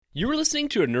You are listening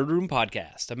to a Nerd Room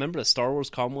podcast, a member of the Star Wars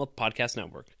Commonwealth Podcast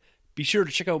Network. Be sure to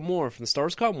check out more from the Star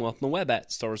Wars Commonwealth on the web at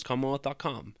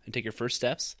starwarscommonwealth.com and take your first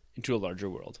steps into a larger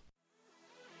world.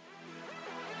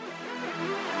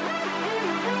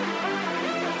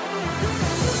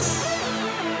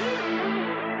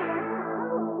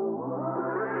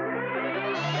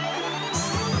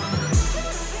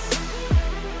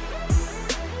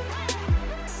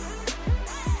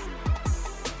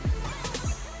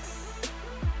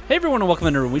 Hey everyone, and welcome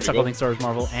to Nerd Room. We talk all things Star Wars,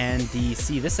 Marvel, and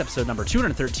DC. This episode number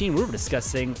 213, we were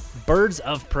discussing Birds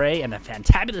of Prey and the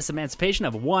fantabulous emancipation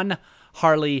of one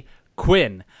Harley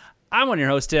Quinn. I'm one of your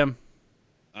hosts, Tim.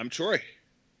 I'm Troy.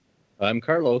 I'm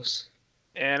Carlos.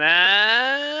 And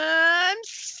I'm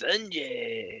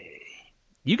Sanjay.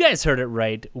 You guys heard it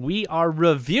right. We are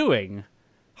reviewing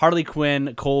Harley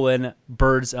Quinn,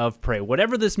 Birds of Prey.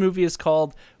 Whatever this movie is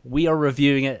called, we are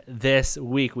reviewing it this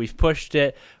week. We've pushed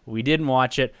it. We didn't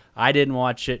watch it. I didn't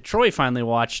watch it. Troy finally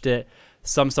watched it.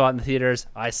 Some saw it in the theaters.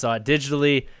 I saw it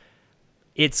digitally.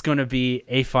 It's going to be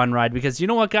a fun ride because you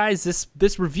know what, guys?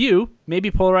 This review may be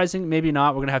polarizing, maybe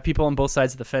not. We're going to have people on both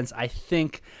sides of the fence, I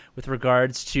think, with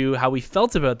regards to how we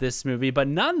felt about this movie. But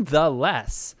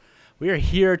nonetheless, we are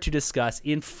here to discuss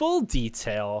in full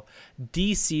detail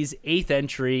DC's 8th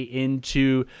entry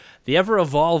into the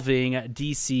ever-evolving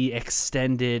DC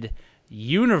Extended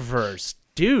Universe.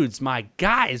 Dudes, my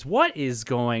guys, what is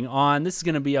going on? This is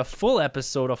going to be a full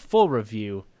episode, a full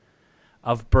review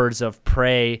of Birds of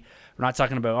Prey. We're not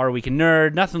talking about Our Week in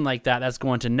Nerd, nothing like that. That's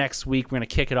going to next week. We're going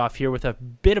to kick it off here with a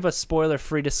bit of a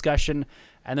spoiler-free discussion,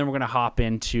 and then we're going to hop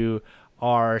into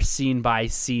our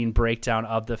scene-by-scene breakdown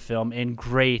of the film in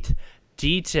great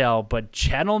detail. But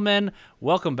gentlemen,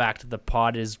 welcome back to the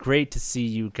pod. It is great to see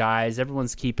you guys.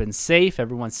 Everyone's keeping safe.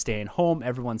 Everyone's staying home.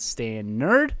 Everyone's staying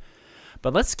nerd.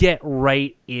 But let's get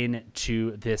right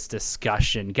into this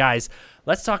discussion. Guys,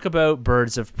 let's talk about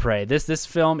Birds of Prey. This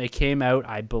film, it came out,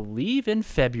 I believe, in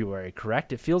February,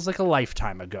 correct? It feels like a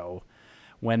lifetime ago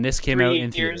when this came out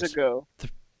in theaters. 3 years ago.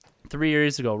 3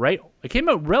 years ago, right? It came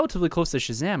out relatively close to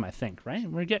Shazam, I think, right?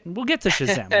 We'll get to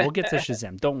Shazam. We'll get to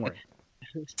Shazam. Don't worry.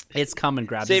 It's coming,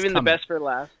 grabs. Saving the best for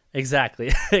last.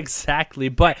 Exactly. Exactly.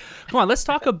 But come on, let's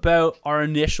talk about our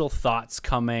initial thoughts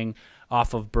coming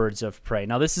off of Birds of Prey.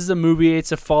 Now, this is a movie.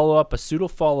 It's a follow-up, a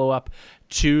pseudo-follow-up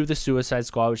to The Suicide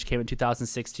Squad, which came in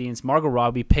 2016. It's Margot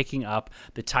Robbie picking up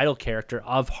the title character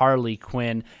of Harley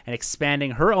Quinn and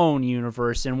expanding her own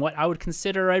universe in what I would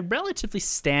consider a relatively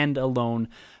standalone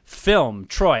film.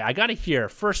 Troy, I got to hear,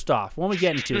 first off, when we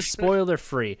get into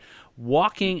spoiler-free,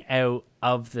 walking out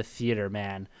of the theater,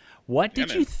 man, what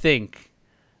did you think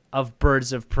of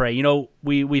Birds of Prey? You know,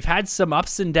 we've had some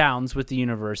ups and downs with the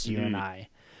universe, you and I.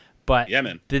 But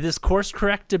did this course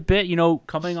correct a bit? You know,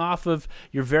 coming off of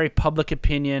your very public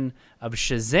opinion of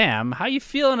Shazam, how you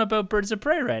feeling about Birds of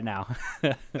Prey right now?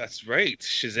 That's right,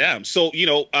 Shazam. So, you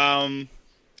know,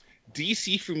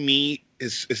 DC for me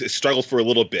is struggled for a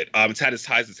little bit. It's had its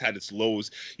highs, it's had its lows.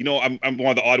 You know, I'm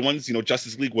one of the odd ones. You know,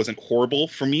 Justice League wasn't horrible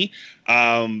for me.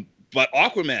 But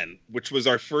Aquaman, which was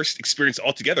our first experience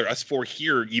altogether, us four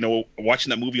here, you know,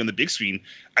 watching that movie on the big screen,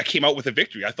 I came out with a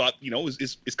victory. I thought, you know,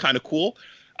 it's kind of cool.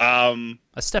 A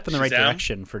step in the Shazam, right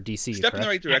direction for DC. Step in the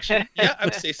right direction. Yeah, I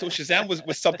would say so. Shazam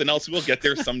was something else. We'll get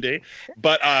there someday.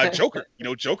 But Joker, you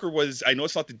know, Joker was, I know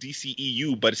it's not the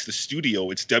DCEU, but it's the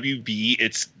studio. It's WB.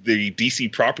 It's the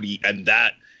DC property. And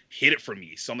that hit it for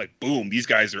me. So I'm like, boom, these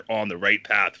guys are on the right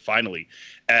path, finally.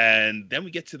 And then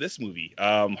we get to this movie,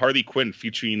 Harley Quinn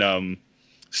featuring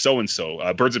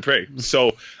so-and-so, Birds of Prey.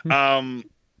 So kind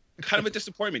of a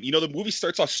disappointment. You know, the movie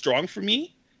starts off strong for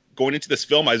me. Going into this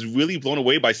film, I was really blown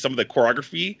away by some of the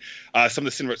choreography, some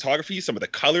of the cinematography, some of the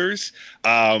colors.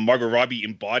 Margot Robbie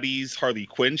embodies Harley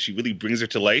Quinn. She really brings her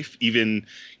to life,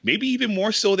 maybe even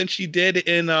more so than she did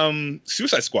in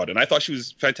Suicide Squad. And I thought she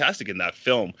was fantastic in that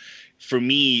film. For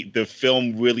me, the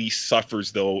film really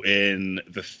suffers, though, in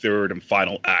the third and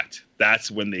final act. That's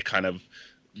when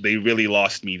they really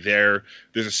lost me there.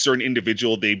 There's a certain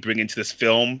individual they bring into this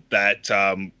film that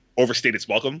overstayed its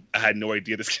welcome. I had no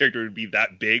idea this character would be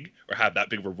that big or have that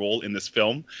big of a role in this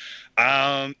film.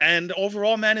 And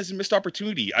overall, man, is a missed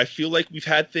opportunity. I feel like we've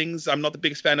had things. I'm not the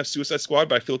biggest fan of Suicide Squad,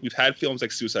 but I feel like we've had films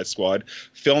like Suicide Squad,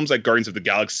 films like Guardians of the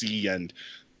Galaxy, and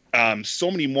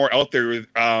so many more out there,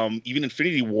 even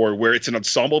Infinity War, where it's an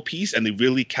ensemble piece and they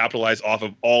really capitalize off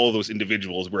of all of those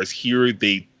individuals. Whereas here,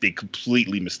 they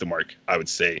completely missed the mark, I would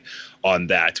say, on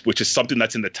that, which is something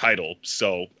that's in the title.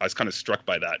 So I was kind of struck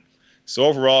by that. So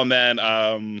overall, man,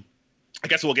 I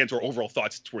guess we'll get into our overall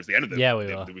thoughts towards the end of the, Yeah, we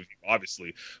the, will. the movie,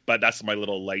 obviously. But that's my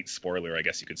little light spoiler, I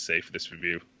guess you could say, for this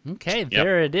review. Okay,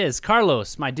 there it is.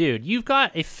 Carlos, my dude, you've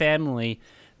got a family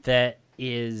that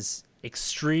is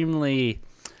extremely,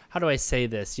 how do I say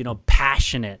this,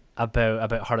 passionate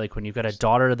about Harley Quinn. You've got a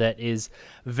daughter that is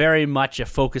very much a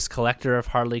focused collector of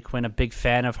Harley Quinn, a big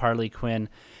fan of Harley Quinn.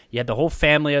 You had the whole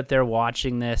family out there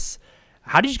watching this.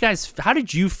 How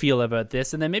did you feel about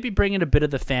this? And then maybe bring in a bit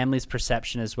of the family's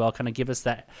perception as well, kind of give us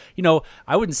that,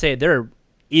 I wouldn't say they're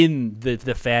in the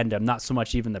fandom, not so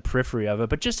much even the periphery of it,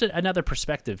 but just another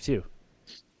perspective too.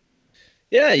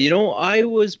 Yeah, I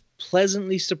was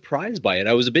pleasantly surprised by it.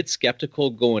 I was a bit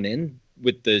skeptical going in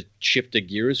with the shift of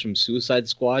gears from Suicide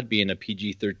Squad being a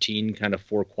PG-13 kind of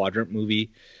 4-quadrant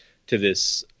movie to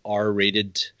this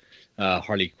R-rated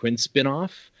Harley Quinn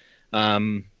spinoff.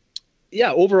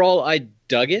 Yeah, overall, I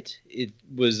dug it. It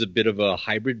was a bit of a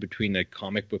hybrid between a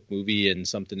comic book movie and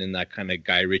something in that kind of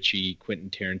Guy Ritchie, Quentin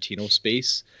Tarantino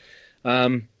space.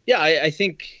 Yeah, I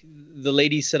think the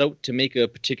ladies set out to make a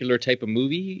particular type of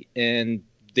movie, and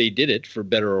they did it for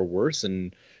better or worse.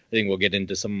 And I think we'll get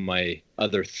into some of my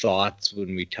other thoughts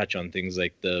when we touch on things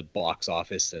like the box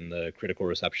office and the critical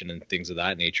reception and things of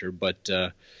that nature. But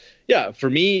yeah, for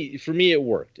me, it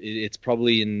worked. It's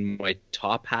probably in my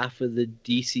top half of the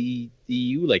DCEU.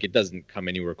 Like, it doesn't come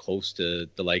anywhere close to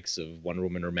the likes of Wonder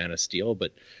Woman or Man of Steel.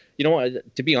 But,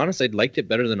 to be honest, I'd liked it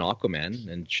better than Aquaman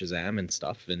and Shazam and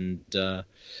stuff. And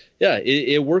yeah,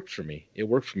 it worked for me. It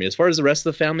worked for me. As far as the rest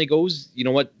of the family goes, you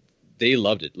know what? They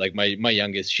loved it. Like my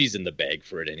youngest, she's in the bag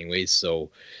for it anyways. So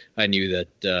I knew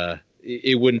that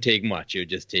it wouldn't take much. It would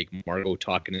just take Margot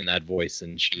talking in that voice,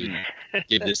 and she would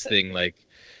give this thing like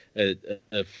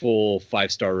a full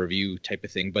 5-star review type of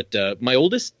thing. But my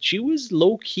oldest, she was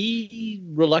low key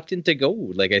reluctant to go.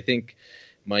 Like, I think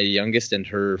my youngest and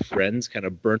her friends kind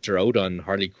of burnt her out on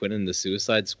Harley Quinn and the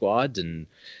Suicide Squad, and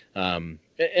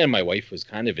my wife was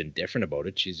kind of indifferent about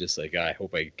it. She's just like, I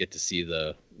hope I get to see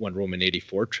the Wonder Woman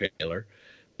 84 trailer.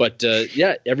 But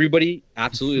yeah, everybody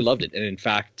absolutely loved it. And in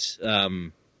fact,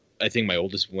 I think my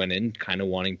oldest went in kind of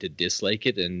wanting to dislike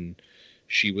it, and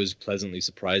she was pleasantly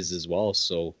surprised as well.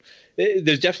 So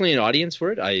there's definitely an audience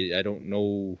for it. I don't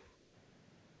know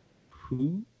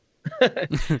who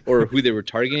or who they were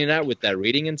targeting at with that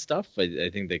rating and stuff. I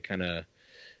think they kind of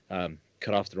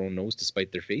cut off their own nose to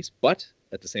spite their face. But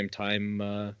at the same time,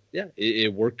 yeah,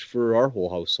 it worked for our whole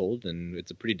household, and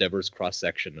it's a pretty diverse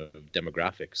cross-section of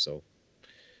demographics. So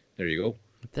there you go.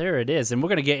 There it is. And we're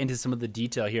going to get into some of the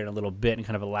detail here in a little bit and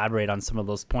kind of elaborate on some of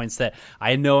those points that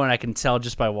I know and I can tell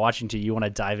just by watching to you want to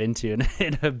dive into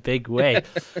in a big way.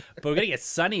 But we're going to get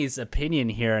Sunny's opinion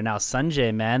here. And now,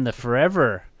 Sanjay, man, the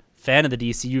forever fan of the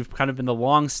DC, you've kind of been the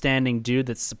long-standing dude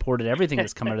that's supported everything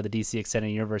that's come out of the DC Extended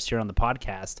Universe here on the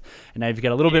podcast. And now you've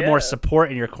got a little bit more support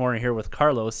in your corner here with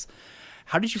Carlos.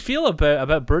 How did you feel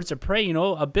about Birds of Prey?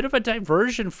 A bit of a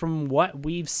diversion from what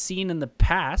we've seen in the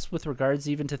past with regards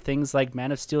even to things like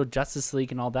Man of Steel, Justice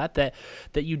League, and all that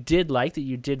you did like, that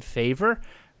you did favor.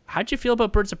 How'd you feel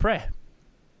about Birds of Prey?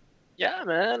 Yeah,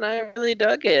 man, I really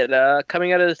dug it.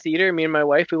 Coming out of the theater, me and my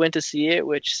wife, we went to see it,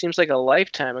 which seems like a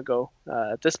lifetime ago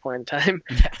at this point in time.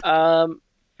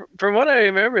 From what I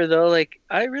remember, though, like,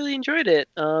 I really enjoyed it.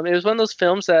 It was one of those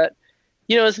films that,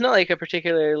 it's not like a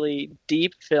particularly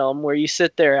deep film where you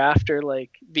sit there after like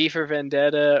V for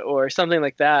Vendetta or something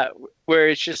like that, where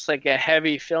it's just like a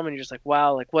heavy film and you're just like,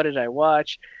 wow, like, what did I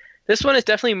watch? This one is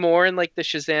definitely more in like the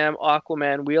Shazam,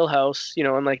 Aquaman wheelhouse,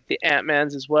 and like the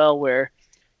Ant-Mans as well, where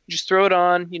you just throw it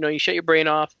on, you shut your brain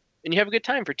off and you have a good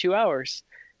time for 2 hours.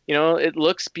 It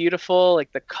looks beautiful,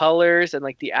 like the colors and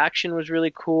like the action was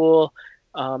really cool.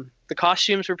 The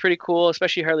costumes were pretty cool,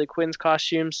 especially Harley Quinn's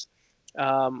costumes.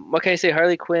 What can I say?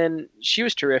 Harley Quinn, she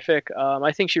was terrific.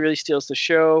 I think she really steals the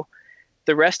show.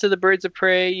 The rest of the Birds of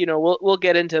Prey, we'll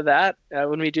get into that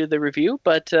when we do the review.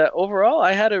 But overall,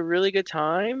 I had a really good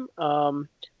time.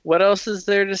 What else is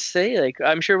there to say? Like,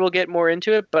 I'm sure we'll get more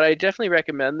into it, but I definitely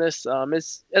recommend this.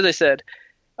 It's, as I said,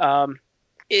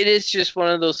 it is just one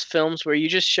of those films where you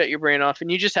just shut your brain off and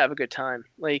you just have a good time.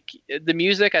 Like, the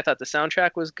music, I thought the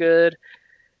soundtrack was good.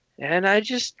 And I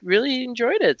just really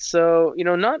enjoyed it. So,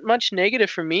 not much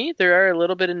negative for me. There are a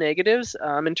little bit of negatives.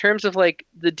 In terms of like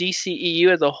the DCEU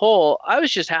as a whole, I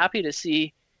was just happy to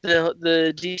see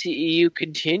the DCEU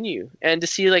continue and to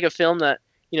see like a film that,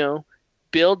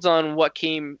 builds on what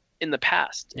came in the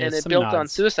past. Yeah, and it built on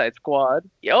Suicide Squad.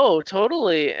 Oh,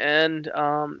 totally. And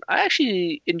I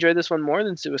actually enjoyed this one more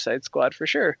than Suicide Squad for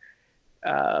sure.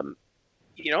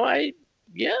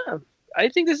 I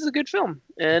think this is a good film,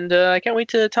 and I can't wait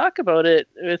to talk about it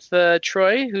with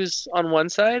Troy, who's on one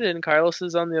side, and Carlos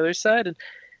is on the other side. And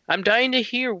I'm dying to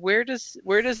hear where does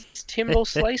Timbo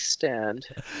Slice stand?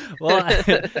 Well,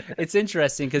 it's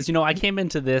interesting because, I came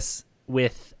into this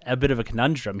with a bit of a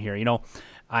conundrum here.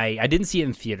 I didn't see it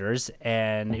in theaters,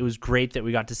 and it was great that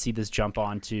we got to see this jump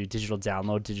onto digital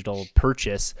download, digital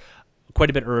purchase quite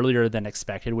a bit earlier than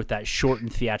expected with that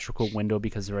shortened theatrical window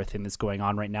because of everything that's going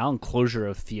on right now and closure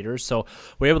of theaters. So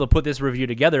we're able to put this review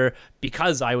together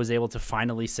because I was able to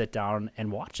finally sit down and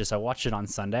watch this. I watched it on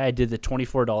Sunday. I did the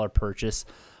 $24 purchase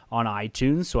on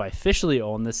iTunes, so I officially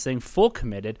own this thing, full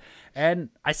committed, and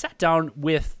I sat down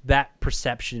with that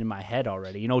perception in my head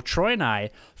already. Troy and I,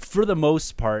 for the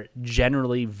most part,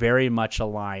 generally very much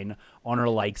align on our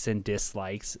likes and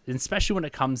dislikes, especially when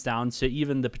it comes down to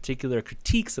even the particular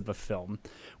critiques of a film.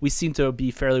 We seem to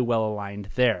be fairly well aligned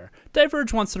there.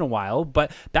 Diverge once in a while,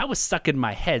 but that was stuck in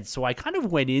my head, so I kind of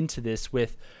went into this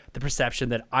with the perception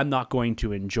that I'm not going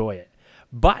to enjoy it.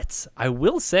 But I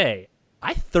will say,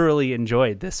 I thoroughly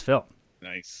enjoyed this film.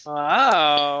 Nice.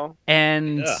 Wow.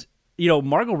 And,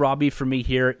 Margot Robbie for me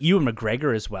here, Ewan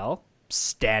McGregor as well,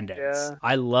 standouts. Yeah.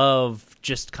 I love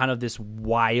just kind of this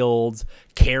wild,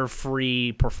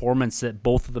 carefree performance that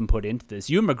both of them put into this.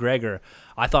 Ewan McGregor,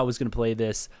 I thought was going to play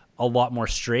this a lot more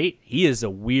straight. He is a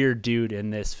weird dude in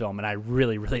this film, and I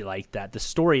really, really like that. The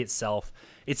story itself,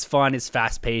 it's fun, it's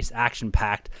fast-paced,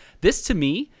 action-packed. This, to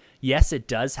me, yes, it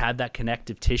does have that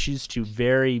connective tissues to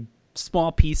very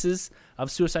small pieces of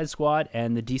Suicide Squad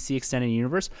and the DC Extended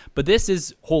Universe, but this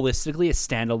is holistically a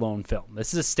standalone film.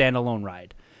 This is a standalone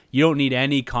ride. You don't need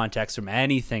any context from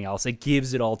anything else. It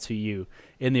gives it all to you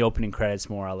in the opening credits,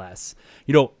 more or less.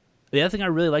 The other thing I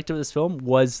really liked about this film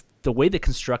was the way they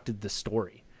constructed the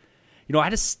story. I had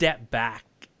to step back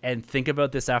and think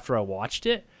about this after I watched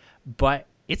it, but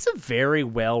it's a very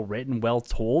well written, well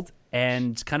told,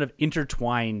 and kind of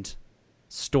intertwined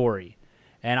story.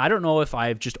 And I don't know if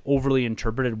I've just overly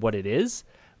interpreted what it is,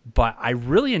 but I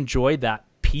really enjoyed that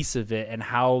piece of it and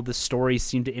how the stories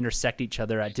seem to intersect each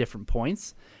other at different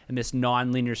points, and this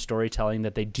non-linear storytelling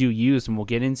that they do use, and we'll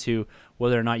get into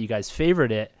whether or not you guys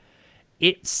favored it.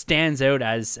 It stands out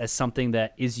as something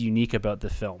that is unique about the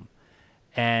film.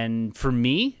 And for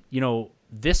me,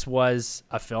 this was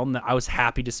a film that I was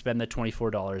happy to spend the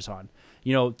 $24 on.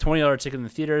 $20 ticket in the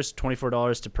theaters,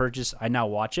 $24 to purchase. I now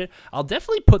watch it. I'll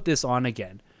definitely put this on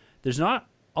again. There's not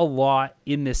a lot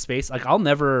in this space. Like, I'll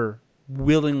never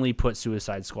willingly put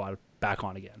Suicide Squad back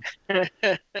on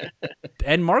again.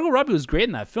 And Margot Robbie was great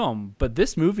in that film, but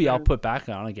this movie I'll put back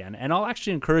on again, and I'll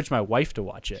actually encourage my wife to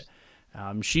watch it.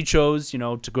 She chose,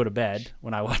 to go to bed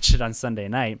when I watched it on Sunday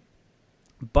night.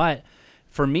 But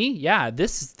for me, yeah,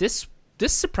 this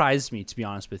surprised me, to be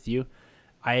honest with you.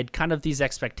 I had kind of these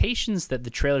expectations that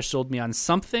the trailer sold me on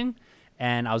something,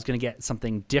 and I was going to get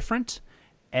something different.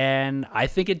 And I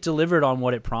think it delivered on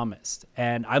what it promised.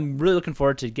 And I'm really looking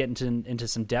forward to getting into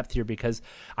some depth here, because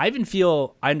I even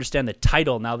feel I understand the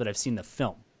title now that I've seen the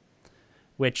film,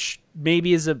 which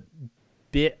maybe is a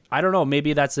bit, I don't know,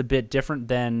 maybe that's a bit different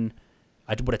than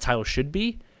what a title should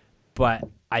be. But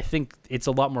I think it's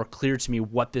a lot more clear to me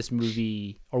what this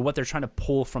movie, or what they're trying to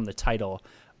pull from the title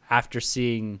after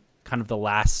seeing kind of the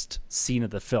last scene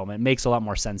of the film. It makes a lot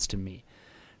more sense to me.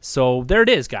 So there it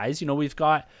is, guys. We've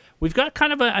got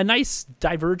kind of a nice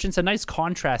divergence, a nice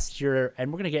contrast here,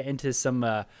 and we're going to get into some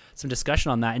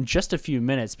discussion on that in just a few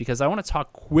minutes, because I want to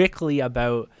talk quickly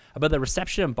about the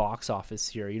reception and box office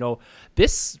here.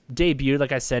 This debuted,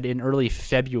 like I said, in early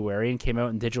February and came out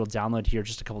in digital download here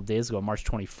just a couple of days ago, March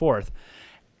 24th.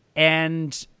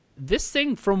 And this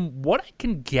thing, from what I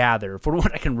can gather, from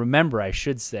what I can remember, I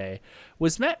should say,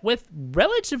 was met with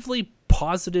relatively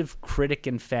positive critic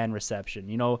and fan reception.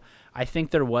 I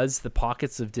think there was the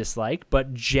pockets of dislike,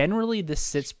 but generally this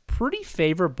sits pretty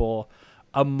favorable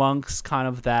amongst kind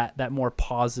of that more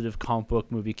positive comic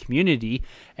book movie community.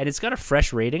 And it's got a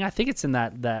fresh rating. I think it's in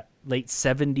that late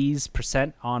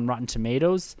 70% on Rotten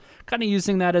Tomatoes, kind of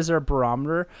using that as our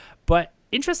barometer. But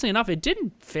interestingly enough, it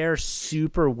didn't fare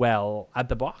super well at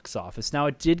the box office. Now,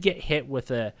 it did get hit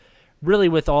with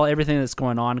with everything that's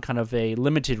going on, kind of a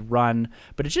limited run,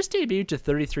 but it just debuted to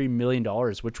 $33 million,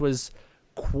 which was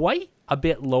quite a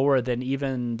bit lower than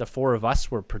even the four of us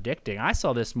were predicting. I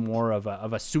saw this more of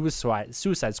a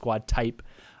Suicide Squad type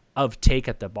of take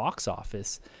at the box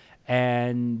office.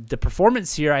 And the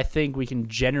performance here, I think we can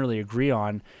generally agree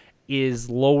on,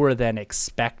 is lower than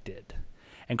expected.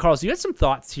 And Carlos, you had some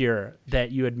thoughts here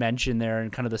that you had mentioned there in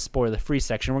kind of the spoiler-free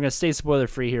section. We're going to stay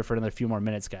spoiler-free here for another few more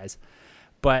minutes, guys.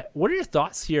 But what are your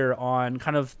thoughts here on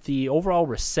kind of the overall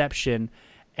reception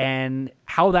and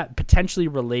how that potentially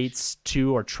relates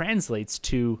to or translates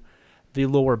to the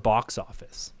lower box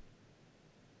office?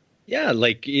 Yeah,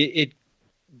 like it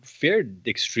fared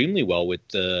extremely well with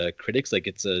the critics. Like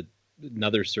it's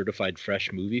another certified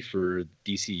fresh movie for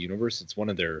DC Universe. It's one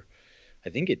of their, I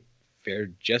think it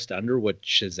fared just under what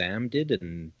Shazam did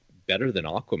and better than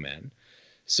Aquaman.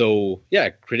 So yeah,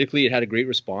 critically it had a great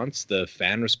response. The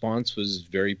fan response was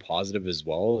very positive as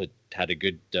well. It had a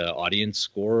good audience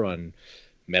score on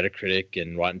Metacritic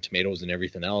and Rotten Tomatoes and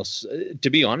everything else. To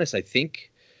be honest, I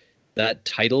think that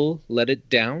title let it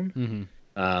down.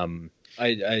 Mm-hmm.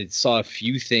 I saw a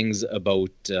few things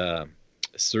about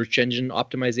search engine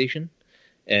optimization,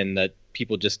 and that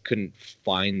people just couldn't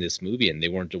find this movie and they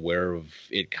weren't aware of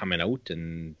it coming out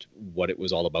and what it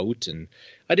was all about. And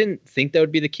I didn't think that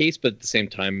would be the case, but at the same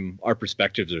time, our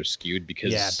perspectives are skewed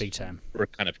because big time. We're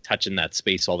kind of touching that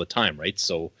space all the time, right?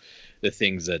 So the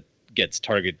things that gets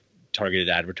targeted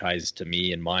advertised to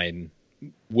me and mine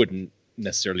wouldn't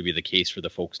necessarily be the case for the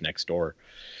folks next door.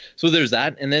 So there's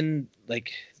that. And then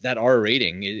like that R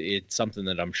rating, it's something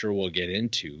that I'm sure we'll get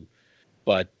into,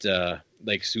 but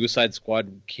like Suicide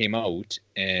Squad came out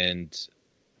and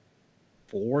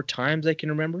 4 times I can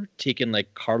remember taking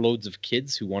like carloads of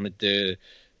kids who wanted to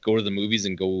go to the movies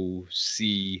and go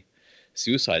see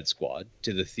Suicide Squad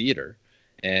to the theater.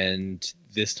 And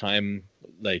this time,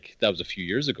 like that was a few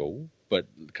years ago, but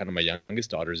kind of my youngest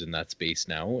daughter's in that space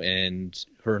now, and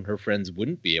her friends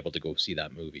wouldn't be able to go see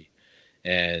that movie.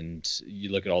 And you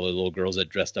look at all the little girls that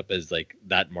dressed up as like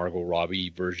that Margot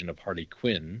Robbie version of Harley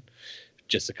Quinn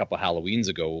just a couple Halloweens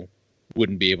ago,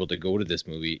 wouldn't be able to go to this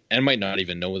movie and might not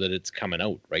even know that it's coming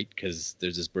out, right? Because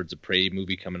there's this Birds of Prey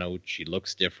movie coming out. She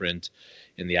looks different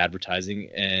in the advertising.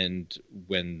 And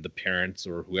when the parents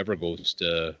or whoever goes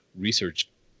to research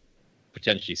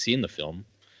potentially seeing the film,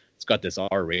 it's got this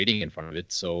R rating in front of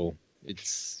it. So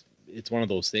it's one of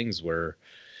those things where,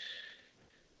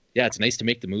 yeah, it's nice to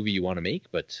make the movie you want to make,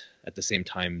 but at the same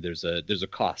time, there's a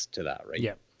cost to that, right?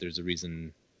 Yeah. There's a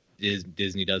reason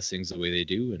Disney does things the way they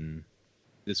do, and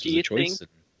this was a choice.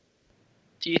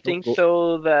 Do you think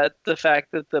though that the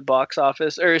fact that the box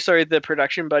office, or sorry, the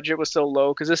production budget was so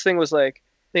low, because this thing was like,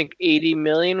 I think 80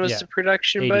 million was the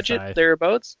production 85. budget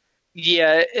thereabouts.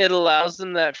 Yeah, it allows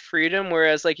them that freedom.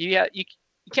 Whereas like you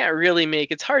can't really make.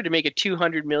 It's hard to make a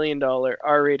 $200 million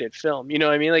R-rated film. You know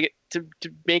what I mean? Like to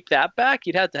make that back,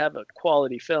 you'd have to have a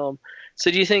quality film.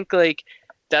 So do you think like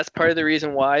that's part of the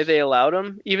reason why they allowed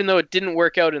them, even though it didn't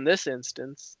work out in this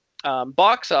instance,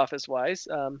 box office wise,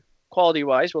 quality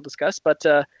wise, we'll discuss. But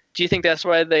do you think that's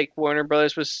why like Warner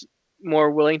Brothers was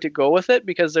more willing to go with it,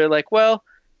 because they're like, well,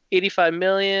 85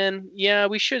 million, yeah,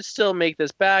 we should still make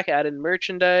this back, add in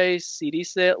merchandise, CD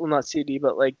sale, well not CD,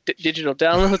 but like digital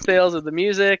download sales of the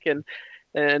music and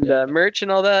merch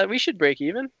and all that. We should break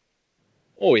even.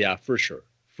 Oh yeah, for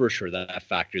sure that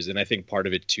factors in. I think part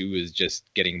of it too is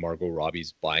just getting Margot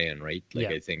Robbie's buy-in, right? Like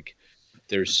I think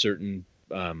there's certain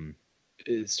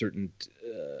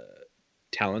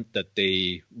talent that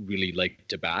they really like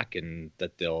to back, and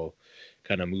that they'll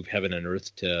kind of move heaven and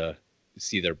earth to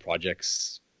see their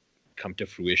projects come to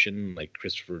fruition. Like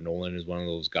Christopher Nolan is one of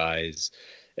those guys.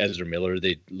 Ezra Miller,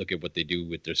 they look at what they do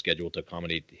with their schedule to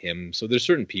accommodate him. So there's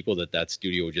certain people that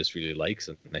studio just really likes,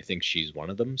 and I think she's one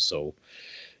of them. So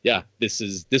yeah, this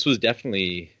was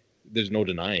definitely, there's no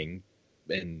denying,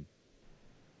 and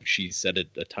she said it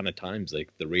a ton of times, like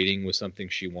the rating was something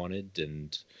she wanted,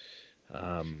 and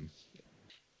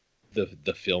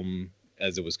the film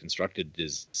as it was constructed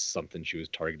is something she was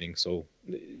targeting. So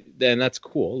then that's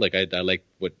cool. Like I like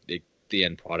what the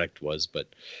end product was, but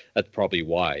that's probably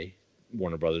why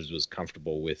Warner Brothers was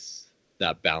comfortable with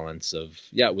that balance of,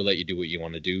 yeah, we'll let you do what you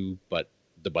want to do, but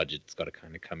the budget's got to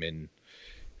kind of come in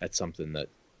at something that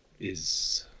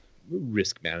is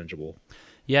risk manageable.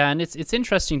 Yeah, and it's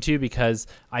interesting too, because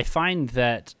I find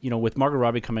that, you know, with Margot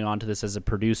Robbie coming onto this as a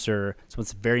producer,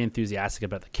 someone's very enthusiastic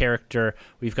about the character.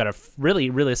 We've got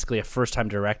realistically a first-time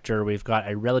director. We've got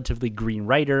a relatively green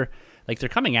writer. Like they're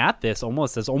coming at this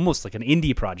almost like an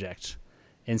indie project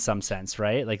in some sense,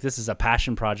 right? Like this is a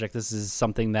passion project. This is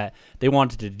something that they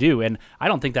wanted to do, and I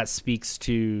don't think that speaks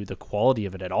to the quality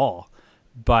of it at all.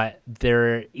 But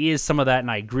there is some of that,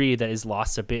 and I agree that is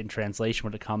lost a bit in translation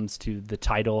when it comes to the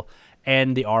title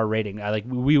and the R rating.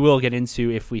 We will get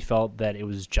into if we felt that it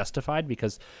was justified,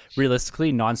 because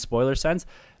realistically, non-spoiler sense,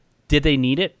 did they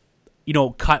need it? You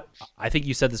know, I think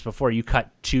you said this before, you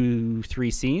cut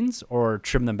 2-3 scenes or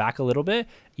trim them back a little bit.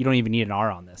 You don't even need an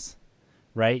R on this,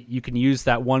 right? You can use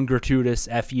that one gratuitous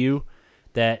FU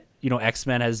that, you know,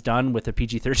 X-Men has done with a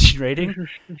PG-13 rating,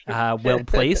 well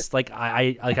placed. Like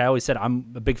I always said, I'm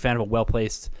a big fan of a well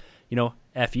placed, you know,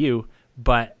 FU.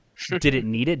 But did it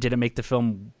need it? Did it make the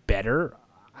film better?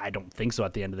 I don't think so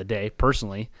at the end of the day,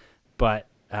 personally. But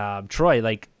Troy,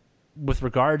 like, with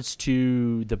regards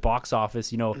to the box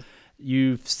office,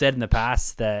 you've said in the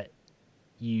past that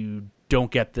you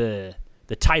don't get the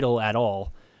title at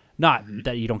all. Not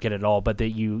that you don't get it at all, but that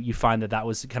you find that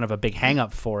was kind of a big hang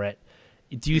up for it.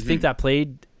 Do you think that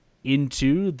played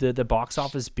into the box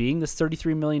office being this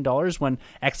 $33 million when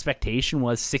expectation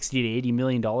was $60 to $80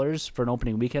 million for an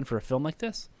opening weekend for a film like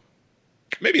this?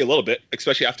 Maybe a little bit,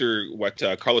 especially after what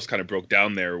Carlos kind of broke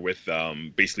down there with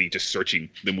basically just searching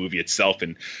the movie itself.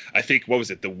 And I think, what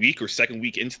was it, the week or second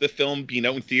week into the film being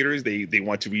out in theaters, they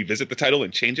want to revisit the title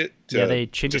and change it to they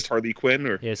changed just Harley Quinn?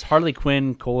 Or it's Harley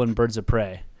Quinn, Birds of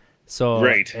Prey. So,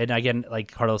 right. And again, like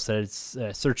Carlos said, it's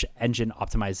search engine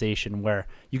optimization where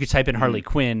you could type in Harley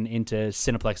Quinn into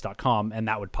Cineplex.com and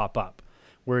that would pop up.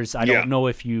 Whereas I don't know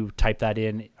if you type that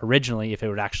in originally, if it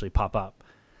would actually pop up.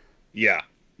 Yeah.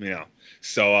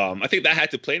 So I think that had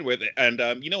to play with it. And,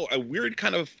 a weird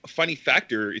kind of funny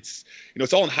factor, it's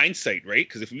all in hindsight, right?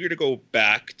 Because if we were to go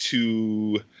back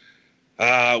to,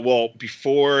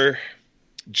 before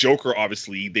Joker,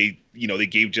 obviously, they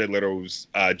gave Jared Leto's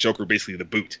Joker basically the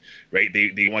boot, right?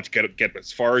 They want to get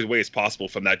as far away as possible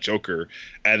from that Joker.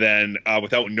 And then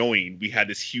without knowing, we had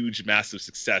this huge, massive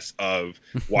success of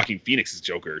Joaquin Phoenix's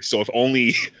Joker. So if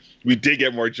only we did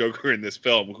get more Joker in this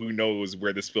film, who knows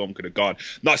where this film could have gone.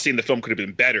 Not saying the film could have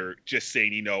been better, just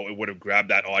saying, it would have grabbed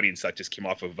that audience that just came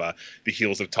off of the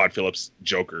heels of Todd Phillips'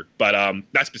 Joker. But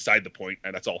that's beside the point,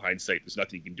 and that's all hindsight. There's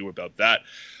nothing you can do about that.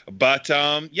 But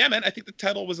man, I think the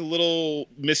title was a little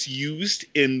misused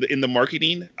in the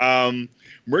marketing.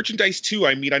 Merchandise too.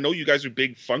 I mean, I know you guys are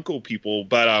big Funko people,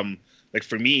 but like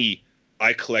for me,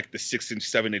 I collect the 6-inch,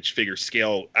 7-inch figure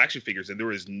scale action figures, and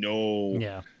there is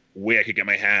no way I could get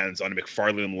my hands on a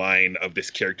McFarlane line of this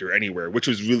character anywhere, which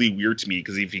was really weird to me,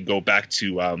 because if you go back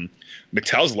to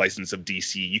Mattel's license of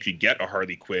DC, you could get a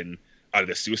Harley Quinn out of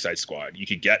the Suicide Squad. You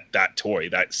could get that toy,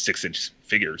 that 6-inch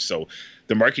figure. So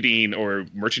the marketing or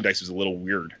merchandise was a little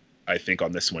weird, I think,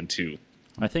 on this one too.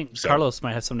 I think Carlos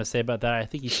might have something to say about that. I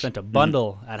think he spent a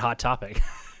bundle at Hot Topic.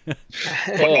 What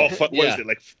is it,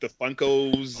 like the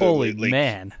Funkos? Holy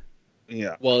man.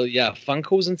 Yeah. Well, yeah,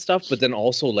 Funkos and stuff, but then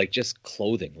also like just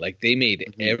clothing. Like they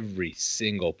made every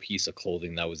single piece of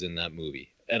clothing that was in that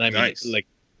movie. And I mean, like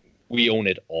we own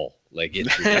it all. Like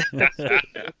it's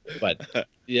but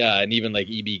yeah, and even like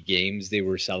EB Games, they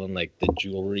were selling like the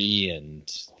jewelry and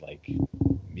like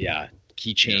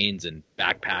keychains and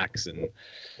backpacks, and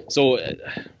so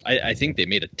I think they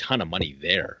made a ton of money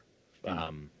there.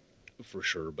 For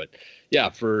sure. But yeah,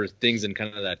 for things in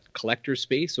kind of that collector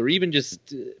space, or even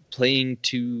just playing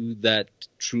to that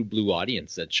true blue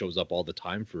audience that shows up all the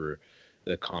time for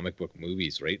the comic book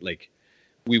movies, right? Like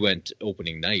we went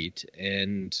opening night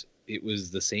and it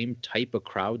was the same type of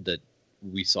crowd that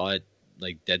we saw at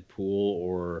like Deadpool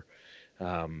or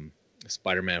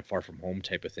Spider-Man Far From Home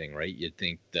type of thing, right? You'd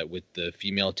think that with the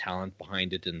female talent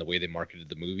behind it and the way they marketed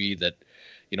the movie that,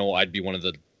 I'd be one of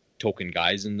the token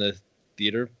guys in the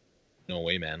theater. No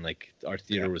way, man. Like our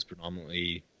theater was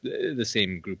predominantly the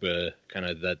same group of kind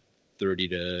of that 30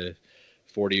 to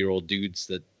 40-year-old dudes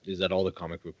that is at all the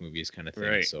comic book movies kind of thing.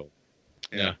 Right. So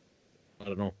yeah, I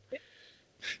don't know.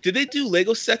 Did they do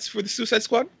Lego sets for the Suicide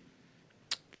Squad?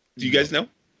 Do you guys know?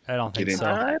 I don't think so.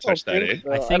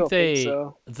 I think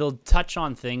they'll touch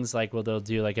on things like, they'll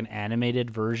do like an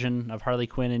animated version of Harley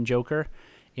Quinn and Joker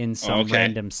in some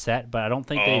random set, but I don't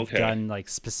think they've done like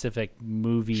specific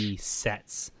movie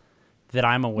sets that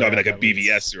I'm aware of. Not like a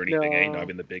BVS or anything, Not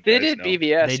been the big They guys, did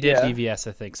BVS. They did BVS,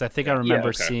 I think. So I think I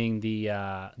remember seeing the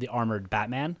armored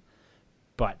Batman,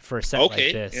 but for a set like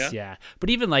this, But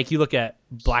even like you look at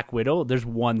Black Widow, there's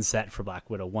one set for Black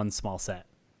Widow, one small set.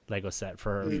 Lego set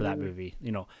for that movie,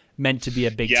 meant to be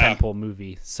a big temple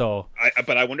movie. So,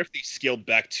 but I wonder if they scaled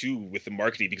back too with the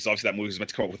marketing, because obviously that movie was meant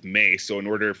to come out with May. So in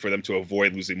order for them to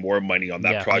avoid losing more money on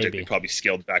that project, they probably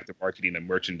scaled back the marketing and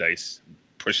merchandise,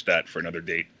 pushed that for another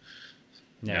date.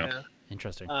 Yeah.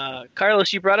 Interesting.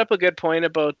 Carlos, you brought up a good point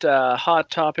about Hot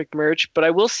Topic merch, but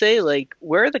I will say, like,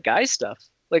 where are the guys' stuff?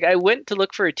 Like, I went to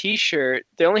look for a T-shirt.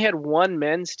 They only had one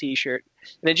men's T-shirt,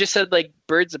 and it just said like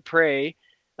Birds of Prey.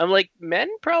 I'm like, men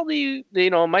probably,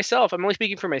 myself, I'm only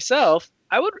speaking for myself.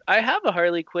 I have a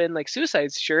Harley Quinn like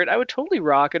Suicide shirt. I would totally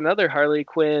rock another Harley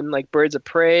Quinn like Birds of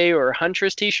Prey or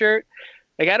Huntress t-shirt.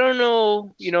 Like, I don't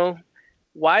know,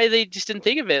 why they just didn't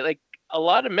think of it. Like, a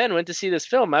lot of men went to see this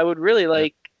film. I would really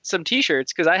like some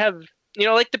t-shirts, because I have,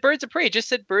 like the Birds of Prey, it just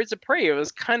said Birds of Prey. It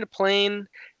was kind of plain.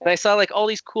 And I saw like all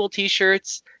these cool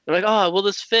t-shirts. I'm like, oh, will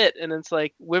this fit? And it's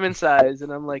like women's size.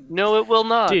 And I'm like, no, it will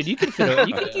not. Dude, you can fit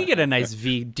you can get a nice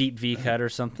deep V cut or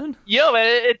something. Yo, man,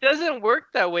 it doesn't work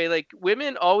that way. Like,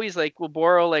 women always like will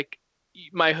borrow like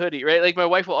my hoodie, right? Like my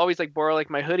wife will always like borrow like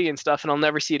my hoodie and stuff, and I'll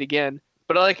never see it again.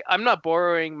 But like I'm not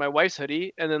borrowing my wife's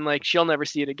hoodie, and then like she'll never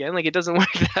see it again. Like it doesn't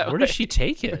work that way. Where does she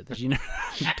take it? Did you know?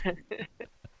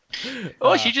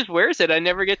 Oh, she just wears it. I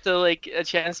never get to like a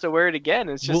chance to wear it again.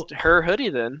 It's just her hoodie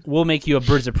then. We'll make you a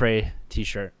Birds of Prey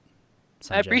t-shirt.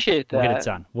 Sanjay. I appreciate that. We'll get it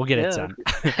done. We'll get it done.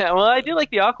 Well, I do like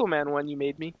the Aquaman one you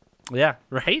made me. Yeah,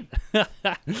 right?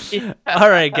 Yeah. All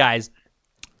right, guys.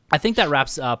 I think that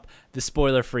wraps up the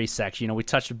spoiler-free section. You know, we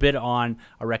touched a bit on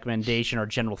our recommendation, our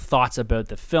general thoughts about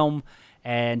the film,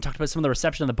 and talked about some of the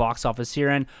reception of the box office here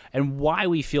and why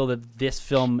we feel that this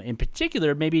film in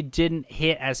particular maybe didn't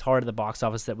hit as hard at the box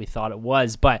office that we thought it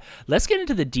was. But let's get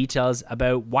into the details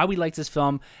about why we like this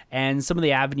film and some of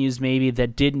the avenues maybe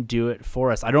that didn't do it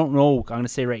for us. I don't know. I'm going to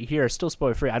say right here, still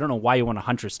spoiler free. I don't know why you want a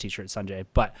Huntress t-shirt, Sanjay,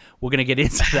 but we're going to get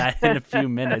into that in a few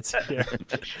minutes here.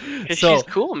 So, she's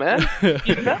cool, man.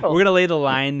 You know. We're going to lay the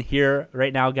line here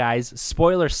right now, guys.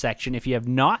 Spoiler section. If you have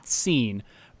not seen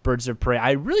Birds of Prey,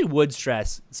 I really would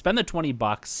stress, spend the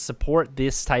 $20, support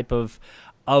this type of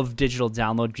digital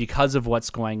download because of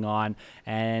what's going on,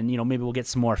 and you know, maybe we'll get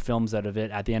some more films out of it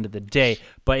at the end of the day,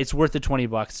 but it's worth the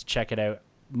 $20 to check it out.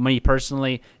 Me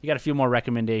personally, you got a few more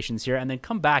recommendations here, and then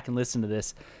come back and listen to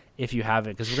this if you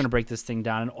haven't, because we're going to break this thing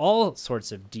down in all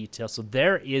sorts of detail. So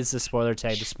there is the spoiler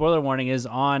tag. The spoiler warning is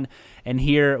on, and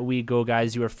here we go,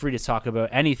 guys. You are free to talk about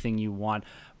anything you want.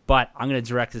 But I'm going to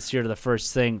direct this here to the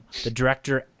first thing, the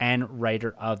director and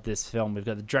writer of this film. We've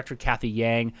got the director, Cathy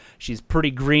Yang. She's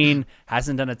pretty green,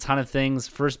 hasn't done a ton of things.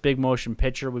 First big motion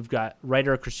picture. We've got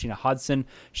writer Christina Hodson.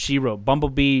 She wrote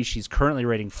Bumblebee. She's currently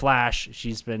writing Flash.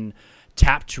 She's been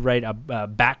tapped to write a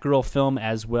Batgirl film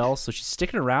as well. So she's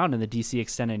sticking around in the DC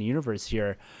Extended Universe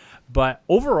here. But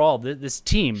overall, this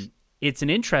team, it's an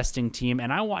interesting team.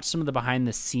 And I watched some of the behind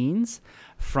the scenes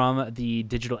from the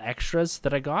digital extras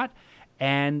that I got.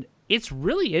 And it's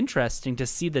really interesting to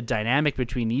see the dynamic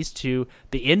between these two,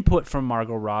 the input from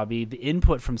Margot Robbie, the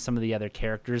input from some of the other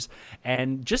characters,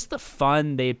 and just the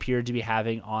fun they appeared to be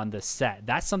having on the set.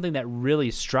 That's something that really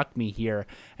struck me here.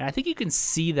 And I think you can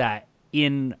see that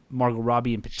in Margot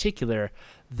Robbie in particular,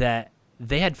 that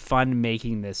they had fun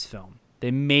making this film. They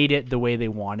made it the way they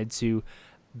wanted to.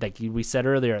 Like we said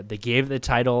earlier, they gave the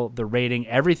title, the rating,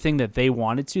 everything that they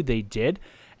wanted to, they did.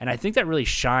 And I think that really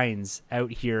shines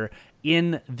out here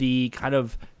in the kind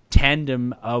of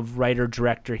tandem of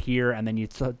writer-director here, and then you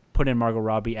put in Margot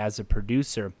Robbie as a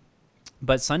producer.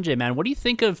 But Sanjay, man, what do you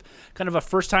think of kind of a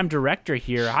first-time director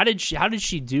here? How did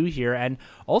she do here? And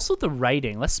also the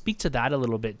writing. Let's speak to that a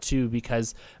little bit too,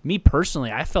 because me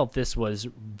personally, I felt this was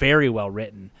very well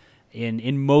written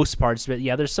in most parts. But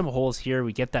yeah, there's some holes here.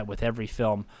 We get that with every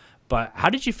film. But how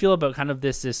did you feel about kind of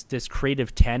this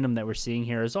creative tandem that we're seeing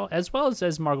here, as well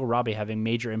as Margot Robbie having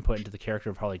major input into the character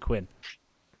of Harley Quinn?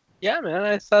 Yeah, man,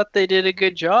 I thought they did a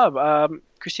good job.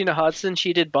 Christina Hodson,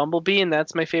 she did Bumblebee, and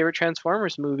that's my favorite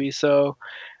Transformers movie. So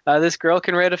this girl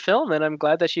can write a film, and I'm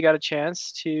glad that she got a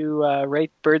chance to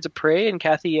write Birds of Prey. And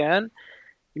Cathy Yan,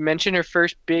 you mentioned her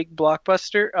first big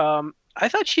blockbuster. I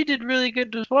thought she did really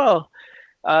good as well.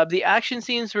 The action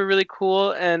scenes were really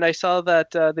cool, and I saw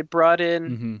that they brought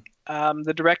in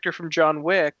the director from John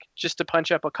Wick just to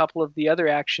punch up a couple of the other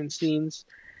action scenes,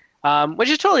 which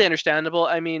is totally understandable.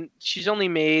 I mean, she's only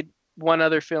made one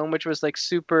other film, which was like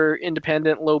super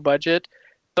independent, low budget.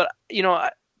 But, you know,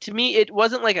 to me, it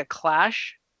wasn't like a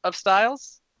clash of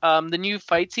styles. The new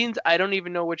fight scenes, I don't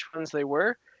even know which ones they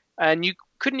were. And you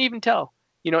couldn't even tell.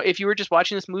 You know, if you were just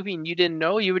watching this movie and you didn't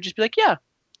know, you would just be like, yeah,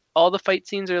 all the fight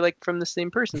scenes are like from the same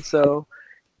person. So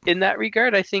in that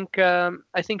regard, I think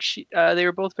they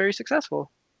were both very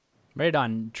successful. Right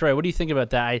on. Troy, what do you think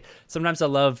about that? Sometimes I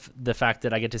love the fact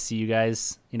that I get to see you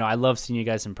guys. You know, I love seeing you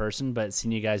guys in person, but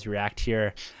seeing you guys react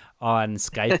here on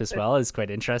Skype as well is quite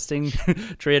interesting.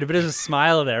 Troy had a bit of a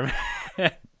smile there.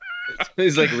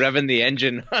 He's like revving the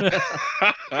engine in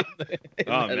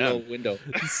that little window.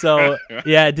 So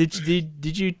yeah, did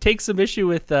you take some issue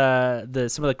with some of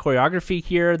the choreography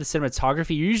here, the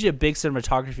cinematography? You're usually a big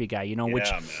cinematography guy, you know,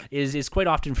 which is quite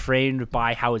often framed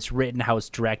by how it's written, how it's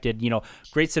directed. You know,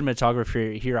 great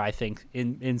cinematography here, I think,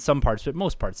 in some parts, but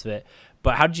most parts of it.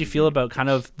 But how did you feel about kind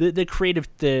of the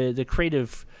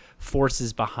creative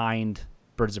forces behind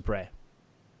Birds of Prey?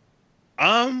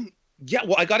 Yeah,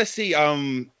 well, I gotta say,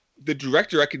 the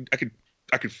director, I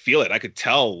could feel it. I could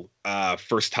tell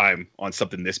first time on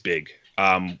something this big.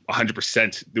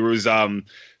 100%. There was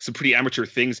some pretty amateur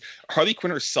things. Harley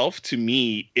Quinn herself, to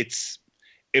me, it's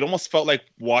it almost felt like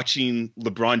watching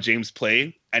LeBron James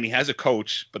play, and he has a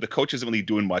coach, but the coach isn't really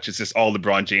doing much. It's just all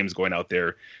LeBron James going out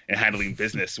there and handling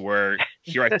business. Where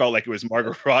here I felt like it was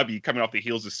Margot Robbie coming off the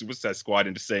heels of Suicide Squad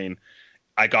and just saying,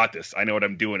 I got this. I know what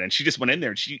I'm doing. And she just went in there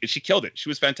and she killed it. She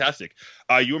was fantastic.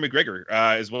 Ewan McGregor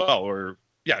as well,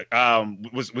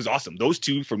 was awesome. Those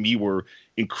two for me were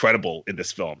incredible in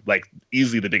this film. Like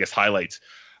easily the biggest highlights.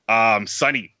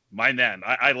 Sonny, my man,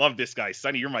 I love this guy.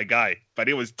 Sonny, you're my guy. But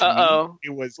it was it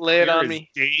was lay it on as me.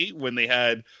 day when they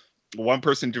had one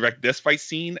person direct this fight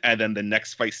scene, and then the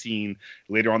next fight scene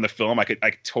later on in the film. I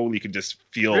totally could just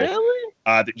feel. Really?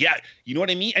 Yeah, you know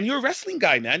what I mean. And you're a wrestling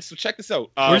guy, man. So check this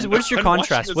out. Where's your I'm watching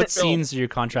contrast? this What film. scenes are you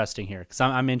contrasting here? Because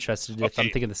I'm interested if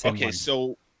I'm thinking the same Okay, one.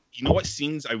 so you know what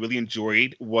scenes I really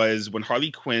enjoyed was when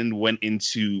Harley Quinn went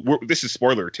into. This is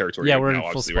spoiler territory. Yeah, right we're now, in full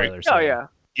obviously, right? spoilers. Oh so- yeah.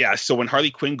 Yeah, so when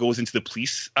Harley Quinn goes into the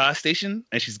police station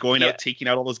and she's going out taking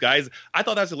out all those guys, I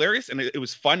thought that was hilarious and it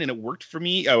was fun and it worked for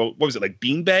me. What was it, like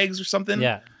beanbags or something?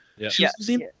 Yeah. She was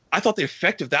using. I thought the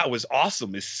effect of that was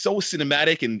awesome. It's so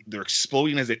cinematic and they're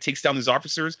exploding as it takes down these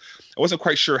officers. I wasn't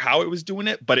quite sure how it was doing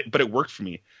it, but it worked for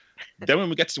me. Then when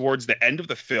we get towards the end of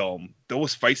the film,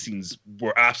 those fight scenes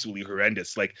were absolutely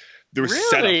horrendous. Like they were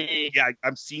set up. Yeah,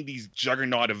 I'm seeing these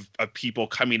juggernaut of people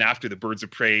coming after the birds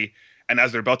of prey. And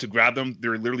as they're about to grab them,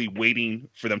 they're literally waiting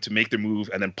for them to make their move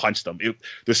and then punch them.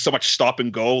 There's so much stop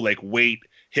and go, like, wait,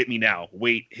 hit me now.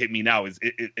 Wait, hit me now.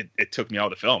 It took me out of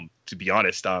the film, to be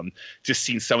honest. Just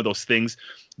seeing some of those things.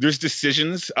 There's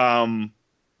decisions. I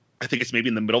think it's maybe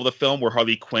in the middle of the film where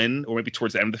Harley Quinn, or maybe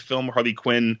towards the end of the film, where Harley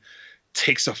Quinn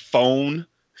takes a phone,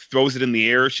 throws it in the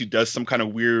air. She does some kind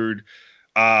of weird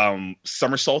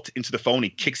somersault into the phone. He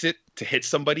kicks it to hit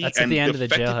somebody. That's at the end of the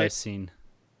jailhouse scene.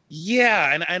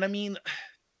 Yeah, and I mean,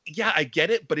 yeah, I get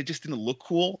it, but it just didn't look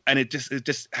cool, and it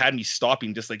just had me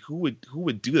stopping. Just like who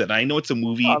would do that? And I know it's a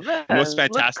movie, man, I know it's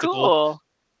fantastical, cool.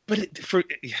 but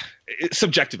it's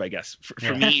subjective, I guess.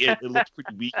 For me, it looked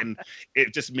pretty weak, and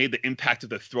it just made the impact of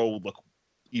the throw look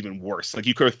even worse. Like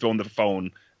you could have thrown the phone,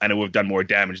 and it would have done more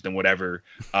damage than whatever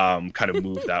kind of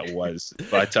move that was.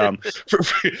 But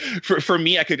for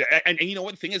me, I could, and you know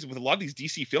what the thing is with a lot of these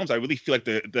DC films, I really feel like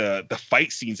the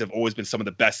fight scenes have always been some of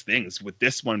the best things. With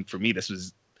this one, for me, this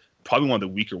was probably one of the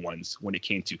weaker ones when it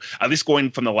came to at least going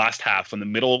from the last half, from the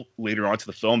middle later on to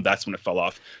the film. That's when it fell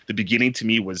off. The beginning to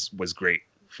me was great.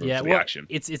 For the action.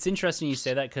 It's interesting you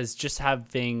say that because just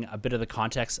having a bit of the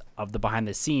context of the behind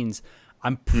the scenes,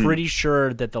 I'm pretty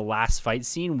sure that the last fight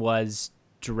scene was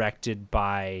directed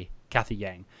by Kathy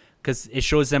Yang because it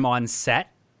shows them on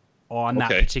set on that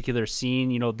particular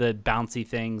scene, you know, the bouncy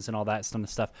things and all that kind of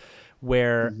stuff,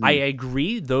 where I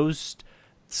agree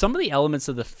some of the elements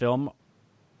of the film,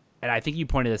 and I think you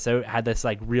pointed this out, had this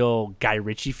like real Guy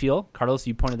Ritchie feel. Carlos,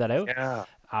 you pointed that out. Yeah.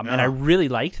 And I really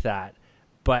liked that.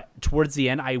 But towards the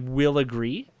end, I will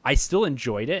agree. I still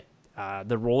enjoyed it.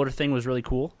 The roller thing was really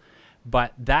cool.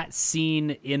 But that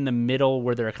scene in the middle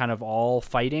where they're kind of all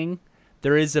fighting,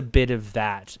 there is a bit of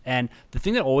that. And the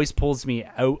thing that always pulls me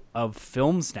out of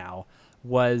films now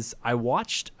was I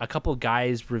watched a couple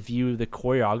guys review the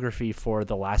choreography for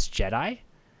The Last Jedi.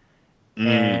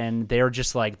 And they're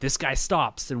just like, this guy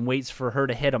stops and waits for her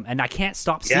to hit him. And I can't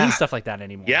stop seeing stuff like that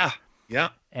anymore. Yeah.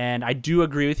 And I do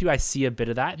agree with you. I see a bit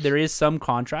of that. There is some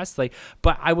contrast.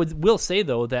 But I will say,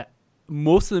 though, that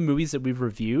most of the movies that we've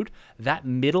reviewed, that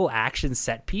middle action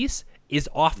set piece is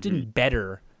often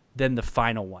better than the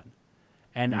final one.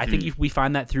 And I think we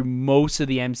find that through most of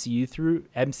the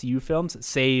MCU films,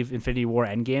 save Infinity War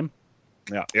Endgame.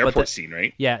 Yeah, airport scene,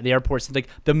 right? Yeah, the airport scene. Like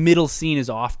the middle scene is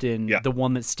often the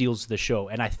one that steals the show.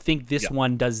 And I think this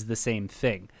one does the same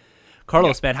thing.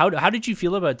 Carlos, man, how did you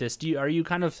feel about this? Are you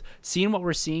kind of seeing what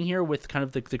we're seeing here with kind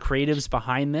of the creatives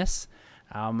behind this?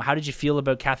 How did you feel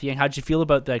about Kathy Yang? How did you feel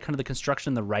about the kind of the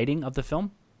construction, the writing of the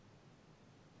film?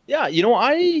 Yeah, you know,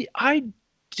 I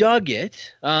dug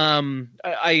it.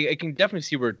 I can definitely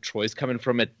see where Troy's coming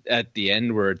from at the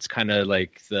end, where it's kind of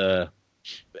like the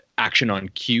action on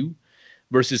cue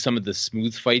versus some of the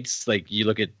smooth fights. Like you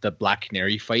look at the Black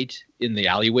Canary fight in the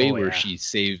alleyway where she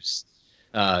saves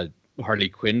Harley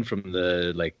Quinn from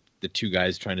the two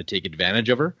guys trying to take advantage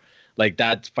of her. Like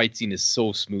that fight scene is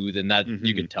so smooth, and that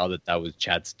you can tell that was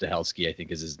Chad Stahelski, I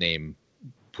think is his name,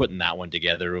 putting that one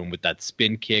together, and with that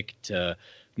spin kick to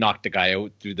knock the guy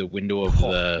out through the window of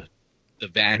the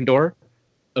van door,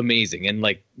 amazing. And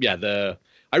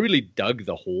I really dug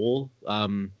the whole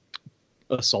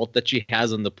assault that she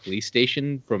has on the police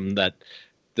station, from the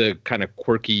kind of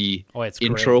quirky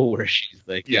intro where she's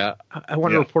like, I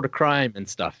want to report a crime and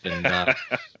stuff. And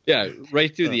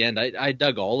right through the end, I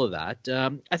dug all of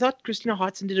that. I thought Christina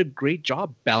Hodson did a great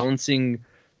job balancing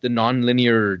the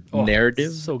non-linear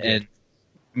narrative so good. and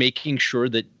making sure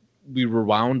that we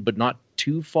rewound, but not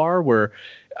too far. Where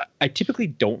I typically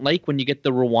don't like when you get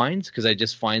the rewinds, because I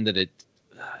just find that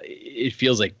it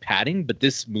feels like padding. But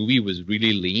this movie was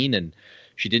really lean, and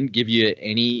she didn't give you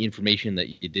any information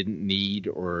that you didn't need,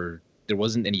 or there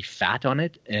wasn't any fat on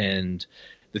it. And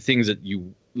the things that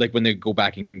you like when they go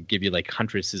back and give you like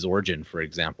Huntress's origin, for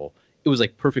example, it was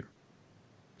like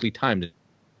perfectly timed,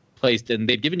 placed, and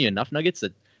they'd given you enough nuggets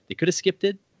that they could have skipped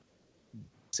it.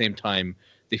 Same time,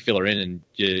 they fill her in, and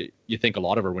you think a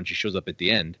lot of her when she shows up at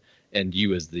the end, and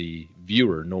you as the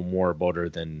viewer know more about her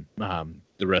than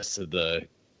the rest of the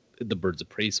Birds of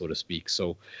Prey, so to speak.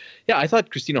 So, yeah, I thought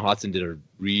Christina Hodson did a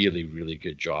really, really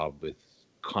good job with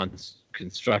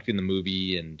constructing the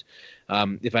movie. And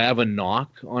if I have a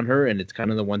knock on her, and it's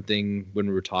kind of the one thing when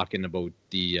we were talking about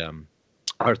the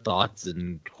our thoughts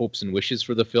and hopes and wishes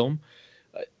for the film,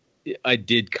 I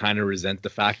did kind of resent the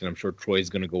fact, and I'm sure Troy's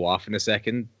going to go off in a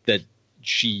second, that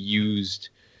she used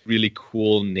really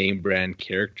cool name brand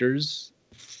characters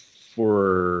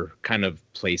for kind of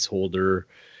placeholder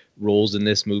roles in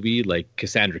this movie, like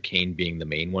Cassandra Cain being the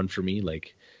main one for me.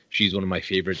 Like, she's one of my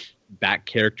favorite back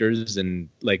characters, and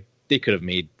like they could have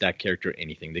made that character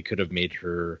anything. They could have made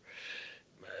her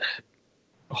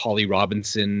Holly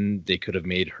Robinson. They could have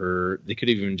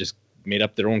even just made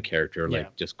up their own character,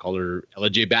 like just call her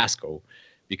Ella J. Basco,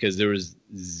 because there was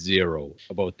zero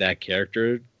about that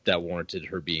character that warranted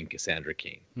her being Cassandra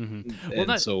Cain. Mm-hmm. Well,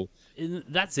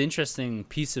 that's the interesting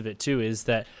piece of it too, is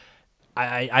that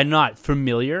I'm not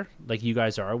familiar like you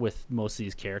guys are with most of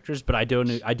these characters, but I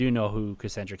do know who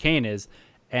Cassandra Cain is.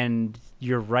 And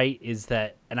you're right, is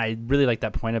that, and I really like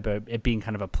that point about it being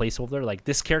kind of a placeholder. Like,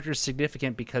 this character is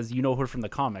significant because you know her from the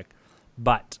comic,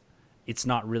 but it's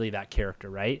not really that character,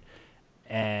 right?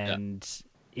 And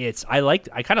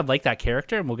I kind of like that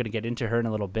character, and we're going to get into her in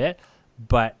a little bit.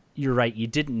 But you're right, you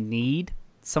didn't need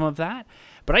some of that.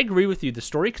 But I agree with you. The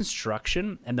story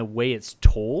construction and the way it's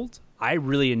told, I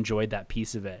really enjoyed that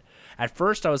piece of it. At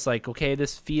first, I was like, okay,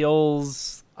 this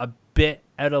feels a bit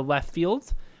out of left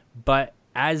field, but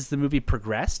as the movie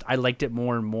progressed, I liked it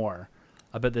more and more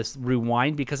about this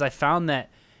rewind, because I found that,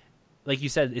 like you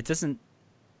said, it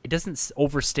doesn't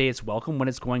overstay its welcome when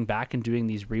it's going back and doing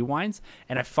these rewinds.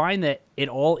 And I find that it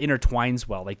all intertwines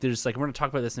well. Like, we're going to talk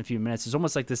about this in a few minutes. There's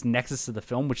almost like this nexus of the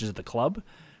film, which is the club,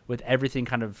 with everything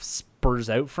kind of spurs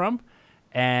out from,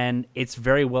 and it's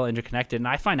very well interconnected. And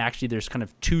I find actually there's kind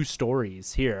of two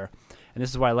stories here, and this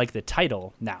is why I like the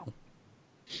title now,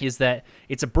 is that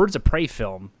it's a Birds of Prey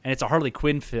film and it's a Harley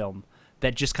Quinn film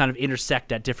that just kind of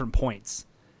intersect at different points,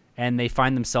 and they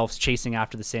find themselves chasing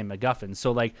after the same MacGuffin.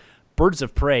 So like, Birds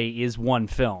of Prey is one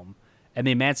film, and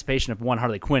the Emancipation of one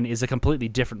Harley Quinn is a completely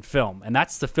different film. And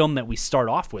that's the film that we start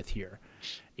off with here,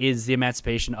 is the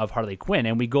Emancipation of Harley Quinn.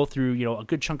 And we go through, a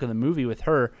good chunk of the movie with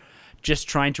her just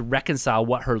trying to reconcile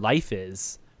what her life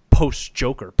is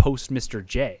post-Joker, post-Mr.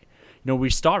 J. We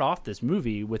start off this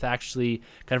movie with actually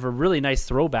kind of a really nice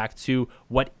throwback to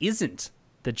what isn't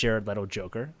the Jared Leto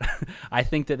Joker. I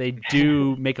think that they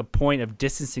do make a point of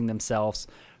distancing themselves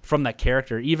from that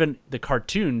character. Even the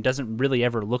cartoon doesn't really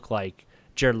ever look like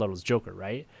Jared Leto's Joker,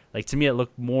 right? Like, to me, it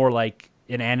looked more like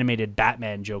an animated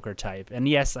Batman Joker type. And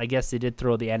yes, I guess they did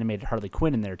throw the animated Harley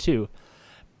Quinn in there too.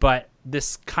 But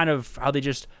this kind of how they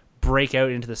just break out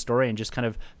into the story and just kind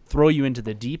of throw you into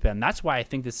the deep end. That's why I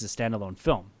think this is a standalone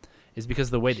film, is because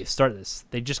of the way they start this.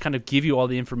 They just kind of give you all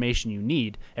the information you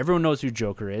need. Everyone knows who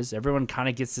Joker is. Everyone kind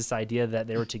of gets this idea that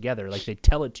they were together. Like, they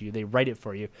tell it to you. They write it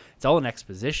for you. It's all an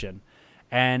exposition.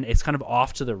 And it's kind of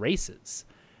off to the races.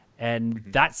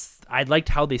 And I liked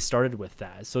how they started with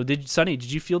that. So Sonny,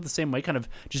 did you feel the same way, kind of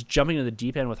just jumping into the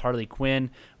deep end with Harley Quinn?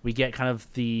 We get kind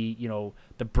of the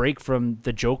break from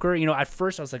the Joker. At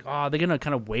first I was like, oh, they're going to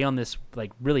kind of weigh on this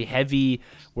like really heavy,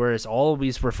 whereas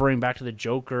always referring back to the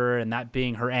Joker and that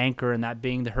being her anchor and that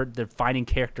being her defining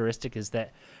characteristic is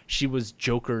that she was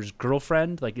Joker's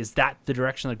girlfriend. Like, is that the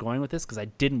direction they're going with this? Because I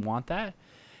didn't want that.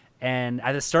 And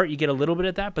at the start you get a little bit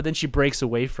of that, but then she breaks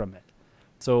away from it.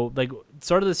 So, like,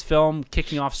 sort of this film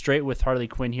kicking off straight with Harley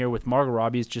Quinn here with Margot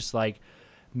Robbie's just, like,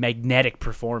 magnetic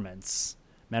performance.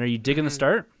 Man, are you digging the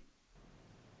start?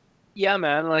 Yeah,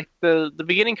 man. Like, the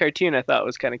beginning cartoon I thought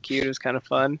was kind of cute. It was kind of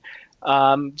fun.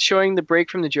 Showing the break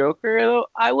from the Joker, though,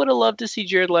 I would have loved to see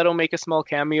Jared Leto make a small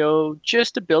cameo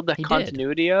just to build that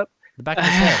continuity up. The back of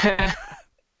his head.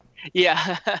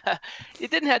 Yeah.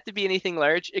 It didn't have to be anything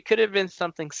large. It could have been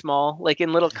something small, like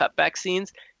in little cutback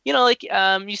scenes. You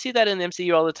see that in the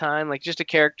MCU all the time, like just a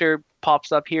character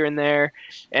pops up here and there.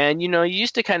 And, you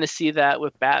used to kind of see that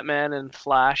with Batman and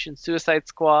Flash and Suicide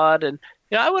Squad. And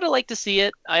I would have liked to see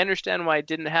it. I understand why it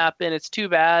didn't happen. It's too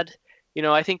bad.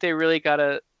 I think they really got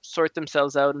to sort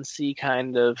themselves out and see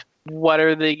kind of what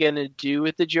are they going to do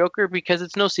with the Joker, because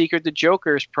it's no secret the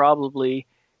Joker is probably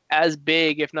as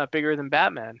big, if not bigger than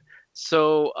Batman.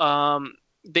 So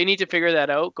they need to figure that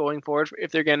out going forward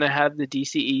if they're going to have the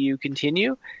DCEU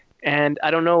continue. And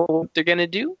I don't know what they're going to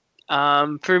do.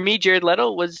 For me, Jared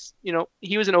Leto was,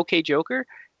 he was an okay Joker.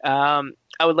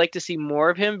 I would like to see more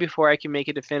of him before I can make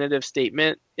a definitive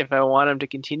statement if I want him to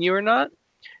continue or not.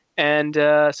 And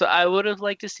so I would have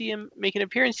liked to see him make an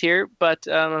appearance here, but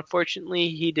unfortunately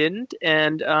he didn't.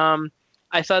 And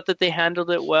I thought that they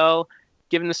handled it well,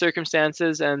 given the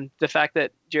circumstances and the fact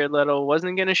that Jared Leto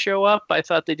wasn't going to show up. I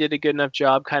thought they did a good enough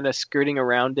job kind of skirting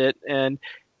around it. And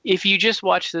if you just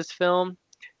watch this film,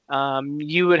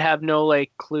 you would have no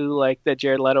clue that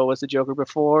Jared Leto was the Joker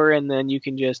before, and then you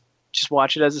can just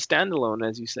watch it as a standalone,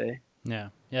 as you say. Yeah.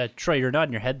 Troy, you're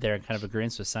nodding your head there and kind of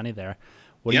agreeing with Sonny there.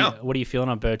 What are you feeling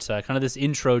about kind of this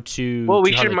intro to? Well, we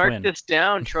to should Harley mark Quinn? this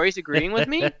down. Troy's agreeing with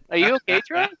me. Are you okay,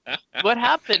 Troy? What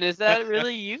happened? Is that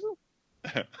really you?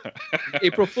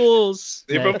 April Fools.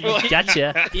 April Fools.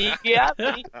 Gotcha. Yeah.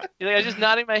 I was just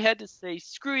nodding my head to say,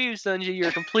 "Screw you, Sanjay.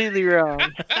 You're completely wrong."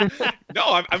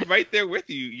 No, I'm right there with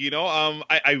you.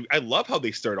 I love how they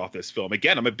start off this film.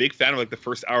 Again, I'm a big fan of the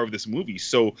first hour of this movie.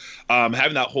 So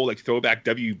having that whole throwback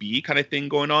WB kind of thing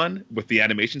going on with the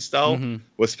animation style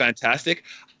was fantastic.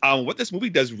 What this movie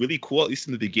does really cool, at least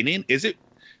in the beginning, is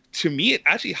to me, it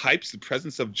actually hypes the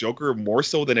presence of Joker more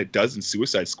so than it does in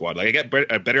Suicide Squad. I get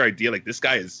a better idea. This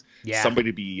guy is somebody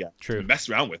to be to mess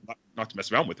around with, not to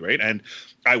mess around with, right? And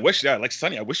I wish, like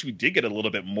Sonny, I wish we did get a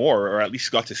little bit more, or at least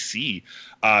got to see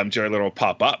Jared Leto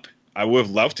pop up. I would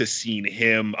have loved to seen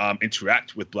him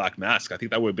interact with Black Mask. I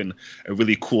think that would have been a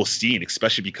really cool scene,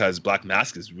 especially because Black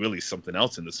Mask is really something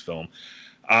else in this film.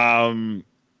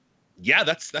 Yeah,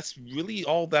 that's really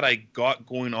all that I got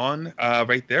going on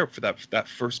right there for that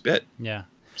first bit. Yeah.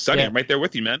 Sonny, I'm right there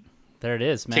with you, man. There it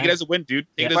is, man. Take it as a win, dude.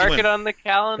 Mark it on the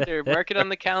calendar. Mark it on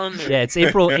the calendar. Yeah, it's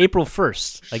April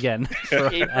 1st again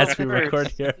as we 1st. record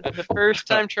here. The first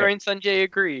time Troy and Sanjay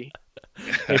agree.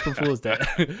 April Fool's Day.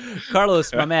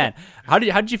 Carlos, my man, how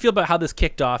did you feel about how this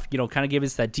kicked off? Kind of gave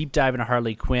us that deep dive into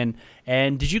Harley Quinn.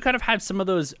 And did you kind of have some of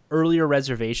those earlier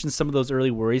reservations, some of those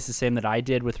early worries, the same that I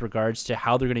did with regards to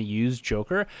how they're going to use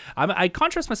Joker? I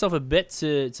contrast myself a bit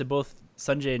to both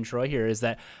Sanjay and Troy here. Is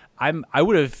that I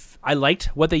liked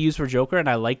what they used for Joker, and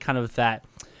I like kind of that,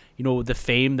 the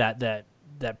fame that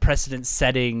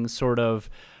precedent-setting sort of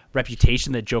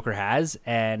reputation that Joker has,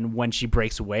 and when she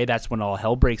breaks away, that's when all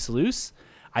hell breaks loose.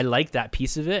 I like that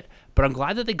piece of it, but I'm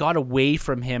glad that they got away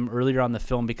from him earlier on the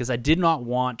film, because I did not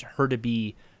want her to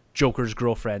be Joker's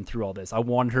girlfriend through all this. I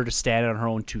wanted her to stand on her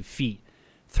own 2 feet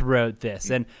throughout this.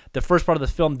 And the first part of the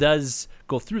film does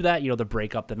go through that, the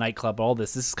breakup, the nightclub, all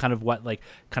this. This is kind of what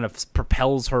kind of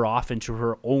propels her off into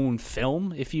her own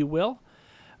film, if you will.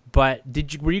 But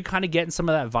were you kind of getting some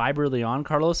of that vibe early on,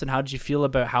 Carlos? And how did you feel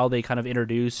about how they kind of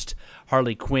introduced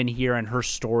Harley Quinn here and her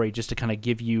story, just to kind of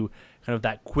give you kind of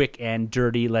that quick and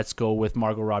dirty, let's go with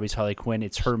Margot Robbie's Harley Quinn.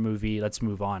 It's her movie. Let's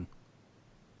move on.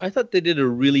 I thought they did a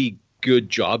really good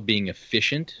job being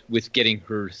efficient with getting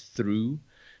her through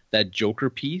that Joker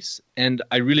piece. And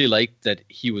I really liked that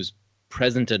he was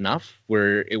present enough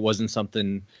where it wasn't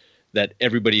something that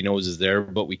everybody knows is there,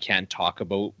 but we can't talk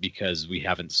about because we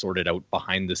haven't sorted out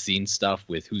behind the scenes stuff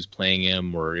with who's playing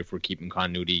him or if we're keeping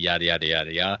continuity, yada, yada,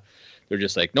 yada, yada. They're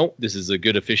just like, nope, this is a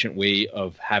good, efficient way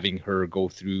of having her go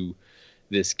through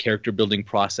this character building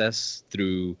process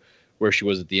through where she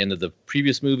was at the end of the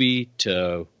previous movie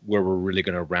to where we're really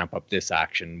going to ramp up this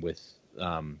action with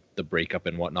the breakup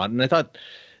and whatnot. And I thought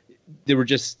they were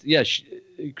just,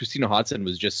 Christina Hodson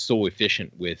was just so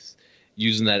efficient with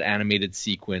using that animated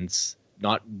sequence,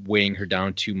 not weighing her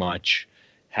down too much,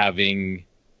 having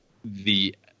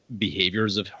the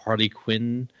behaviors of Harley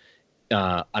Quinn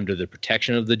under the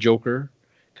protection of the Joker,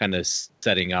 kind of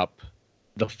setting up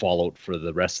the fallout for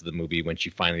the rest of the movie when she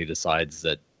finally decides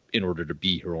that in order to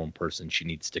be her own person, she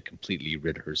needs to completely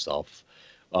rid herself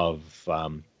of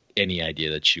any idea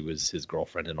that she was his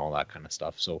girlfriend and all that kind of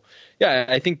stuff. So, yeah,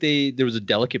 I think there was a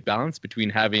delicate balance between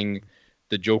having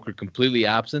the Joker completely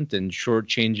absent and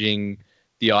shortchanging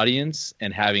the audience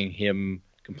and having him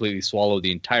completely swallow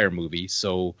the entire movie.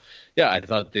 So, yeah, I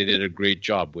thought they did a great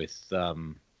job with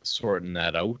sorting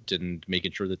that out and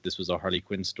making sure that this was a Harley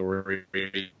Quinn story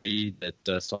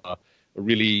that saw a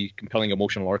really compelling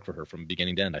emotional arc for her from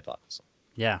beginning to end, I thought. So.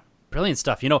 Yeah. Brilliant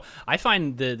stuff. I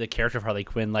find the character of Harley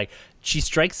Quinn, she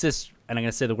strikes this, and I'm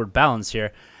going to say the word balance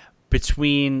here,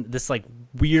 between this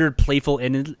weird playful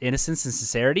innocence and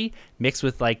sincerity mixed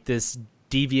with this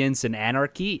deviance and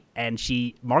anarchy, and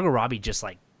Margot Robbie just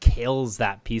like kills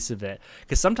that piece of it.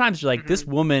 Because sometimes you're like, this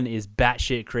woman is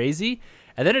batshit crazy,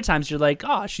 and then at times you're like,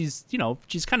 oh, she's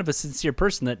kind of a sincere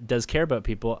person that does care about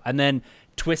people, and then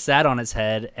twist that on its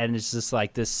head, and it's just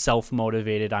like this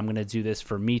self-motivated, I'm gonna do this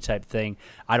for me type thing.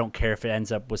 I don't care if it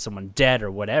ends up with someone dead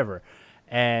or whatever.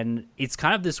 And it's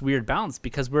kind of this weird balance,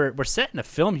 because we're setting a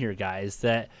film here, guys,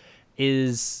 that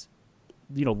is,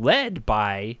 led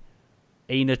by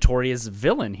a notorious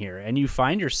villain here, and you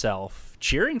find yourself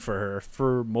cheering for her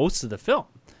for most of the film,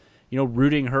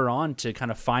 rooting her on to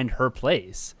kind of find her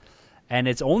place. And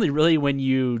it's only really when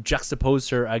you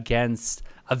juxtapose her against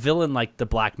a villain like the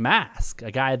Black Mask,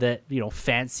 a guy that,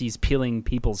 fancies peeling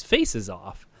people's faces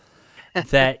off,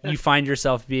 that you find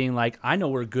yourself being like, I know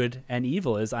where good and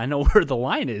evil is. I know where the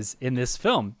line is in this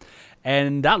film.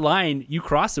 And that line, you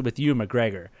cross it with Ewan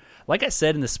McGregor. Like I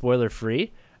said in the spoiler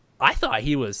free, I thought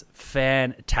he was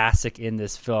fantastic in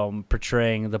this film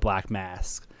portraying the Black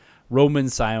Mask, Roman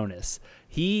Sionis.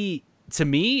 To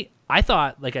me, I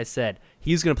thought, like I said,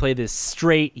 he was going to play this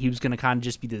straight. He was going to kind of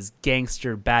just be this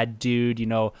gangster bad dude,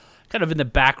 kind of in the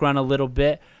background a little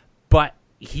bit. But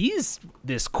he's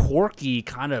this quirky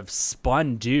kind of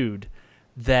spun dude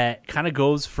that kind of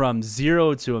goes from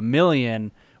 0 to a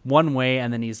million one way,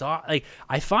 and then he's like,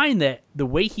 I find that the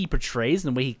way he portrays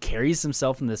and the way he carries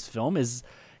himself in this film is,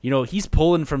 he's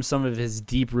pulling from some of his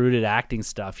deep-rooted acting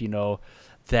stuff,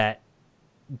 that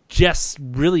just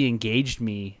really engaged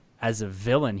me as a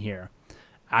villain here.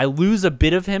 I lose a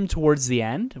bit of him towards the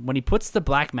end. When he puts the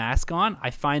Black Mask on,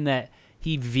 I find that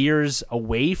he veers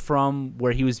away from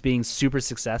where he was being super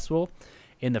successful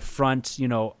in the front,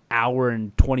 hour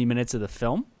and 20 minutes of the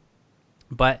film.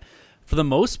 But for the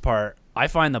most part, I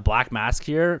find the Black Mask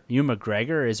here, Ewan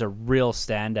McGregor, is a real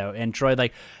standout. And Troy,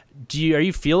 like, are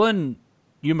you feeling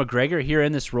Ewan McGregor here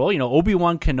in this role?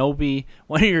 Obi-Wan Kenobi,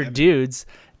 one of your dudes,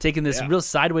 taking this real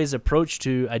sideways approach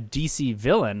to a DC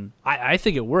villain. I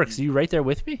think it works. Are you right there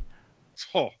with me?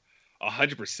 Oh,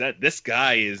 100%. This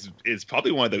guy is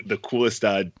probably one of the coolest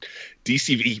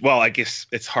DC. Well, I guess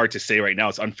it's hard to say right now.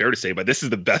 It's unfair to say, but this is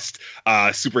the best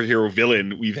superhero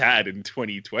villain we've had in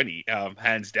 2020,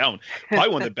 hands down. Probably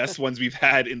one of the best ones we've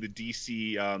had in the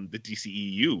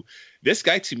DCEU. This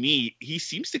guy, to me, he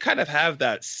seems to kind of have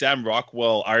that Sam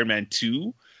Rockwell Iron Man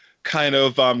 2 kind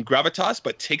of gravitas,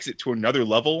 but takes it to another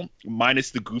level,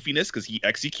 minus the goofiness, because he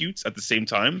executes at the same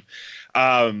time.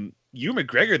 Ewan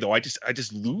McGregor, though, I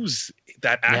just lose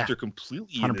that actor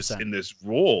completely in this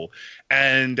role,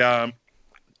 and I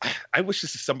wish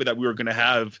this is something that we were going to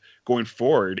have going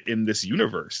forward in this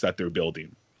universe that they're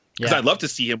building. Because I'd love to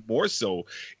see him more so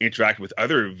interact with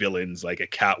other villains like a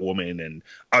Catwoman and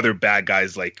other bad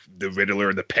guys like the Riddler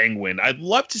and the Penguin. I'd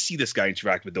love to see this guy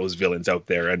interact with those villains out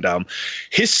there. And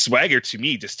his swagger, to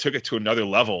me, just took it to another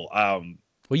level.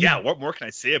 What more can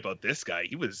I say about this guy?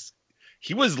 He was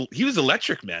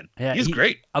electric, man. Yeah, he was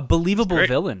great. A believable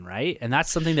villain, right? And that's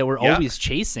something that we're always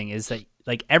chasing, is that,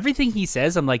 like, everything he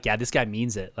says, I'm like, yeah, this guy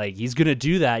means it. Like, he's going to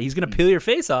do that. He's going to peel your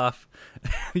face off.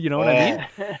 You know what I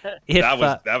mean?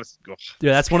 That was cool.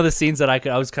 Yeah, that's one of the scenes that I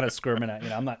was kind of squirming at.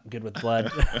 I'm not good with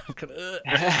blood.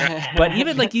 But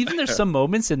even there's some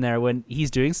moments in there when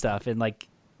he's doing stuff and, like,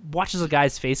 watches a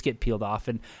guy's face get peeled off,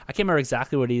 and I can't remember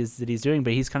exactly what he's doing,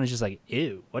 but he's kind of just like,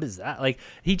 ew, what is that? Like,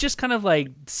 he just kind of like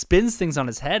spins things on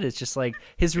his head. It's just like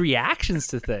his reactions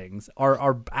to things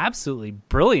are absolutely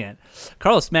brilliant.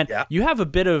 Carlos, man, you have a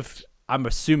bit of, I'm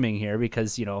assuming here,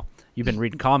 because you've been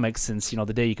reading comics since the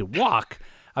day you could walk.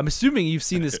 I'm assuming you've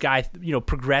seen this guy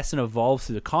progress and evolve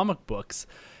through the comic books.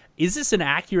 Is this an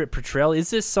accurate portrayal?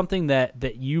 Is this something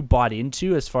that you bought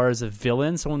into as far as a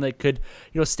villain, someone that could,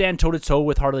 stand toe-to-toe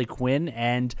with Harley Quinn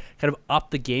and kind of up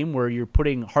the game where you're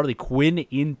putting Harley Quinn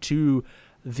into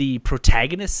the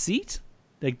protagonist seat?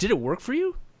 Like, did it work for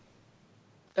you?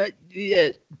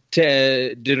 Did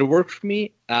it work for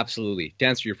me? Absolutely. To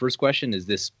answer your first question, is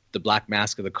this the Black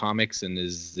Mask of the comics, and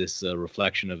is this a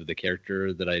reflection of the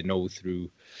character that I know through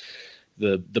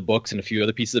the books and a few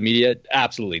other pieces of media?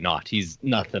 Absolutely not. He's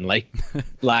nothing like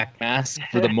Black Mask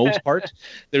for the most part.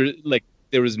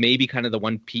 There was maybe kind of the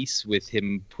one piece with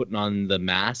him putting on the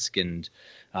mask and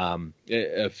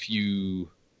a few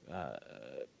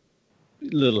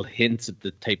little hints at the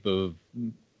type of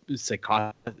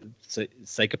psychopathy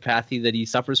that he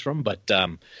suffers from. But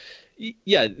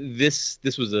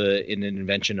this was an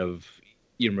invention of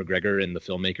Ewan McGregor and the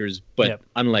filmmakers. But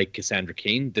unlike Cassandra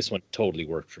Cain, this one totally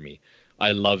worked for me.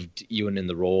 I loved Ewan in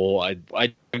the role. I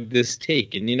took this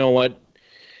take, and you know what?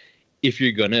 If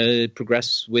you're gonna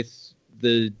progress with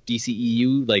the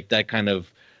DCEU, like that kind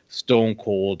of stone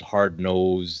cold, hard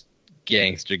nosed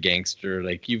gangster,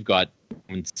 like you've got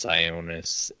Roman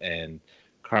Sionis and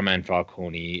Carmine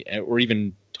Falcone, or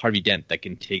even Harvey Dent that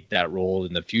can take that role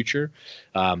in the future.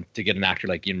 To get an actor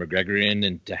like Ian McGregor in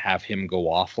and to have him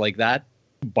go off like that,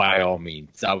 by all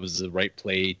means, that was the right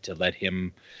play to let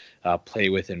him play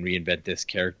with and reinvent this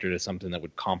character to something that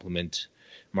would complement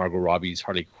Margot Robbie's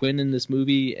Harley Quinn in this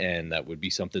movie, and that would be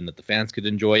something that the fans could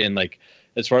enjoy. And like,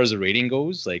 as far as the rating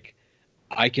goes, like,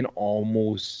 I can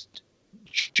almost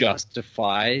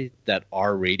justify that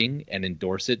R rating and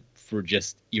endorse it for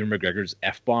just Ewan McGregor's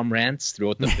F-bomb rants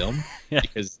throughout the film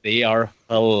because they are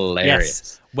hilarious.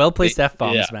 Yes. Well-placed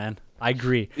F-bombs, man. I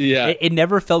agree. Yeah. It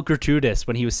never felt gratuitous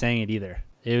when he was saying it either.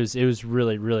 It was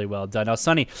really, really well done. Now,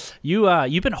 Sonny,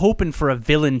 you've been hoping for a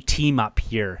villain team up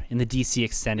here in the DC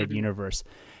Extended Universe,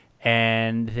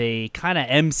 and they kind of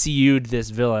MCU'd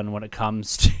this villain when it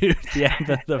comes to the end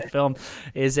of the film.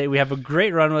 Is that we have a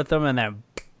great run with him, and then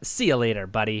see you later,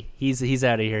 buddy. He's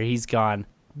out of here. He's gone.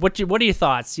 What are your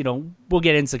thoughts? You know, we'll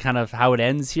get into kind of how it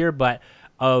ends here, but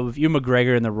of Ewan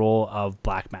McGregor in the role of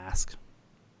Black Mask.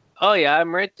 Oh yeah,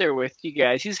 I'm right there with you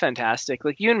guys. He's fantastic.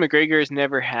 Like, Ewan McGregor has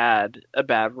never had a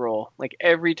bad role. Like,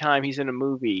 every time he's in a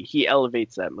movie, he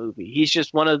elevates that movie. He's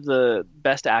just one of the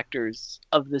best actors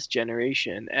of this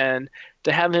generation. And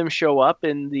to have him show up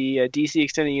in the DC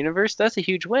Extended Universe, that's a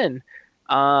huge win.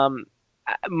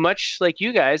 Much like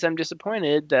you guys, I'm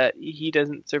disappointed that he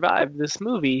doesn't survive this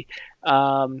movie.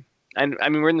 And I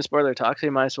mean, we're in the spoiler talk, so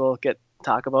you might as well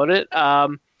talk about it.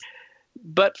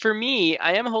 But for me,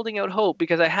 I am holding out hope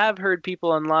because I have heard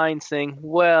people online saying,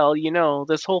 well, you know,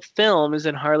 this whole film is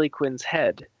in Harley Quinn's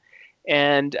head.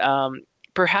 And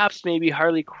perhaps maybe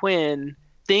Harley Quinn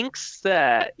thinks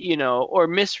that, you know, or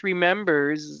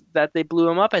misremembers that they blew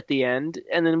him up at the end.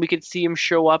 And then we could see him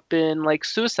show up in like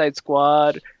Suicide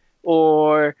Squad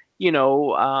or, you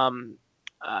know,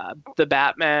 the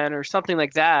Batman or something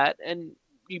like that. And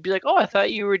you'd be like, oh, I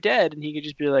thought you were dead. And he could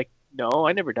just be like, no,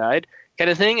 I never died, kind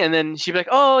of thing. And then she'd be like,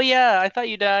 oh yeah, I thought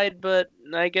you died, but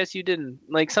I guess you didn't,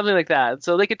 like something like that.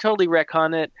 So they could totally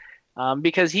retcon it,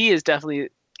 because he is definitely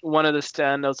one of the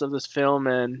standouts of this film.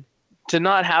 And to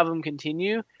not have him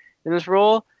continue in this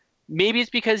role, maybe it's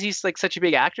because he's like such a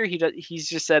big actor. He's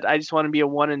just said, I just want to be a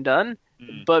one and done.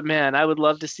 But man, I would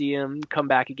love to see him come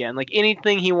back again. Like,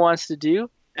 anything he wants to do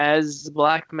as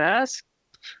Black Mask,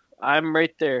 I'm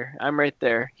right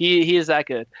there. He is that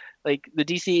good. Like, the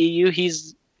DCEU,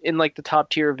 he's in like the top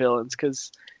tier villains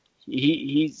because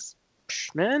he's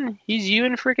Ewan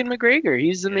freaking McGregor.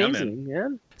 He's amazing,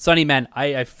 man. Sonny, man,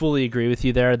 I fully agree with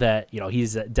you there that, you know,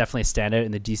 he's definitely a standout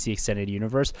in the DC Extended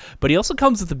Universe, but he also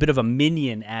comes with a bit of a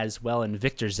minion as well in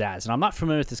Victor Zsasz, and I'm not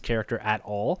familiar with this character at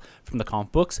all from the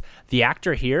comic books. The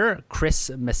actor here,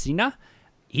 Chris Messina,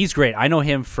 he's great. I know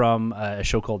him from a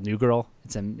show called New Girl.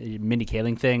 It's a Mindy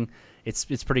Kaling thing. It's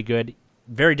pretty good.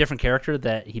 Very different character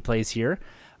that he plays here,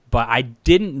 but I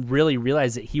didn't really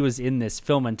realize that he was in this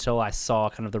film until I saw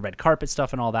kind of the red carpet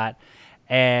stuff and all that.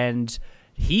 And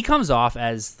he comes off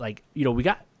as, like, you know, we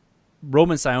got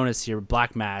Roman Sionis here,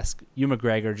 Black Mask, Ewan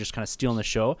McGregor just kind of stealing the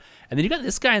show, and then you got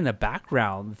this guy in the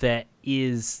background that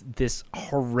is this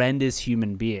horrendous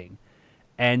human being.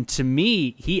 And to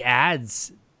me, he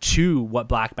adds to what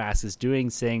Black Mask is doing,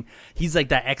 saying he's like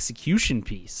that execution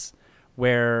piece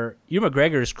where Ewan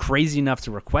McGregor is crazy enough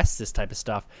to request this type of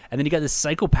stuff, and then you got this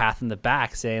psychopath in the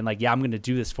back saying, like, yeah, I'm going to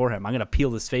do this for him. I'm going to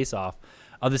peel this face off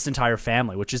of this entire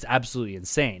family, which is absolutely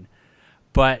insane.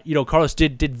 But, you know, Carlos,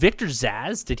 did Victor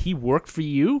Zsasz, did he work for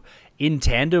you in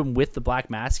tandem with the Black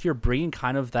Mask here, bringing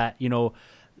kind of that, you know,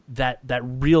 that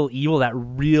real evil, that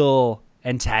real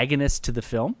antagonist to the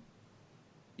film?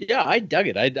 Yeah, I dug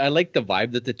it. I liked the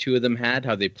vibe that the two of them had,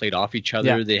 how they played off each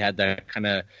other. Yeah. They had that kind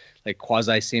of like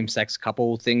quasi same-sex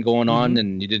couple thing going on,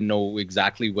 and you didn't know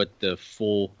exactly what the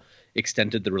full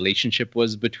extent of the relationship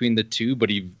was between the two,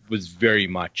 but he was very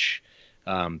much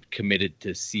committed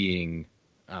to seeing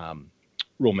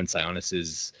Roman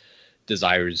Sionis's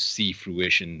desires see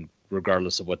fruition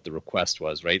regardless of what the request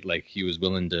was, right? Like, he was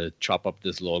willing to chop up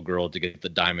this little girl to get the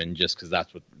diamond just because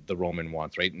that's what the Roman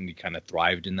wants, right? And he kind of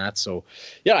thrived in that. So,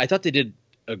 yeah, I thought they did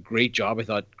a great job. I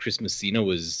thought Chris Messina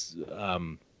was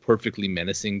perfectly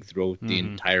menacing throughout the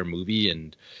entire movie.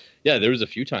 And, yeah, there was a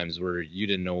few times where you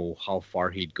didn't know how far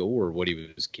he'd go or what he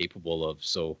was capable of.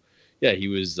 So, yeah, he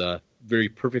was very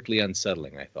perfectly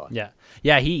unsettling, I thought.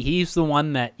 Yeah, he's the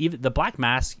one that, even the Black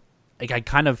Mask, like,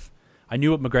 I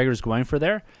knew what McGregor was going for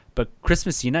there, but Chris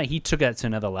Messina, he took that to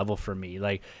another level for me.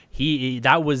 Like,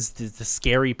 that was the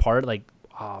scary part. Like,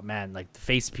 oh man, like the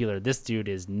face peeler, this dude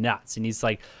is nuts. And he's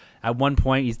like, at one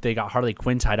point, they got Harley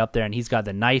Quinn tied up there, and he's got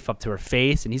the knife up to her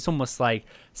face, and he's almost like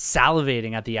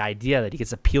salivating at the idea that he gets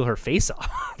to peel her face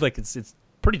off. Like, it's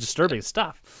pretty disturbing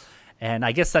stuff. And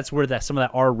I guess that's where some of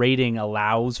that R rating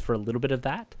allows for a little bit of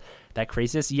that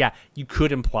craziness. Yeah, you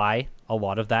could imply a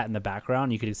lot of that in the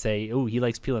background. You could say, oh, he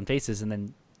likes peeling faces, and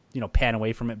then, pan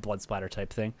away from it, blood splatter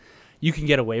type thing. You can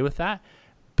get away with that.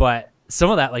 But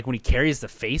some of that, like when he carries the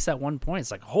face at one point,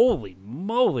 it's like, holy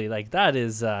moly, like that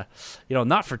is,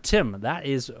 not for Tim. That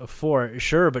is for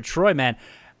sure. But Troy, man,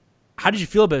 how did you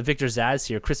feel about Victor Zsasz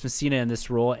here, Chris Messina in this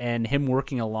role, and him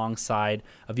working alongside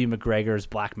of Ewan McGregor's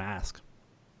Black Mask?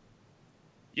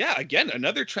 Yeah, again,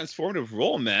 another transformative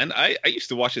role, man. I used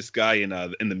to watch this guy in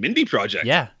the Mindy Project.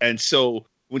 Yeah. And so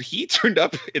when he turned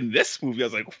up in this movie, I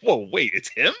was like, whoa, wait, it's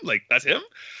him? Like, that's him?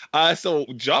 So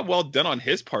job well done on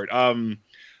his part.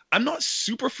 I'm not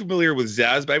super familiar with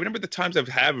Zsasz, but I remember the times I've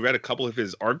read a couple of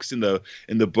his arcs in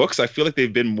the books. I feel like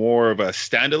they've been more of a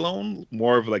standalone,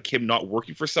 more of like him not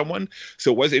working for someone.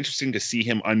 So it was interesting to see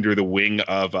him under the wing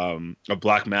of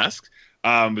Black Mask.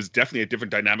 Was definitely a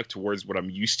different dynamic towards what I'm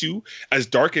used to. As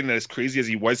dark and as crazy as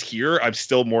he was here, I'm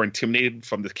still more intimidated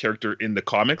from the character in the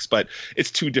comics, but it's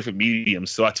two different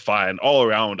mediums, so that's fine. All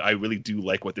around, I really do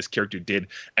like what this character did,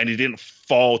 and he didn't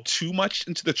fall too much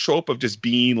into the trope of just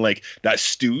being like that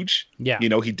stooge. Yeah.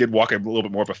 He did walk a little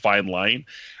bit more of a fine line.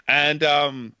 And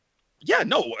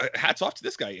hats off to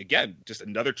this guy. Again, just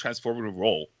another transformative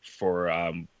role for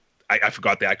I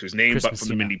forgot the actor's name, Chris but Messina.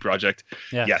 from the Mindy Project.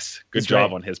 Yeah. Yes, good He's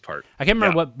job great. on his part. I can't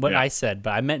remember what I said,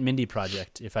 but I meant Mindy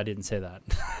Project if I didn't say that.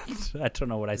 I don't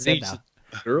know what I said now.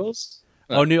 Girls?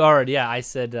 Oh, I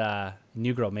said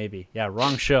New Girl maybe. Yeah,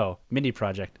 wrong show. Mindy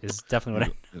Project is definitely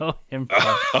what I know him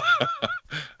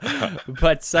from.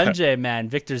 But Sanjay, man,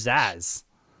 Victor Zsasz.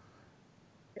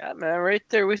 Yeah, man, right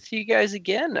there with you guys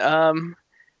again.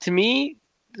 To me,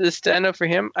 the stand-up for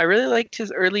him, I really liked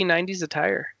his early 90s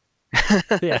attire.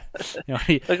 Yeah.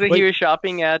 Looked like he was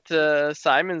shopping at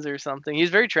Simon's or something. He's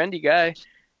a very trendy guy.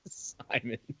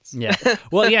 Simon's. Yeah.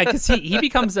 Well, yeah, because he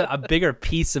becomes a bigger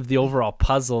piece of the overall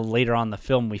puzzle later on in the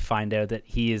film. We find out that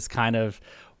he is kind of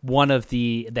one of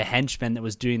the henchmen that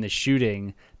was doing the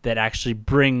shooting that actually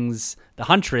brings the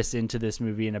Huntress into this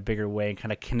movie in a bigger way and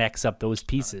kind of connects up those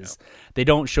pieces. They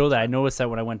don't show that. I noticed that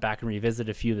when I went back and revisited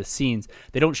a few of the scenes,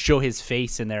 they don't show his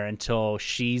face in there until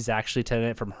she's actually telling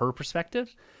it from her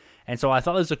perspective. And so I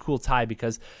thought it was a cool tie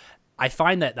because I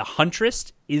find that the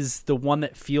Huntress is the one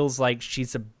that feels like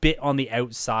she's a bit on the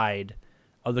outside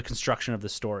of the construction of the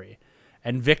story.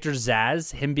 And Victor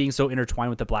Zsasz, him being so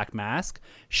intertwined with the Black Mask,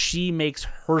 she makes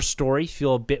her story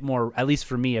feel a bit more, at least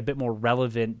for me, a bit more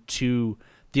relevant to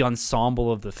the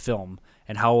ensemble of the film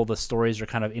and how all the stories are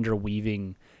kind of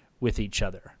interweaving with each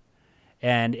other.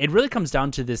 And it really comes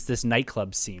down to this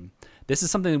nightclub scene. This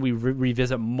is something that we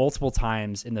revisit multiple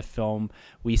times in the film.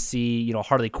 We see,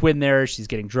 Harley Quinn there. She's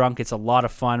getting drunk. It's a lot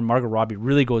of fun. Margot Robbie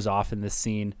really goes off in this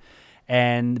scene.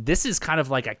 And this is kind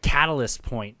of like a catalyst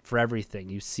point for everything.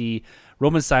 You see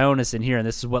Roman Sionis in here, and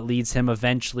this is what leads him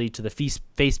eventually to the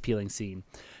face peeling scene.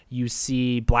 You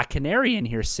see Black Canary in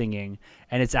here singing,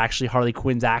 and it's actually Harley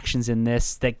Quinn's actions in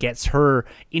this that gets her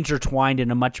intertwined in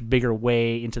a much bigger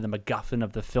way into the MacGuffin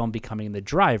of the film becoming the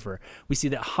driver. We see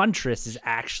that Huntress is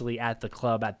actually at the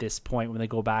club at this point when they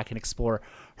go back and explore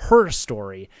her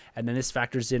story. And then this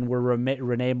factors in where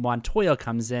Renee Montoya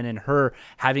comes in and her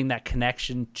having that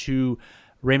connection to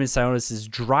Raymond Sionis'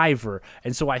 driver.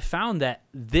 And so I found that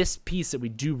this piece that we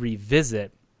do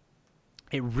revisit,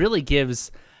 it really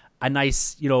gives a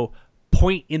nice,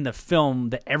 point in the film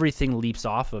that everything leaps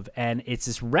off of. And it's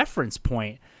this reference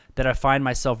point that I find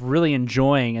myself really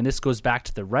enjoying. And this goes back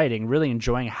to the writing, really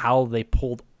enjoying how they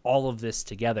pulled all of this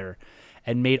together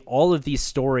and made all of these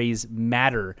stories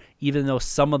matter, even though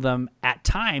some of them at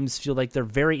times feel like they're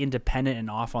very independent and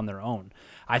off on their own.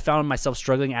 I found myself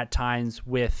struggling at times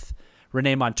with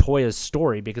Renee Montoya's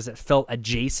story because it felt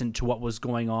adjacent to what was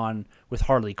going on with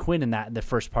Harley Quinn in the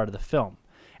first part of the film.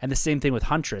 And the same thing with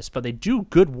Huntress, but they do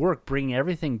good work bringing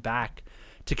everything back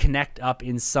to connect up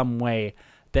in some way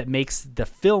that makes the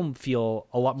film feel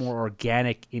a lot more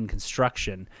organic in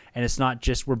construction. And it's not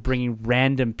just we're bringing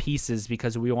random pieces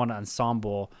because we want to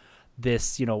ensemble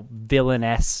this,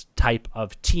 villainess type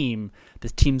of team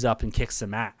that teams up and kicks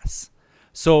some ass.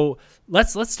 So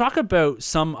let's talk about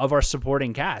some of our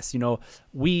supporting cast.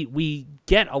 We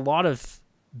get a lot of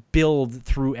build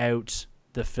throughout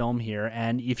the film here,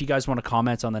 and if you guys want to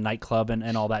comment on the nightclub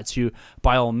and all that too,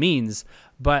 by all means.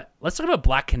 But let's talk about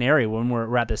Black Canary when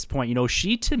we're at this point.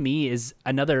 She to me is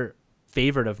another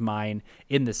favorite of mine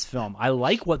in this film. I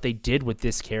like what they did with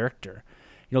this character.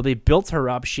 They built her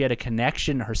up. She had a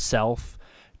connection herself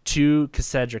to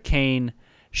Cassandra Cain.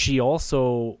 she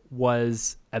also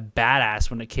was a badass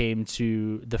when it came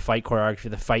to the fight choreography,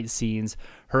 the fight scenes,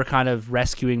 her kind of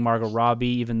rescuing Margot Robbie,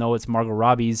 even though it's Margot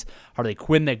Robbie's Harley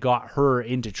Quinn that got her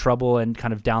into trouble and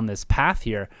kind of down this path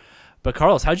here. But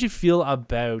Carlos, how'd you feel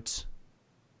about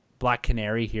Black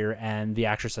Canary here and the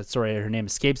actress, sorry, her name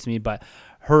escapes me, but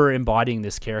her embodying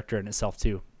this character in itself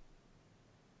too?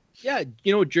 Yeah,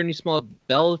 Journey Small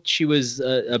Bell, she was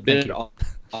a bit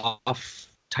off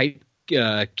type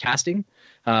casting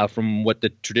from what the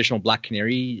traditional Black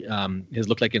Canary has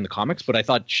looked like in the comics, but I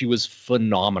thought she was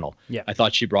phenomenal. Yeah, I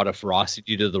thought she brought a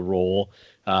ferocity to the role,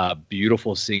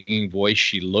 beautiful singing voice.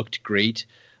 She looked great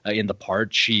in the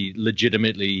part. She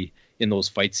legitimately, in those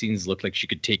fight scenes, looked like she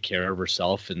could take care of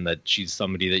herself and that she's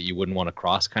somebody that you wouldn't want to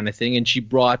cross kind of thing. And she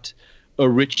brought a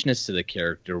richness to the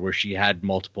character where she had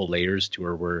multiple layers to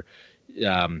her, where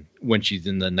when she's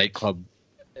in the nightclub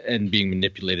and being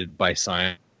manipulated by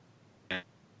science,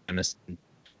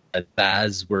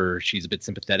 Baz, where she's a bit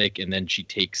sympathetic, and then she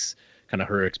takes kind of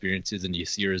her experiences and you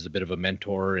see her as a bit of a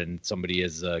mentor and somebody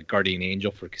as a guardian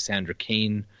angel for Cassandra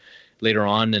Cain later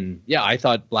on. And yeah, I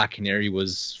thought Black Canary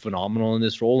was phenomenal in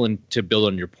this role. And to build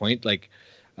on your point, like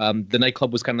the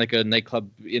nightclub was kind of like a nightclub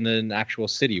in an actual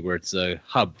city where it's a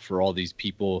hub for all these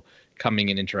people coming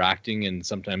and interacting, and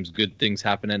sometimes good things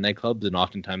happen at nightclubs and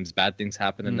oftentimes bad things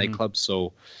happen at nightclubs.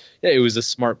 So yeah, it was a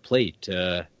smart play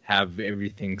to have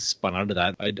everything spun out of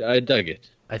that. I dug it.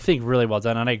 I think really well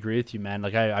done, and I agree with you, man.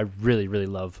 Like I really, really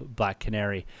love Black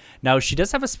Canary. Now, she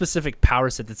does have a specific power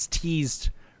set that's teased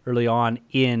early on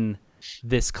in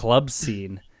this club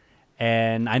scene,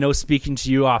 and I know, speaking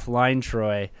to you offline,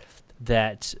 Troy,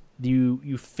 that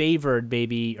you favored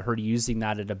maybe her using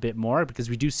that a bit more, because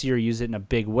we do see her use it in a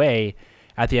big way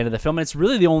at the end of the film, and it's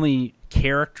really the only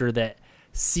character that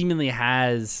seemingly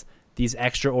has these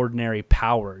extraordinary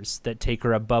powers that take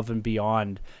her above and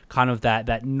beyond kind of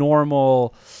that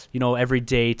normal,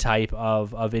 everyday type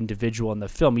of individual in the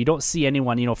film. You don't see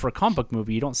anyone, for a comic book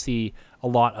movie, you don't see a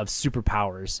lot of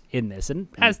superpowers in this, and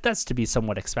that's to be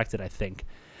somewhat expected, I think.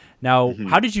 Now,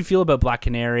 how did you feel about Black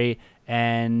Canary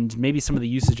and maybe some of the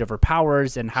usage of her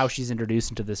powers and how she's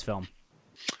introduced into this film?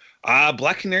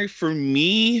 Black Canary, for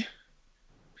me,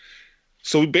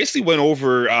 so we basically went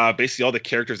over basically all the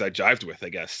characters I jived with, I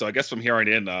guess. So I guess from here on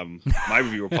in, my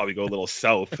review will probably go a little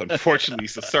south, unfortunately.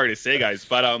 So sorry to say, guys.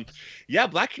 But yeah,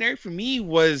 Black Canary for me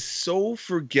was so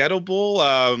forgettable.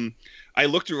 I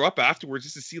looked her up afterwards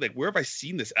just to see, like, where have I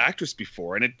seen this actress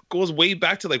before? And it goes way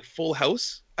back to, like, Full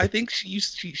House. I think she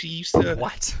used to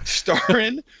star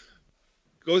in.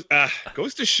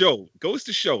 Goes to show.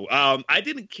 I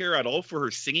didn't care at all for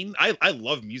her singing. I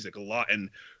love music a lot, and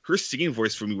her singing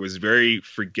voice for me was very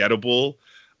forgettable.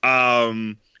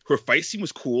 Her fight scene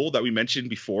was cool that we mentioned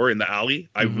before in the alley.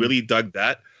 I really dug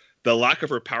that. The lack of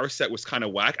her power set was kind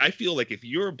of whack. I feel like if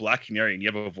you're a Black Canary and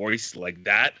you have a voice like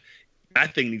that,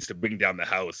 that thing needs to bring down the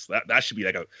house. That should be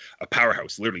like a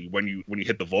powerhouse, literally, when you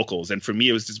hit the vocals. And for me,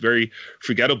 it was just very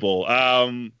forgettable. I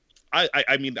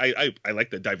mean, I like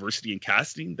the diversity in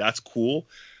casting. That's cool.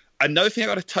 Another thing I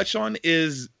got to touch on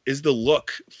is the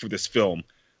look for this film.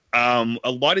 A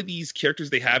lot of these characters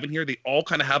they have in here, they all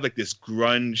kind of have like this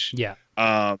grunge,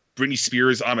 Britney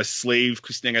Spears, I'm a Slave,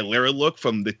 Christina Aguilera look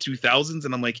from the 2000s.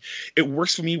 And I'm like, it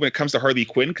works for me when it comes to Harley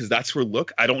Quinn because that's her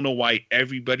look. I don't know why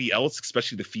everybody else,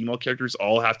 especially the female characters,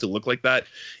 all have to look like that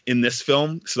in this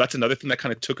film. So that's another thing that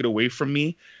kind of took it away from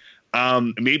me.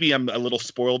 Maybe I'm a little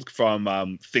spoiled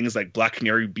from things like Black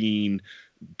Canary being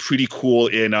pretty cool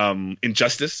in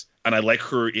Injustice, and I like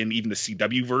her in even the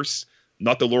CW verse.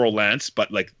 Not the Laurel Lance,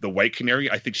 but like the White Canary.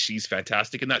 I think she's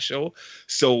fantastic in that show.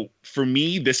 So for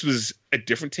me, this was a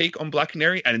different take on Black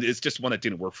Canary, and it's just one that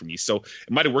didn't work for me. So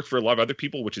it might have worked for a lot of other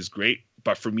people, which is great.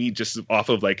 But for me, just off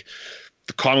of like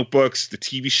the comic books, the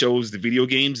TV shows, the video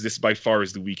games, this by far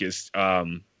is the weakest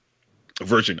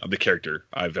version of the character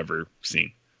I've ever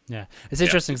seen. Yeah, it's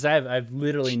interesting because I've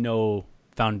literally no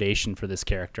foundation for this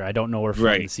character. I don't know her from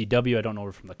the CW. I don't know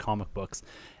her from the comic books.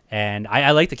 And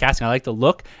I like the casting. I like the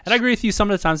look. And I agree with you. Some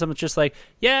of the times I'm just like,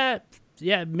 yeah,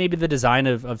 maybe the design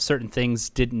of certain things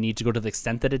didn't need to go to the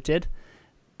extent that it did.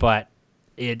 But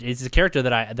it's a character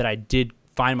that I did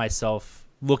find myself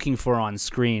looking for on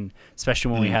screen,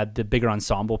 especially when we had the bigger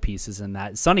ensemble pieces in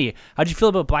that. Sonny, how'd you feel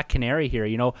about Black Canary here?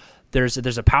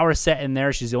 There's a power set in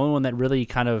there. She's the only one that really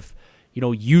kind of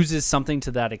uses something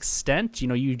to that extent.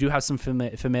 You do have some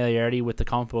familiarity with the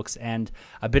comic books and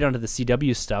a bit onto the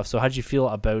CW stuff. So how did you feel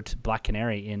about Black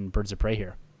Canary in Birds of Prey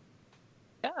here?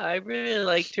 Yeah, I really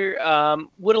liked her.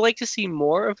 Would have liked to see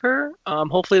more of her.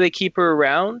 Hopefully they keep her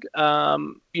around.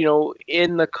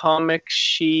 In the comics,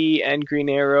 she and Green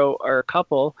Arrow are a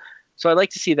couple. So I'd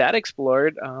like to see that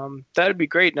explored. That would be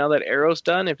great now that Arrow's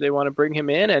done. If they want to bring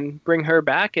him in and bring her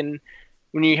back, and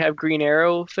when you have Green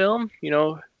Arrow film,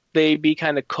 they be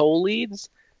kind of co-leads,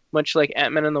 much like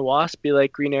Ant-Man and the Wasp be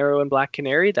like Green Arrow and Black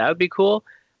Canary. That would be cool.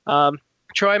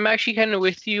 Troy, I'm actually kind of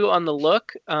with you on the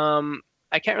look.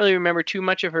 I can't really remember too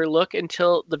much of her look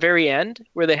until the very end,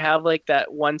 where they have like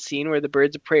that one scene where the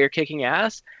Birds of Prey are kicking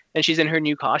ass and she's in her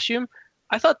new costume.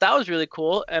 I thought that was really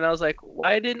cool, and I was like,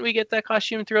 why didn't we get that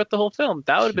costume throughout the whole film?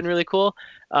 That would have been really cool.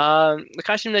 The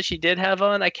costume that she did have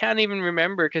on, I can't even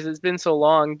remember because it's been so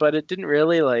long, but it didn't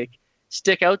really like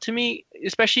stick out to me,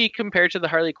 especially compared to the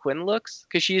Harley Quinn looks,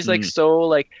 because she's like so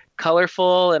like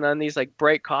colorful and on these like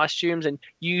bright costumes, and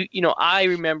I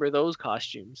remember those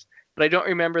costumes, but I don't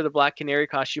remember the Black Canary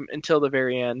costume until the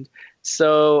very end.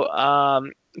 So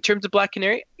in terms of Black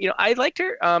Canary, I liked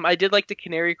her. I did like the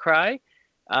Canary Cry.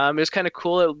 It was kind of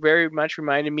cool. It very much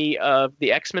reminded me of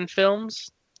the X-Men films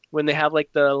when they have like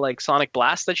the like sonic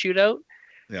blast that shoot out.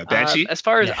 Yeah, Banshee. As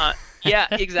far as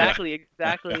exactly.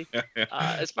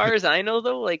 As far as I know,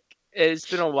 though, like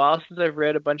it's been a while since I've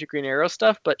read a bunch of Green Arrow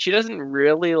stuff, but she doesn't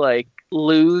really like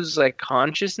lose like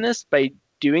consciousness by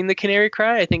doing the Canary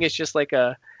Cry. I think it's just like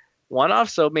a one-off.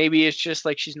 So maybe it's just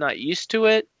like she's not used to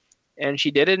it, and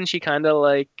she did it, and she kind of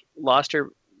like lost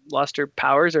her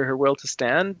powers or her will to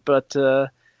stand. But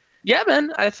yeah,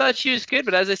 man, I thought she was good.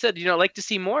 But as I said, I'd like to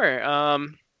see more.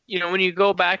 When you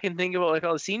go back and think about like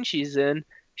all the scenes she's in,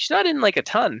 she's not in like a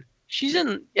ton. She's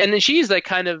in, and then she's like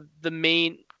kind of the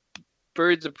main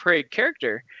Birds of Prey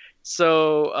character.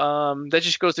 So that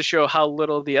just goes to show how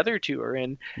little the other two are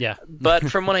in. Yeah.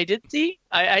 But from what I did see,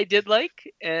 I did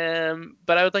like,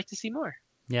 but I would like to see more.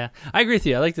 Yeah, I agree with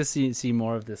you. I like to see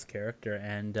more of this character.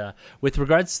 And with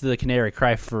regards to the Canary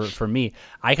Cry, for me,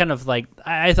 I kind of like,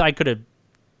 I thought I could have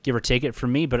give or take it for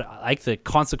me, but I like the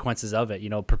consequences of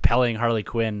it, propelling Harley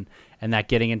Quinn and that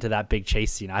getting into that big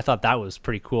chase scene. I thought that was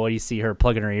pretty cool. You see her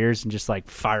plugging her ears and just like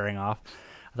firing off.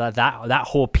 I thought that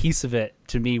whole piece of it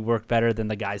to me worked better than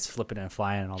the guys flipping and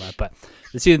flying and all that. But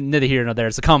it's neither here nor there.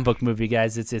 It's a comic book movie,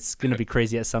 guys. It's going to be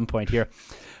crazy at some point here.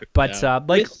 But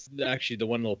actually, the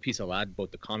one little piece I'll add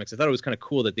about the comics, I thought it was kind of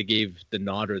cool that they gave the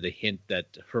nod or the hint that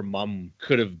her mom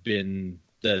could have been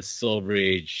the Silver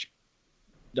Age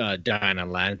Diana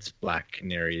Lance Black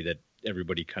Canary that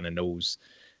everybody kind of knows.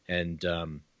 And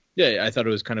I thought it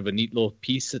was kind of a neat little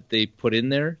piece that they put in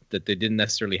there that they didn't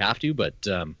necessarily have to, but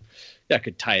that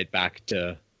could tie it back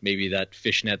to maybe that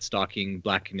fishnet stocking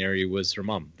Black Canary was her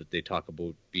mom, that they talk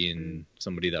about being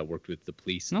somebody that worked with the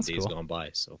police in days gone by.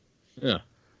 So yeah.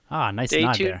 Nice Stay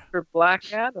nod tuned there for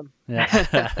Black Adam.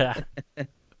 Yeah.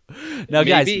 Now,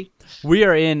 guys, we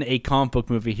are in a comic book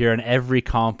movie here, and every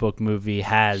comic book movie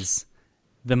has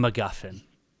the MacGuffin,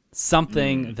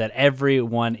 something that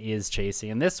everyone is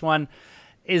chasing, and this one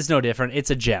is no different. It's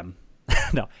a gem.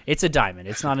 No, it's a diamond.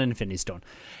 It's not an Infinity Stone.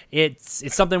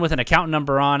 It's something with an account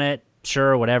number on it.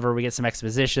 Sure, whatever. We get some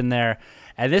exposition there,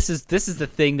 and this is the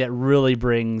thing that really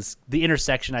brings the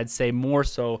intersection, I'd say, more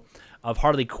so of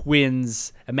Harley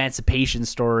Quinn's emancipation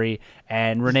story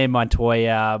and Renee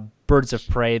Montoya, Birds of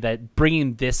Prey, that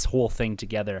bringing this whole thing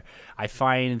together. I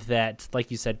find that, like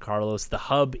you said, Carlos, the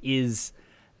hub is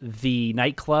the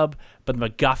nightclub, but the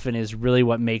MacGuffin is really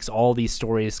what makes all these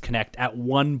stories connect at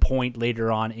one point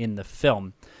later on in the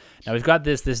film. Now we've got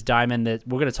this diamond that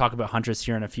we're going to talk about Huntress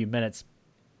here in a few minutes,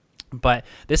 but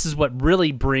this is what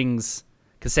really brings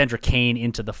Cassandra Cain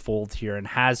into the fold here and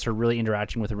has her really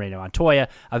interacting with Renee Montoya,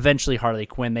 eventually Harley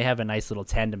Quinn. They have a nice little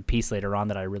tandem piece later on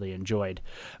that I really enjoyed.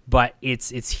 But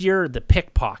it's here, the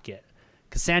pickpocket,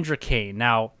 Cassandra Cain.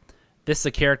 Now, this is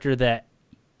a character that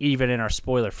even in our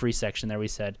spoiler-free section there we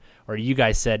said, or you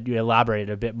guys said, you elaborated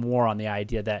a bit more on the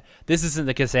idea that this isn't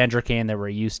the Cassandra Cain that we're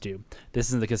used to. This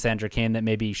isn't the Cassandra Cain that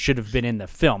maybe should have been in the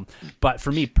film. But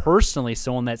for me personally,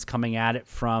 someone that's coming at it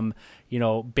from,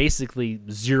 basically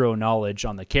zero knowledge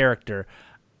on the character,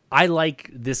 I like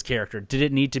this character. Did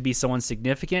it need to be someone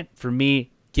significant? For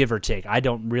me, give or take. I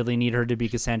don't really need her to be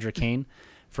Cassandra Cain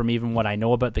from even what I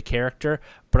know about the character,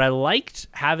 but I liked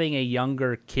having a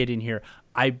younger kid in here.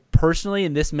 I personally,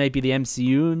 and this may be the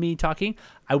MCU and me talking,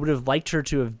 I would have liked her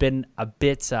to have been a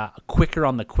bit quicker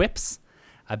on the quips,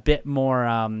 a bit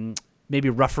more maybe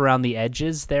rough around the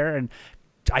edges there. And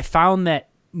I found that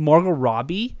Margot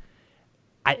Robbie,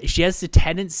 she has the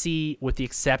tendency, with the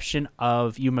exception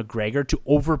of Ewan McGregor, to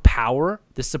overpower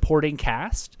the supporting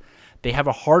cast. They have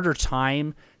a harder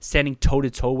time standing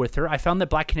toe-to-toe with her. I found that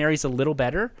Black Canary's a little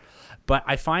better, but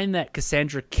I find that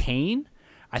Cassandra Cain,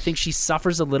 I think she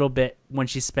suffers a little bit when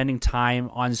she's spending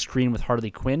time on screen with Harley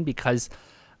Quinn, because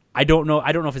I don't know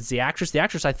if it's the actress. The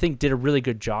actress, I think, did a really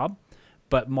good job,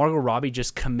 but Margot Robbie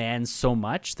just commands so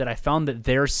much that I found that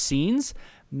their scenes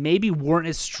maybe weren't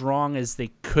as strong as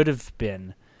they could have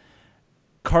been.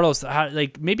 Carlos,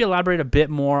 maybe elaborate a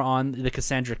bit more on the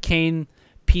Cassandra Cain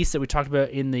piece that we talked about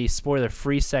in the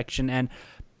spoiler-free section, and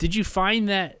did you find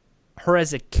that her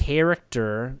as a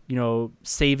character,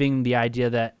 saving the idea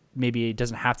that maybe it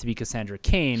doesn't have to be Cassandra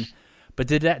Cain, but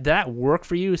did that work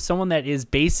for you? Someone that is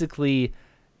basically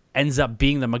ends up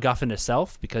being the MacGuffin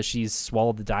herself because she's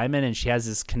swallowed the diamond and she has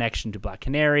this connection to Black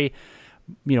Canary.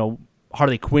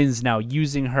 Harley Quinn's now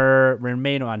using her.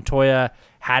 Renee Montoya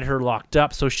had her locked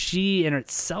up, so she in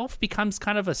itself becomes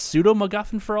kind of a pseudo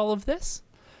MacGuffin for all of this.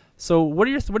 So what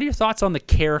are your thoughts on the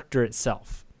character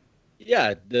itself?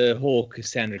 Yeah, the whole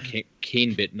Cassandra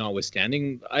Cain bit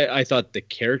notwithstanding, I thought the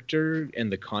character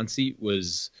and the conceit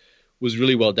was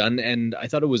really well done, and I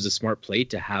thought it was a smart play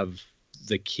to have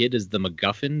the kid as the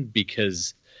MacGuffin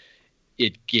because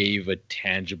it gave a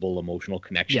tangible emotional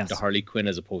connection to Harley Quinn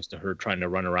as opposed to her trying to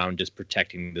run around just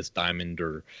protecting this diamond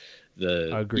or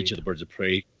each of the birds of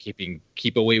prey,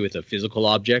 keep away with a physical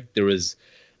object. There was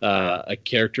a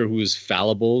character who was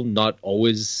fallible, not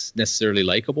always necessarily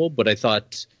likable, but I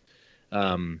thought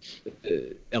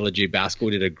Ella J. Basco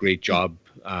did a great job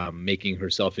making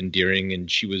herself endearing, and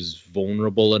she was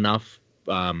vulnerable enough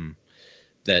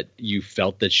that you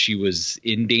felt that she was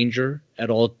in danger at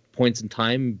all points in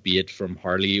time, be it from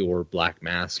Harley or Black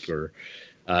Mask or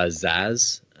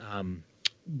Zaz.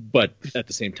 But at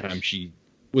the same time, she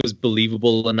was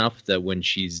believable enough that when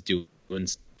she's doing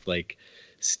stuff like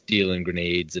stealing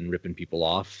grenades and ripping people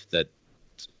off, that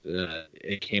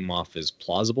it came off as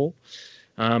plausible.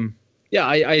 I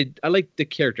liked the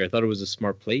character. I thought it was a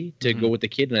smart play to go with the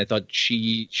kid, and I thought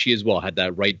she as well had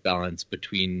that right balance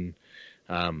between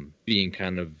being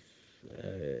kind of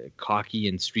cocky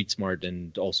and street smart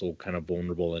and also kind of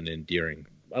vulnerable and endearing.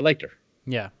 I liked her.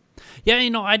 Yeah,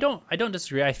 I don't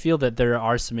disagree. I feel that there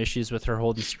are some issues with her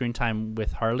holding screen time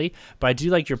with Harley, but I do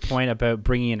like your point about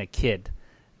bringing in a kid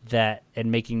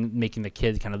and making the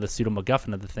kid kind of the pseudo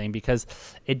MacGuffin of the thing, because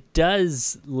it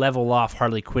does level off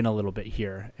Harley Quinn a little bit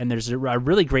here. And there's a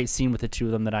really great scene with the two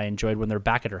of them that I enjoyed when they're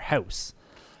back at her house,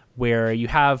 where you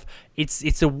have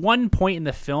it's a one point in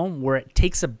the film where it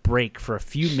takes a break for a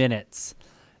few minutes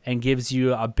and gives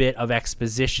you a bit of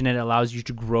exposition, and it allows you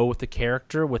to grow with the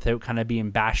character without kind of being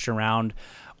bashed around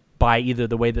by either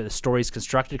the way that the story is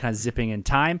constructed, kind of zipping in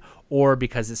time, or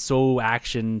because it's so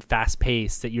action fast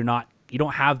paced that you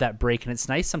don't have that break. And it's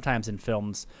nice sometimes in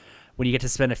films when you get to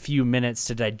spend a few minutes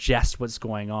to digest what's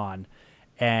going on.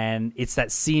 And it's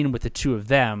that scene with the two of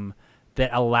them that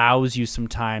allows you some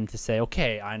time to say,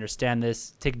 okay, I understand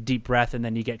this, take a deep breath, and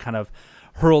then you get kind of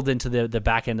hurled into the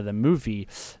back end of the movie.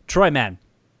 Troy, man,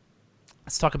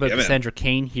 let's talk about Cassandra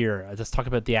Cain here. Let's talk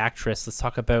about the actress. Let's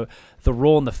talk about the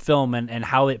role in the film and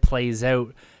how it plays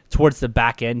out towards the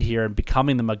back end here and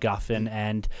becoming the MacGuffin.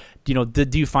 And, do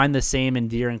you find the same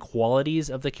endearing qualities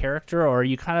of the character, or are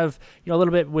you kind of, a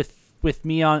little bit with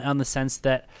me on the sense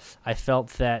that I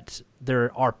felt that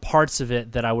there are parts of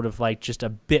it that I would have liked just a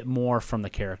bit more from the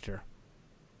character?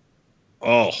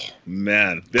 Oh,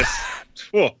 man. This...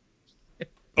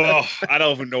 I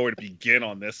don't even know where to begin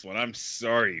on this one. I'm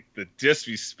sorry. The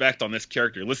disrespect on this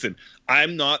character. Listen,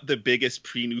 I'm not the biggest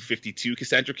pre-New 52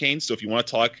 Cassandra Cain, so if you want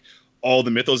to talk all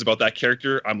the mythos about that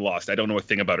character, I'm lost. I don't know a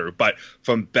thing about her. But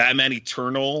from Batman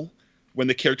Eternal, when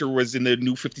the character was in the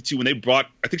New 52, when they brought...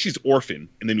 I think she's Orphan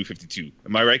in the New 52.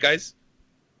 Am I right, guys?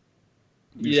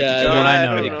 Yeah, I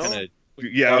know.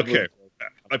 Yeah, okay.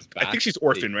 I think she's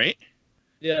Orphan, right?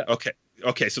 Yeah.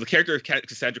 Okay, so the character of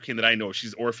Cassandra Cain that I know,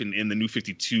 she's Orphan in the New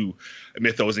 52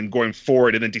 mythos, and going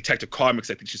forward, and then Detective Comics,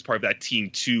 I think she's part of that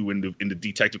team too in the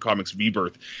Detective Comics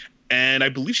Rebirth. And I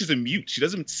believe she's a mute. She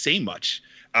doesn't say much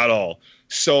at all.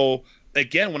 So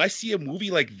again, when I see a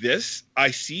movie like this,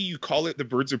 I see you call it the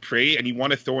Birds of Prey and you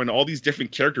want to throw in all these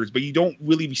different characters, but you don't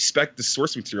really respect the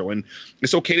source material. And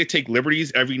it's okay to take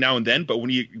liberties every now and then, but when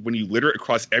you litter it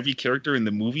across every character in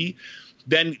the movie,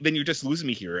 then you're just losing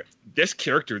me here. This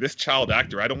character, this child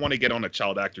actor, I don't want to get on a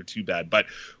child actor too bad, but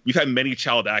we've had many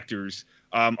child actors.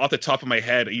 Off the top of my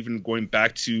head, even going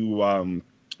back to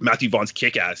Matthew Vaughn's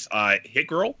Kick-Ass, Hit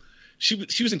Girl, she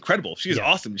was incredible. She was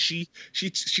awesome. She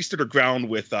stood her ground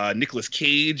with Nicolas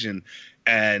Cage and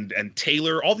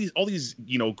Taylor, all these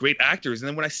great actors. And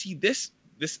then when I see this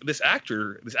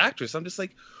actress, I'm just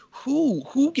like,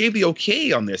 who gave the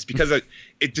okay on this? Because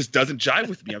it just doesn't jive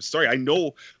with me. I'm sorry. I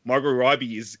know Margot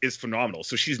Robbie is phenomenal,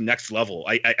 so she's next level.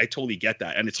 I totally get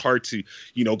that, and it's hard to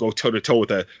go toe to toe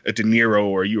with a De Niro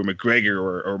or Ewan McGregor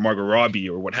or Margot Robbie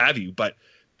or what have you. But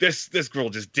this girl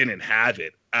just didn't have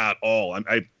it at all.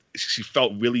 She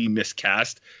felt really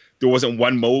miscast. There wasn't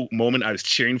one moment I was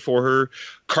cheering for her.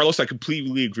 Carlos, I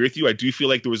completely agree with you. I do feel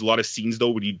like there was a lot of scenes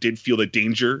though where you did feel the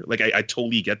danger. Like I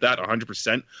totally get that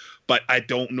 100%. But I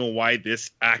don't know why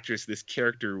this actress, this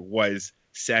character was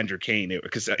Sandra Kane.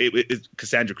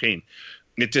 Cassandra Kane.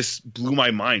 It just blew my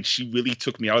mind. She really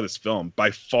took me out of this film. By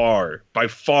far,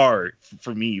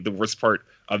 for me, the worst part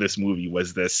of this movie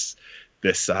was this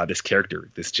character,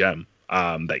 this gem.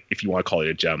 Like if you want to call it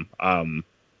a gem.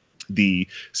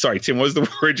 Sorry, Tim, what was the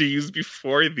word you used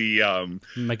before? The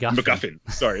MacGuffin.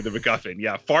 Sorry, the MacGuffin.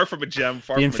 Yeah, far from a gem,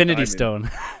 far the from Infinity a Stone.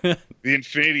 The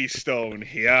Infinity Stone.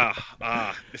 Yeah.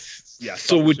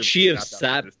 So would she have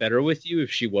sat better with you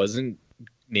if she wasn't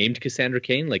named Cassandra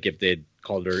Kane? Like if they'd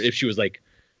called her, if she was like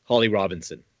Holly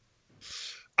Robinson?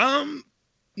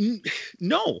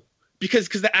 No. Because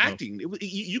the acting,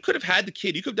 you could have had the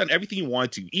kid. You could have done everything you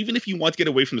wanted to, even if you want to get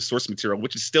away from the source material,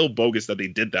 which is still bogus that they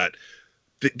did that.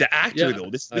 The actor, though,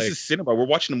 this is cinema. We're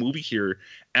watching a movie here,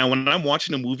 and when I'm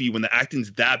watching a movie, when the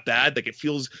acting's that bad, like it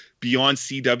feels beyond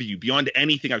CW, beyond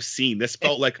anything I've seen. This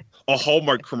felt like a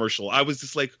Hallmark commercial. I was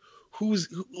just like, who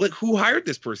hired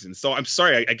this person? So I'm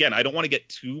sorry. Again, I don't want to get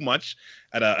too much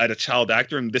at a child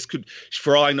actor, and this could,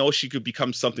 for all I know, she could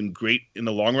become something great in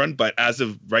the long run. But as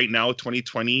of right now,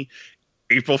 2020,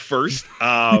 April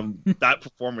 1st, that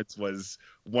performance was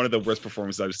one of the worst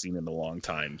performances I've seen in a long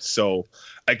time. So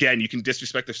again, you can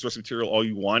disrespect the source material all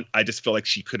you want. I just feel like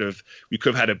we could have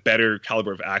had a better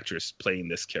caliber of actress playing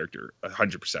this character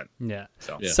 100%. Yeah.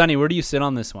 So Sonny, where do you sit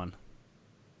on this one?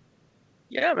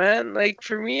 Yeah, man. Like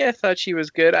for me, I thought she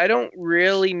was good. I don't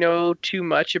really know too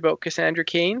much about Cassandra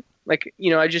Kane. Like,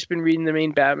 I've just been reading the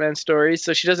main Batman stories,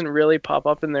 so she doesn't really pop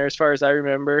up in there as far as I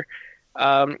remember.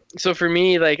 So for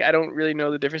me, like, I don't really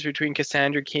know the difference between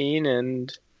Cassandra Kane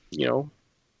and,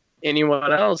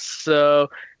 anyone else. So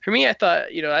for me, I thought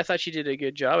she did a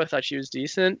good job. I thought she was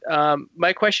decent.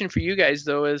 My question for you guys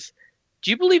though is,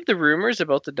 do you believe the rumors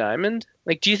about the diamond?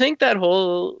 Like, do you think that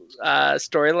whole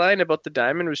storyline about the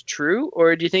diamond was true,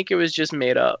 or do you think it was just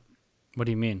made up? What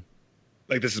do you mean?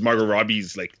 Like this is Margot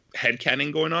Robbie's like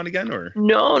headcanon going on again, or?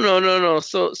 No.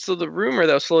 So the rumor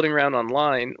that was floating around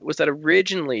online was that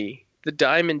originally the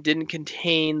diamond didn't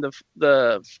contain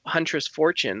the Huntress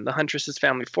fortune, the Huntress's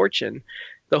family fortune.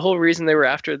 The whole reason they were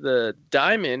after the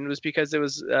diamond was because it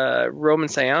was Roman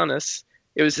Sionis.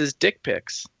 It was his dick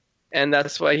pics, and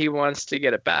that's why he wants to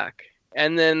get it back.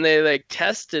 And then they like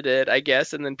tested it, I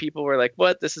guess, and then people were like,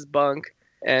 "What? This is bunk."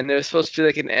 And it was supposed to be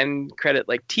like an end credit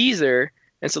like teaser,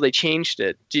 and so they changed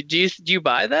it. Do you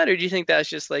buy that, or do you think that's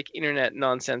just like internet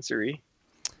nonsensery?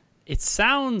 It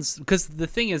sounds, because the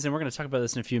thing is, and we're going to talk about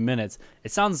this in a few minutes,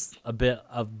 it sounds a bit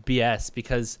of BS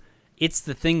because it's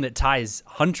the thing that ties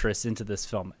Huntress into this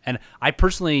film. And I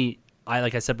personally,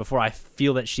 like I said before, I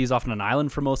feel that she's off on an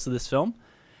island for most of this film,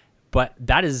 but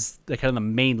that is the kind of the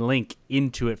main link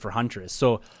into it for Huntress.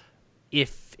 So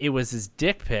if it was his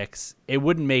dick pics, it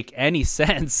wouldn't make any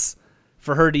sense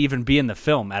for her to even be in the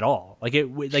film at all. Like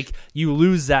you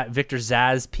lose that Victor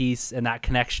Zsasz piece and that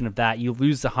connection of that. You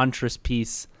lose the Huntress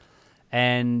piece.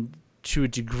 And to a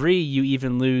degree, you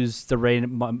even lose the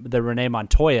Renee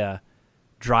Montoya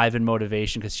drive and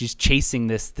motivation because she's chasing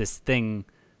this thing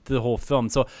through the whole film.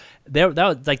 So that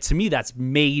was, like, to me, that's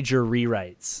major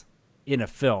rewrites in a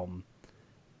film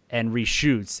and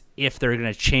reshoots if they're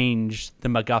going to change the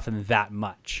MacGuffin that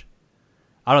much.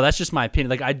 I don't know. That's just my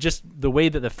opinion. Like, the way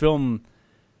that the film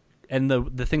and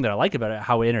the thing that I like about it,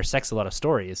 how it intersects a lot of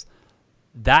stories,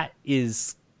 that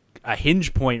is a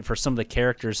hinge point for some of the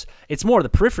characters. It's more the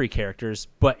periphery characters,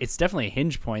 but it's definitely a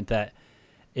hinge point that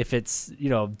if it's,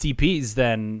 DPs,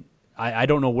 then I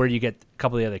don't know where you get a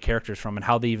couple of the other characters from and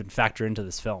how they even factor into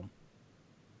this film.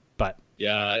 But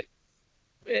yeah.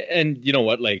 And you know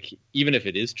what, like, even if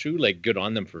it is true, like, good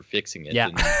on them for fixing it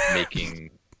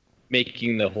and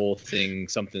making the whole thing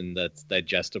something that's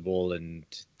digestible and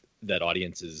that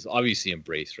audiences obviously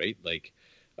embrace, right? Like,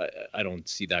 I don't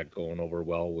see that going over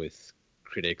well with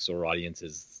critics or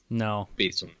audiences. No,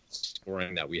 based on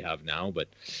scoring that we have now. But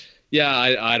yeah,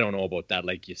 I don't know about that.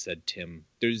 Like you said, Tim,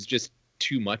 there's just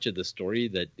too much of the story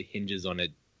that hinges on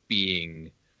it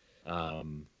being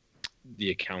the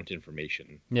account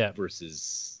information. Yeah.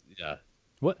 Versus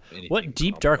what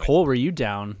deep dark hole were you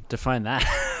down to find that?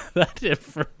 That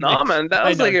information? No, man, that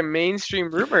was like a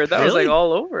mainstream rumor. That was like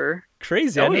all over.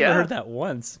 Crazy. I never heard that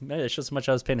once. Maybe it shows how much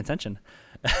I was paying attention.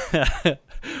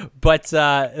 But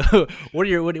what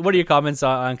are your comments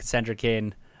on Cassandra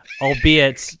Kane?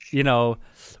 Albeit,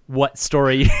 what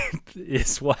story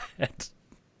is what?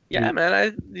 Yeah, man.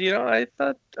 I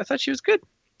thought she was good.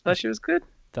 Thought she was good.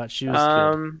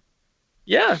 Good.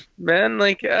 Yeah, man.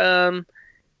 Like,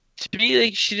 to me,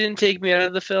 like, she didn't take me out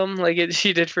of the film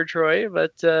she did for Troy,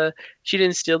 but she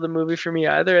didn't steal the movie for me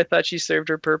either. I thought she served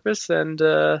her purpose, and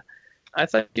I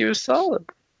thought she was solid.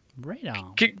 Right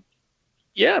on.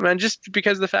 Yeah, man, just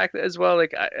because of the fact that as well,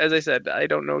 like, as I said, I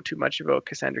don't know too much about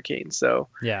Cassandra Cain. So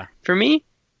yeah, for me,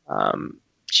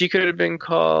 she could have been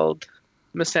called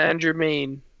Missandra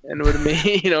Main and it would have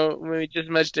made, made just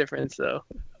much difference. So.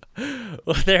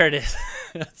 Well, there it is.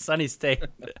 Sunny State.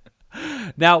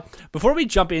 Now, before we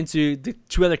jump into the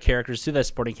two other characters, to the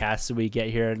supporting cast that we get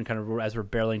here, and kind of as we're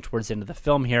barreling towards the end of the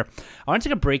film here, I want to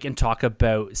take a break and talk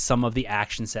about some of the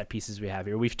action set pieces we have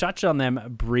here. We've touched on them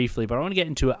briefly, but I want to get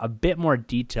into a bit more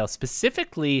detail.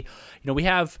 Specifically, we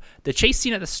have the chase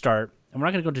scene at the start, and we're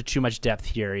not going to go into too much depth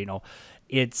here.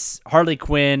 It's Harley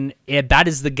Quinn. That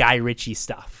is the Guy Ritchie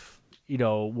stuff,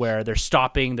 where they're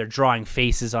stopping, they're drawing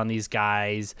faces on these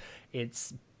guys.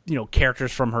 It's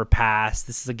characters from her past.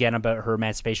 This is again about her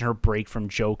emancipation, her break from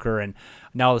Joker, and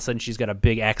now all of a sudden she's got a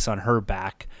big X on her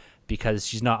back because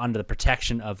she's not under the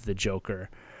protection of the Joker.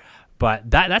 But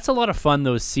that's a lot of fun,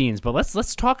 those scenes. But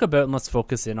let's talk about and let's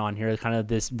focus in on here kind of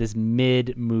this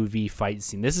mid-movie fight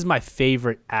scene. This is my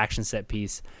favorite action set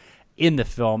piece in the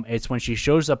film. It's when she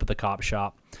shows up at the cop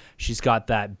shop. She's got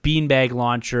that beanbag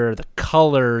launcher, the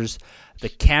colors, the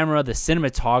camera, the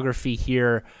cinematography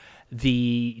here,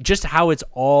 just how it's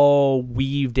all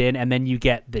weaved in, and then you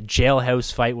get the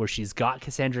jailhouse fight where she's got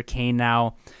Cassandra Cain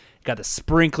now, got the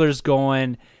sprinklers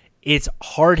going. It's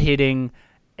hard hitting,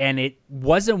 and it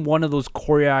wasn't one of those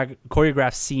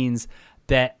choreographed scenes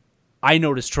that I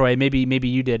noticed, Troy. Maybe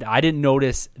you did. I didn't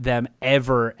notice them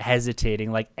ever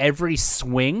hesitating. Like every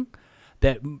swing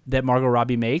that Margot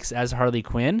Robbie makes as Harley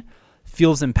Quinn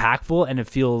feels impactful, and it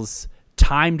feels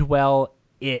timed well.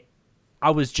 I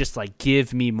was just like,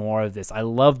 give me more of this. I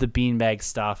love the beanbag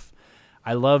stuff.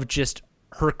 I love just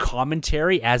her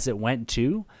commentary as it went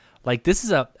too. Like, this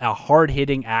is a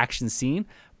hard-hitting action scene,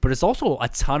 but it's also a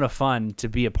ton of fun to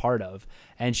be a part of.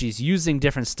 And she's using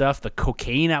different stuff. The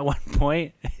cocaine at one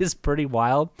point is pretty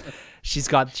wild. She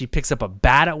picks up a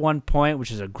bat at one point, which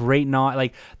is a great nod.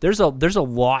 Like, there's a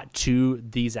lot to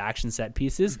these action set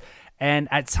pieces. And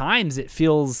at times it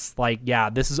feels like,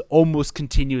 yeah, this is almost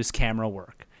continuous camera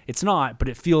work. It's not, but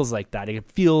it feels like that.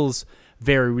 It feels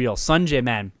very real. Sanjay,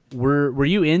 man, were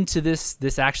you into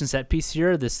this action set piece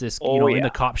here? This in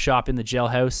the cop shop, in the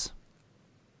jailhouse?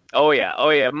 Oh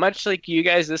yeah. Much like you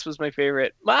guys, this was my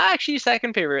favorite. Well, actually,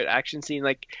 second favorite action scene.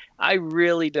 Like, I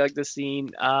really dug the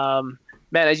scene. Man,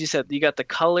 as you said, you got the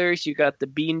colors, you got the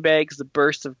beanbags, the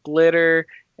burst of glitter,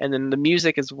 and then the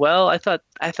music as well. I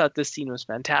thought this scene was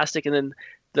fantastic, and then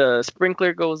the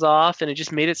sprinkler goes off, and it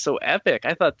just made it so epic.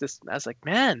 I was like,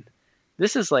 man,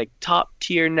 this is like top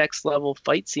tier, next level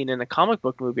fight scene in a comic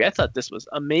book movie. I thought this was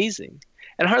amazing.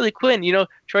 And Harley Quinn,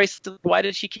 Troy said, why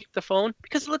did she keep the phone?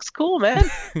 Because it looks cool, man.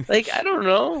 Like, I don't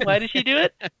know. Why did she do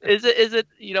it? Is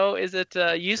it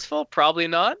useful? Probably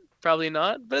not.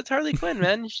 But it's Harley Quinn,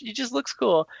 man. She just looks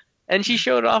cool. And she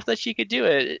showed off that she could do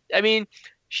it. I mean,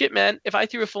 shit, man. If I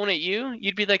threw a phone at you,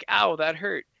 you'd be like, ow, that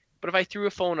hurt. But if I threw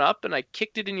a phone up and I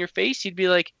kicked it in your face, you'd be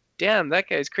like, damn, that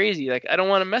guy's crazy. Like, I don't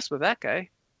want to mess with that guy.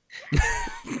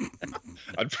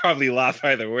 I'd probably laugh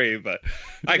either way, but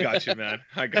I got you, man.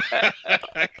 I got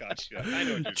you. I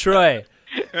know what you're Troy,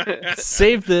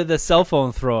 save the cell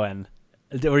phone throw-in.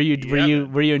 Were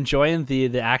you enjoying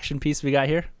the action piece we got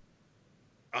here?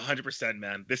 100%,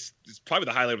 man. This is probably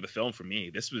the highlight of the film for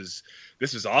me. This was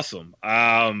awesome.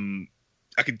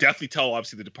 I could definitely tell,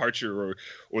 obviously, the departure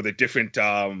or the different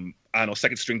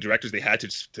second string directors they had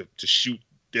to shoot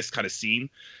this kind of scene,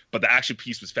 but the action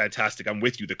piece was fantastic. I'm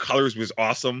with you. The colors was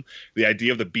awesome. The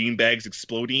idea of the beanbags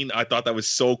exploding, I thought that was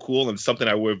so cool and something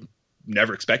I would have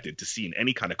never expected to see in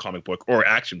any kind of comic book or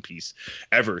action piece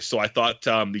ever. So I thought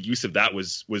the use of that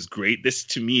was great. This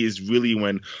to me is really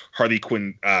when Harley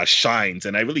Quinn shines,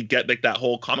 and I really get like that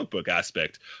whole comic book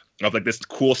aspect of like this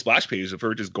cool splash page of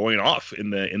her just going off in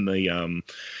the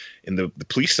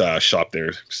police shop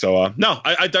there. So no,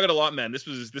 I dug it a lot, man. This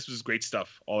was great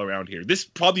stuff all around here. This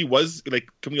probably was, like,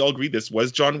 can we all agree this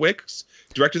was John Wick's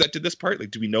director that did this part?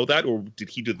 Like, do we know that, or did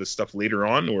he do this stuff later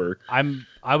on? Or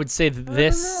I would say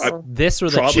this or the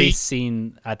probably, chase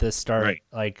scene at the start. Right.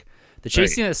 Like, the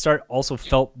chase scene at the start also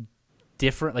felt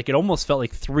different. Like, it almost felt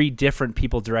like three different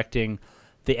people directing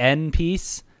the end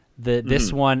piece,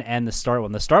 this one, and the start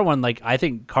one. The start one, like, I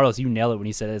think, Carlos, you nailed it when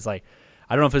you said it. It's like,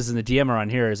 I don't know if it's in the DM or on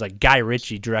here, is like Guy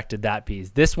Ritchie directed that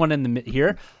piece. This one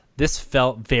here, this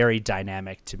felt very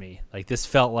dynamic to me. Like, this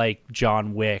felt like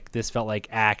John Wick. This felt like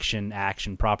action,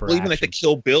 proper Well, action. even like the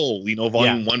Kill Bill,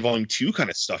 Volume 1, Volume 2 kind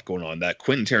of stuff going on, that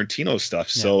Quentin Tarantino stuff.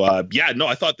 So,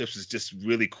 I thought this was just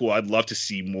really cool. I'd love to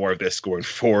see more of this going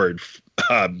forward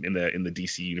in the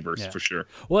DC universe for sure.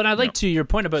 Well, and I'd like to your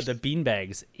point about the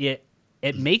beanbags. It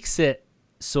makes it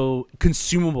so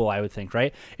consumable, I would think,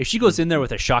 right? If she goes in there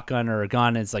with a shotgun or a gun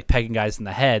and it's like pegging guys in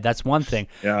the head, that's one thing.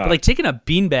 Yeah. But like taking a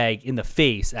beanbag in the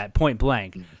face at point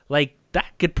blank, like that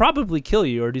could probably kill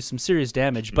you or do some serious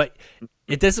damage. But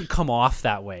it doesn't come off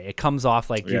that way. It comes off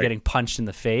like you're getting punched in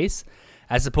the face,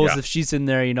 as opposed to if she's in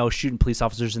there, shooting police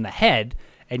officers in the head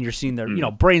and you're seeing their,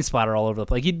 brain splatter all over the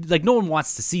place. Like no one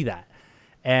wants to see that.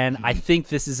 And I think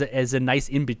this is a nice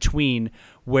in between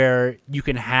where you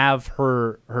can have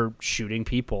her shooting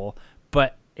people,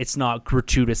 but it's not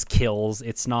gratuitous kills.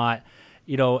 It's not,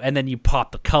 and then you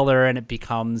pop the color and it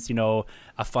becomes,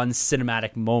 a fun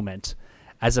cinematic moment,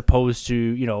 as opposed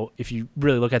to, if you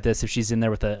really look at this, if she's in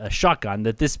there with a shotgun,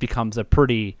 that this becomes a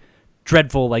pretty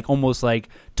dreadful, like almost like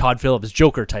Todd Phillips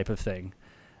Joker type of thing,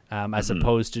 as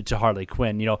opposed to Harley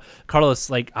Quinn. Carlos,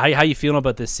 like how you feeling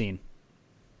about this scene?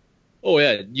 Oh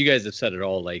yeah, you guys have said it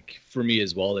all. Like for me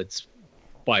as well, it's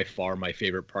by far my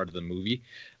favorite part of the movie.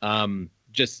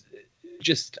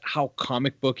 Just how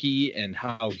comic booky and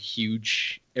how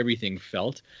huge everything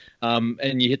felt.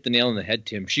 And you hit the nail on the head,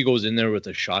 Tim. She goes in there with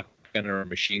a shotgun or a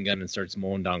machine gun and starts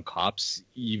mowing down cops.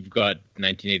 You've got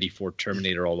 1984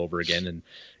 Terminator all over again, and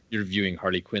you're viewing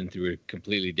Harley Quinn through a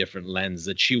completely different lens.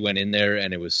 That she went in there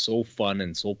and it was so fun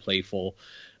and so playful.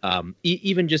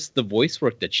 Even just the voice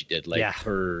work that she did, like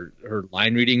her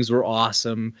line readings were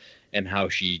awesome, and how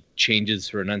she changes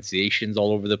her enunciations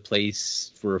all over the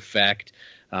place for effect.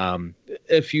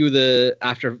 A few of the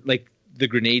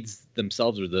grenades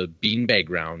themselves, or the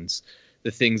beanbag rounds,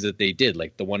 the things that they did,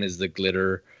 like the one is the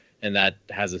glitter, and that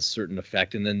has a certain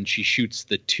effect, and then she shoots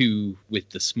the two with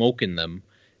the smoke in them,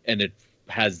 and it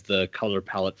has the color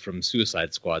palette from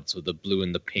Suicide Squad, so the blue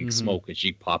and the pink smoke, and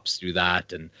she pops through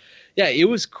that. And yeah, it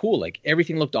was cool. Like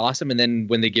everything looked awesome. And then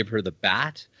when they give her the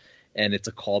bat, and it's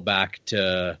a callback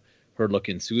to her look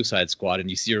in Suicide Squad, and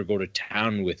you see her go to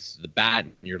town with the bat,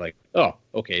 and you're like, oh,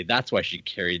 okay, that's why she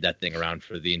carried that thing around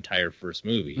for the entire first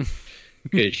movie,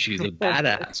 because she's a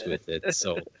badass with it.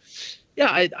 So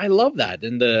yeah, I love that.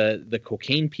 And the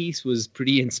cocaine piece was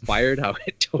pretty inspired, how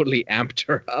it totally amped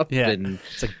her up. Yeah, and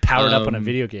it's like powered up on a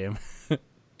video game.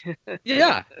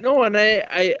 Yeah, no, and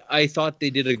I thought they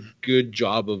did a good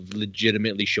job of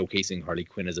legitimately showcasing Harley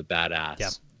Quinn as a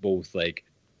badass, both like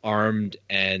armed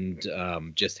and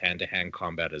just hand-to-hand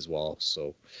combat as well.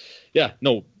 So yeah,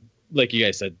 no, like you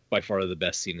guys said, by far the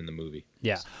best scene in the movie.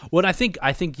 Yeah, well, I think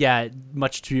yeah,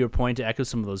 much to your point, to echo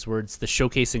some of those words, the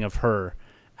showcasing of her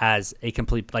as a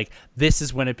complete, like, this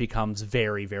is when it becomes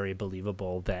very, very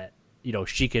believable that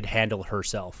she could handle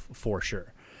herself for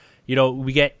sure.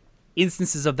 We get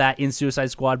instances of that in Suicide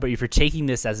Squad, but if you're taking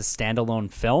this as a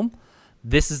standalone film,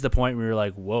 this is the point where you're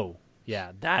like, whoa,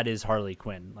 yeah, that is Harley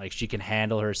Quinn. Like, she can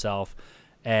handle herself,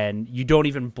 and you don't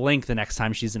even blink the next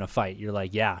time she's in a fight. You're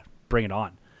like, yeah, bring it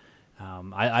on.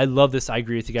 I love this. I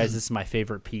agree with you guys. This is my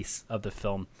favorite piece of the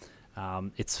film.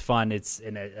 It's fun.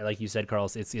 Like you said,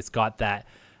 Carlos, it's got that,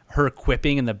 her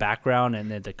quipping in the background,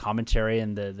 and the commentary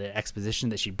and the exposition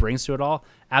that she brings to it all.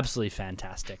 Absolutely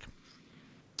fantastic.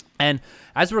 And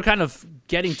as we're kind of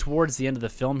getting towards the end of the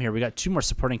film here, we got two more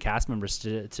supporting cast members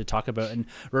to talk about. And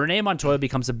Renee Montoya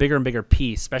becomes a bigger and bigger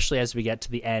piece, especially as we get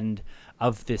to the end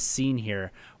of this scene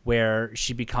here, where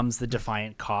she becomes the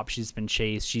defiant cop. She's been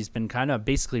chased. She's been kind of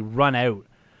basically run out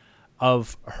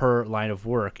of her line of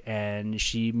work, and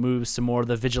she moves to more of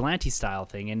the vigilante style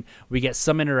thing. And we get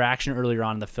some interaction earlier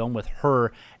on in the film with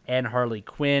her and Harley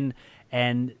Quinn,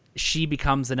 and she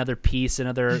becomes another piece,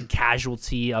 another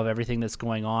casualty of everything that's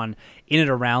going on in and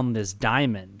around this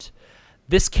diamond.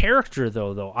 This character,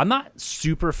 though, I'm not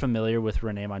super familiar with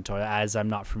Renee Montoya, as I'm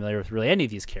not familiar with really any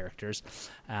of these characters,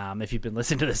 if you've been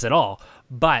listening to this at all.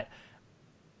 But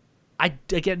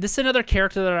again, this is another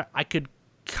character that I could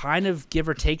kind of give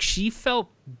or take. She felt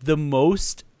the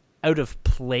most out of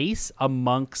place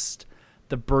amongst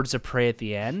the birds of prey at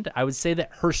the end. I would say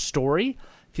that her story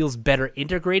feels better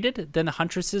integrated than the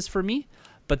Huntress's for me,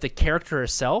 but the character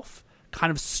herself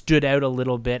kind of stood out a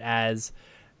little bit, as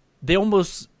they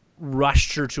almost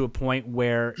rushed her to a point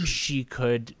where she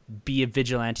could be a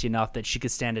vigilante enough that she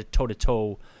could stand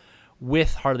toe-to-toe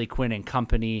with Harley Quinn and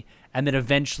company, and then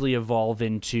eventually evolve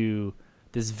into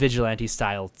this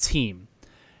vigilante-style team.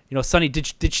 Sonny,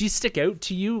 did she stick out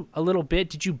to you a little bit?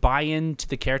 Did you buy into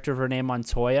the character of Renee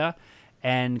Montoya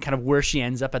and kind of where she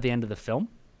ends up at the end of the film?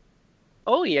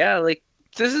 Oh yeah, like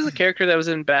this is a character that was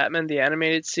in Batman the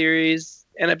Animated Series,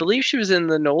 and I believe she was in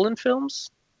the Nolan films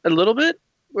a little bit.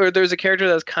 Where there's a character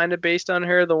that was kind of based on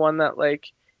her, the one that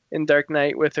like in Dark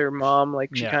Knight with her mom, like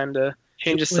she kind of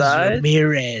changes sides.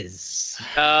 Ramirez.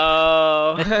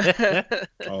 Oh.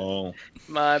 Oh,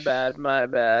 My bad.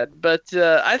 But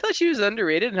I thought she was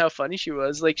underrated and how funny she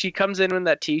was. Like she comes in with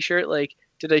that T-shirt, like,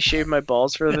 did I shave my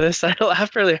balls for this? I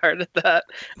laughed really hard at that.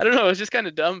 I don't know, it was just kind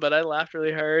of dumb, but I laughed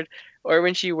really hard. Or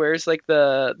when she wears like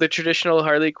the traditional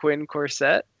Harley Quinn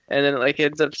corset and then it, like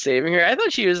ends up saving her. I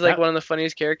thought she was like one of the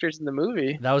funniest characters in the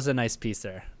movie. That was a nice piece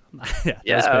there. That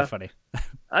was quite funny.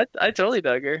 I totally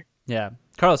dug her. Yeah,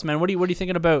 Carlos, man, what are you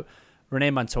thinking about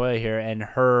Renee Montoya here and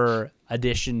her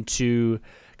addition to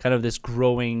kind of this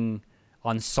growing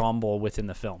ensemble within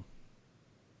the film?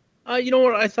 You know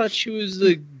what? I thought she was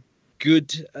a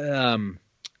good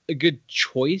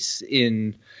choice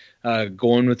in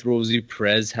going with Rosie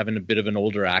Perez, having a bit of an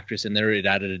older actress in there. It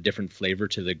added a different flavor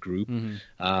to the group.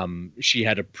 Mm-hmm. She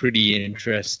had a pretty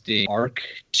interesting arc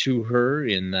to her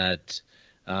in that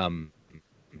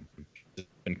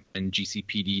and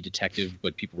GCPD detective,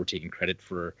 but people were taking credit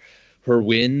for her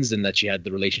wins, and that she had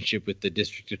the relationship with the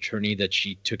district attorney that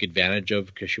she took advantage of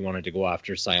because she wanted to go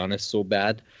after Sionis so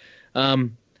bad.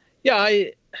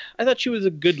 I thought she was a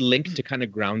good link to kind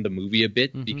of ground the movie a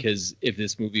bit, mm-hmm. because if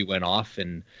this movie went off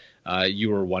and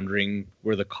you were wondering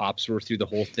where the cops were through the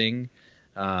whole thing,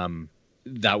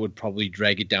 that would probably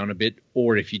drag it down a bit.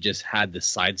 Or if you just had the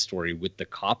side story with the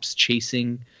cops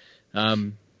chasing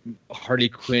Harley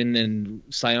Quinn and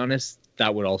Sionis,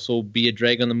 that would also be a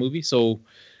drag on the movie. So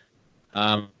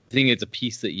I think it's a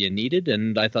piece that you needed,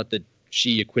 and I thought that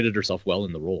she acquitted herself well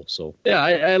in the role. So yeah,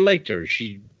 I liked her.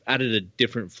 She added a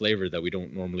different flavor that we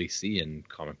don't normally see in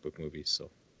comic book movies. So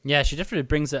yeah, she definitely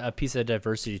brings a piece of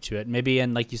diversity to it. Maybe,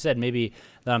 and like you said, maybe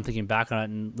that I'm thinking back on it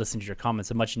and listening to your comments,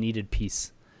 a much needed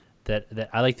piece. That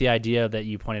I like the idea that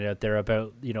you pointed out there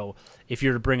about, you know, if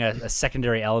you're to bring a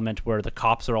secondary element where the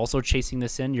cops are also chasing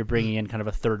this in, you're bringing in kind of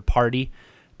a third party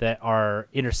that are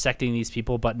intersecting these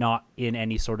people, but not in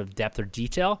any sort of depth or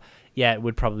detail. Yeah, it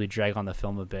would probably drag on the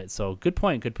film a bit. So good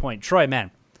point. Troy, man,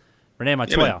 Renee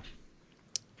Montoya.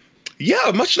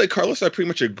 Yeah, much like Carlos, I pretty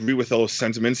much agree with all those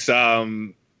sentiments.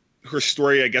 Her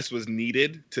story, I guess, was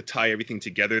needed to tie everything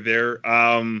together there.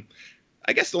 I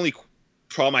guess the only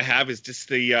problem I have is just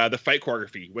the fight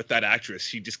choreography with that actress.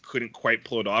 She just couldn't quite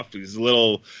pull it off. He's a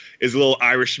little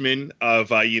Irishman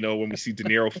of when we see De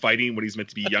Niro fighting when he's meant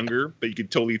to be younger, but you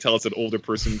could totally tell it's an older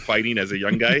person fighting as a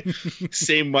young guy.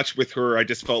 Same much with her. I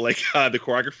just felt like the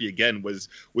choreography again was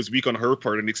weak on her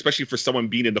part, and especially for someone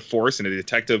being in the force and a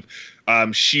detective,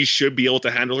 she should be able to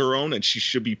handle her own, and she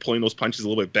should be pulling those punches a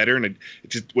little bit better. And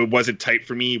it wasn't tight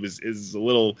for me. It was a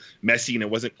little messy, and it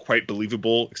wasn't quite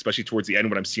believable, especially towards the end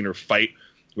when I'm seeing her fight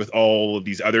with all of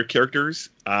these other characters.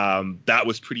 That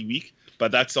was pretty weak,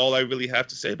 but that's all I really have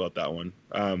to say about that one.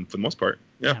 For the most part,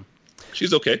 yeah.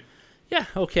 She's okay. Yeah,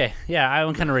 okay. Yeah,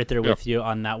 I'm kind of right there with you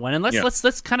on that one. And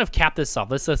let's kind of cap this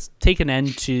off. Let's take an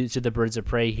end to the Birds of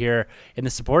Prey here in the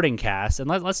supporting cast, and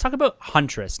let's talk about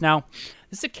Huntress. Now,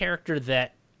 this is a character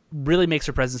that really makes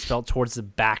her presence felt towards the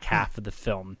back half of the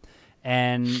film,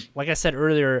 and like I said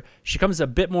earlier, she becomes a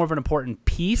bit more of an important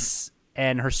piece,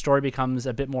 and her story becomes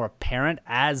a bit more apparent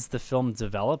as the film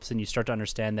develops, and you start to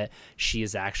understand that she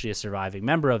is actually a surviving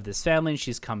member of this family, and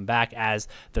she's come back as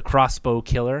the crossbow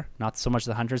killer, not so much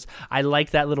the Huntress. I like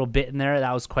that little bit in there.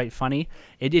 That was quite funny.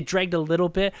 It dragged a little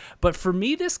bit, but for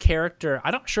me, this character,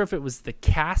 I'm not sure if it was the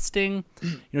casting.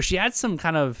 She had some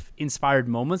kind of inspired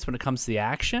moments when it comes to the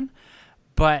action,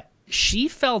 but she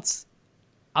felt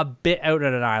a bit out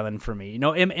on an island for me.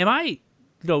 Am I...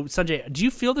 No, Sanjay, do you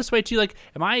feel this way too? Like,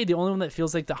 am I the only one that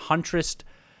feels like the Huntress,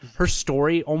 her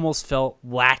story almost felt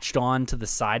latched on to the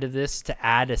side of this to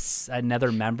add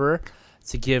another member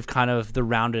to give kind of the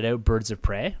rounded out Birds of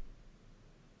Prey?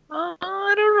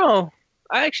 I don't know.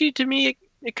 To me,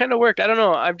 it kind of worked. I don't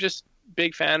know. I'm just a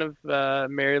big fan of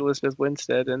Mary Elizabeth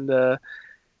Winstead and the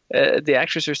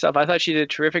actress herself. I thought she did a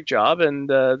terrific job, and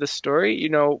the story,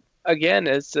 again,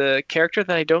 is a character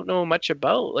that I don't know much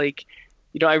about. Like,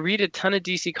 I read a ton of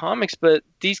DC Comics, but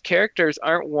these characters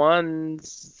aren't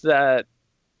ones that,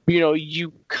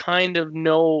 you kind of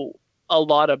know a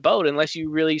lot about unless you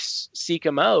really seek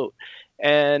them out.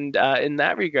 And in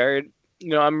that regard,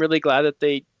 I'm really glad that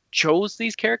they chose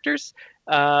these characters.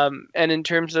 And in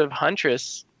terms of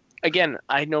Huntress, again,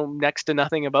 I know next to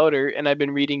nothing about her, and I've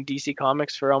been reading DC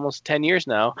Comics for almost 10 years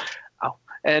now. Oh,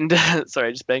 and sorry,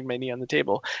 I just banged my knee on the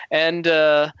table.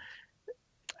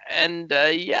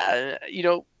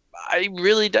 I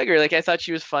really dug her. Like, I thought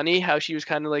she was funny, how she was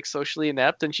kind of like socially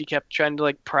inept, and she kept trying to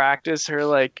like practice her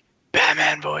like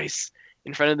Batman voice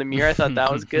in front of the mirror. I thought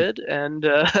that was good, and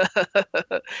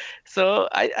so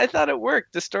I thought it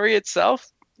worked. The story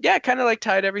itself, yeah, kind of like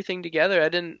tied everything together. I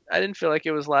didn't feel like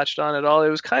it was latched on at all. It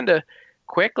was kind of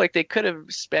quick. Like they could have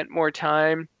spent more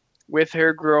time with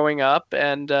her growing up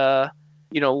and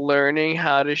learning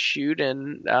how to shoot,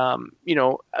 and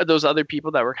those other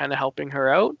people that were kind of helping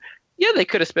her out. Yeah, they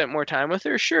could have spent more time with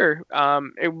her. Sure,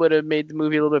 it would have made the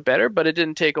movie a little bit better, but it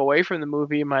didn't take away from the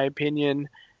movie, in my opinion,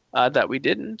 that we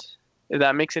didn't. If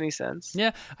that makes any sense.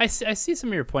 Yeah, I see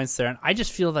some of your points there, and I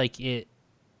just feel like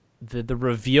the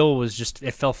reveal was just,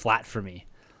 it fell flat for me.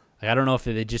 Like, I don't know if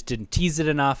they just didn't tease it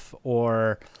enough,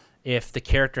 or if the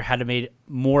character had made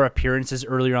more appearances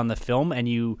earlier on the film, and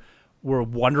you were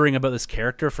wondering about this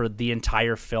character for the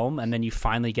entire film, and then you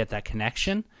finally get that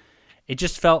connection. It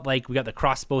just felt like we got the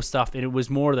crossbow stuff, and it was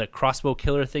more the crossbow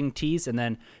killer thing teased, and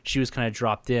then she was kind of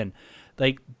dropped in.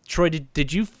 Like, Troy,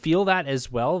 did you feel that as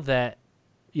well, that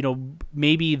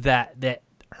maybe that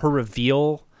her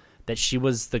reveal that she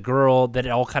was the girl, that it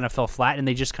all kind of fell flat, and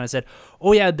they just kind of said,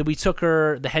 oh yeah, we took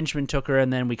her, the henchman took her,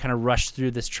 and then we kind of rushed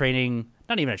through this training,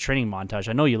 not even a training montage.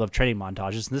 I know you love training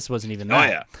montages, and this wasn't even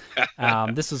that. Oh,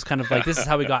 yeah. This was kind of like, this is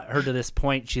how we got her to this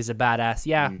point. She's a badass.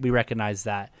 Yeah, we recognize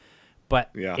that.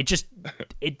 But yeah,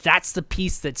 that's the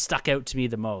piece that stuck out to me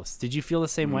the most. Did you feel the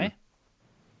same way?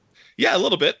 Yeah, a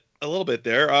little bit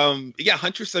there. Yeah,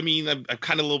 Huntress, I mean, I'm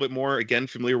kind of a little bit more, again,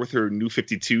 familiar with her New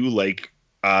 52, like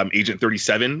Agent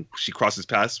 37. She crosses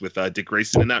paths with Dick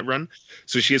Grayson in that run.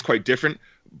 So she is quite different.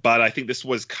 But I think this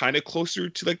was kind of closer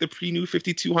to like the pre-New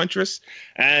 52 Huntress.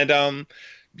 And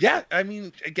yeah, I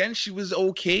mean, again, she was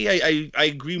okay. I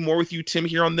agree more with you, Tim,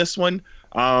 here on this one.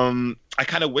 I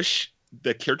kind of wish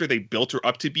the character they built her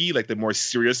up to be, like the more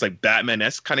serious, like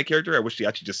Batman-esque kind of character, I wish they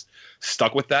actually just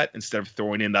stuck with that instead of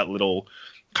throwing in that little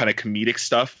kind of comedic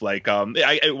stuff. Like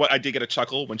I did get a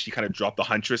chuckle when she kind of dropped the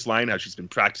Huntress line, how she's been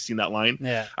practicing that line.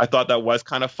 Yeah, I thought that was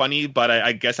kind of funny, but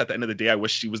I guess at the end of the day, I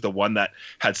wish she was the one that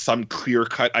had some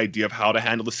clear-cut idea of how to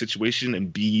handle the situation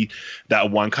and be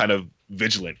that one kind of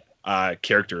vigilant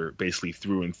character, basically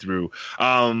through and through.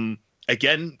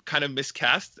 Again, kind of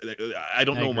miscast. I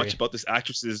don't know much about this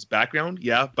actress's background,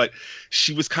 but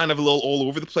she was kind of a little all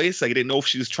over the place. Like, I didn't know if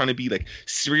she was trying to be like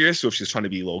serious, or if she was trying to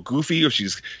be a little goofy, or she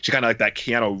kind of like that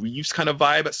Keanu Reeves kind of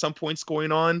vibe at some points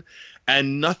going on.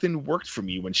 And nothing worked for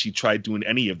me when she tried doing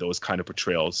any of those kind of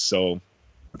portrayals. So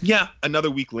yeah,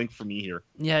 another weak link for me here.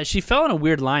 Yeah, she fell in a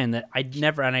weird line that I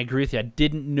never, and I agree with you, I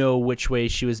didn't know which way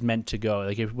she was meant to go.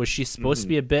 Like, was she supposed to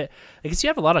be a bit, because you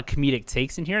have a lot of comedic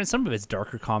takes in here, and some of it's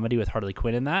darker comedy with Harley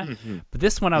Quinn in that. But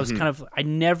this one, I was kind of, I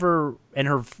never, and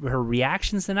her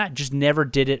reactions in that just never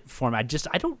did it for me. I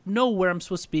don't know where I'm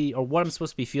supposed to be, or what I'm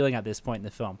supposed to be feeling at this point in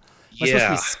the film. Am I supposed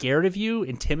to be scared of you,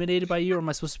 intimidated by you, or am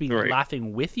I supposed to be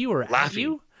laughing with you or at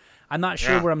you? I'm not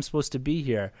sure where I'm supposed to be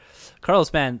here.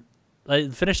 Carlos, man,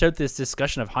 finish out this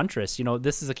discussion of Huntress.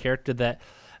 This is a character that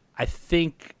I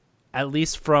think, at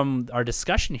least from our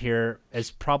discussion here,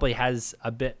 probably has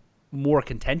a bit more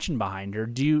contention behind her.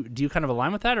 Do you kind of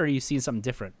align with that, or are you seeing something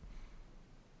different?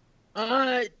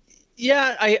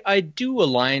 Yeah, I do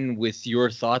align with your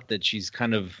thought that she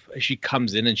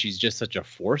comes in and she's just such a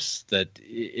force that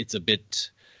it's a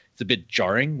bit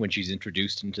jarring when she's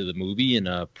introduced into the movie in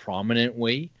a prominent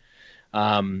way.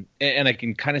 And I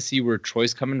can kind of see where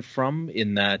Troy's coming from,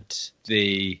 in that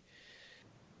they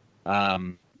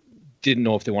didn't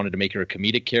know if they wanted to make her a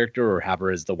comedic character or have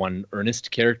her as the one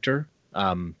earnest character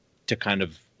to kind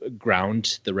of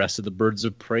ground the rest of the Birds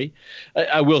of Prey.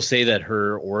 I will say that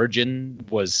her origin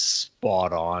was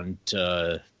spot on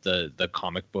to the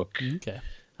comic book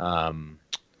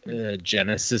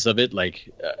genesis of it. Like,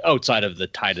 outside of the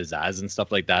Ty to Zaz and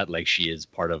stuff like that, like, she is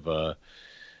part of a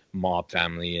mob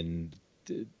family and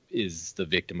is the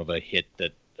victim of a hit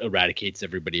that eradicates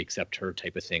everybody except her,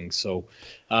 type of thing. So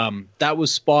that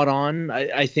was spot on.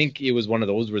 I think it was one of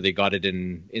those where they got it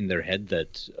in their head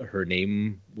that her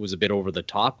name was a bit over the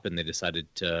top, and they decided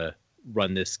to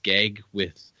run this gag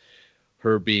with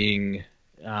her being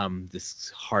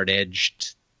this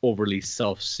hard-edged, overly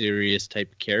self-serious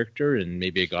type character, and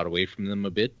maybe it got away from them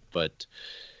a bit. But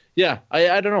yeah,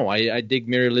 I don't know. I dig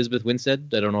Mary Elizabeth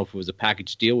Winstead. I don't know if it was a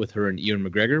package deal with her and Ewan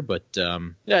McGregor, but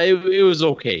yeah, it was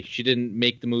okay. She didn't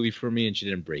make the movie for me, and she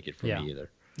didn't break it for me either.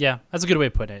 Yeah, that's a good way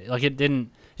to put it. Like, it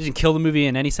didn't kill the movie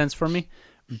in any sense for me,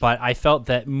 but I felt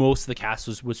that most of the cast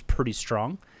was pretty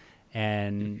strong.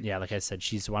 And yeah, like I said,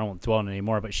 I won't dwell on it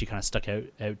anymore, but she kind of stuck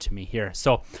out to me here.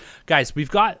 So, guys, we've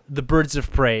got the Birds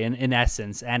of Prey in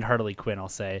essence, and Harley Quinn, I'll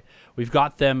say. We've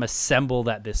got them assembled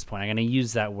at this point. I'm going to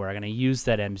use that word. I'm going to use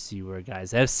that MC word,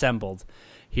 guys. Assembled.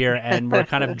 here, and we're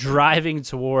kind of driving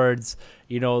towards,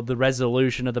 the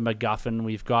resolution of the MacGuffin.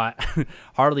 We've got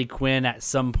Harley Quinn at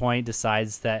some point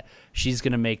decides that she's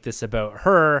going to make this about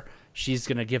her. She's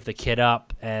going to give the kid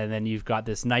up, and then you've got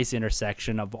this nice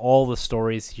intersection of all the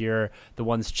stories here, the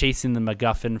ones chasing the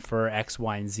MacGuffin for X,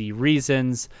 Y, and Z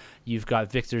reasons. You've got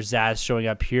Victor Zsasz showing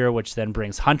up here, which then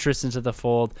brings Huntress into the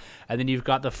fold, and then you've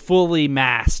got the fully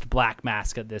masked Black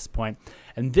Mask at this point.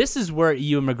 And this is where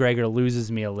Ewan McGregor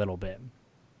loses me a little bit.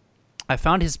 I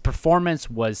found his performance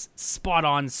was spot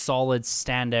on, solid,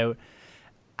 standout.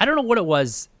 I don't know what it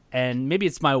was, and maybe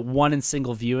it's my one and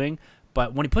single viewing,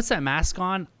 but when he puts that mask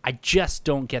on, I just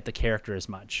don't get the character as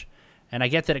much. And I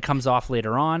get that it comes off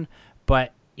later on,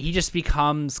 but he just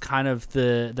becomes kind of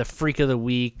the freak of the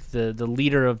week, the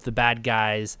leader of the bad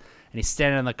guys, and he's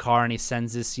standing in the car and he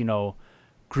sends this,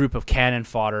 group of cannon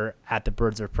fodder at the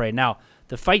birds of prey. Now,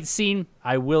 the fight scene,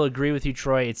 I will agree with you,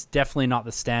 Troy, it's definitely not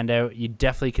the standout. You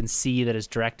definitely can see that it's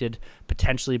directed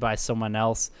potentially by someone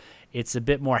else. It's a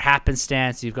bit more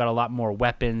happenstance. You've got a lot more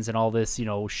weapons and all this,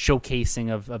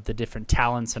 showcasing of the different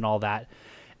talents and all that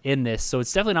in this. So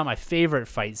it's definitely not my favorite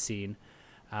fight scene.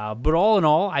 But all in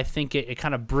all, I think it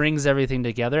kind of brings everything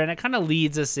together, and it kind of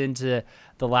leads us into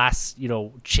the last,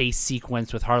 chase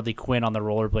sequence with Harley Quinn on the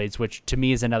rollerblades, which to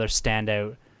me is another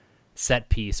standout set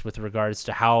piece with regards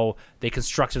to how they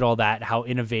constructed all that, how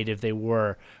innovative they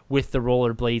were with the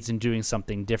rollerblades and doing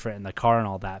something different in the car and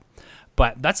all that.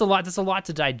 But that's a lot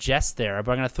to digest there.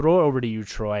 But I'm going to throw it over to you,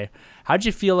 Troy. How'd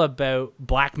you feel about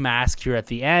Black Mask here at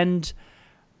the end,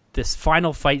 this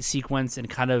final fight sequence, and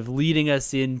kind of leading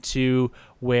us into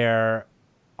where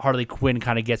Harley Quinn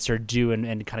kind of gets her due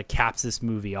and kind of caps this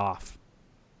movie off?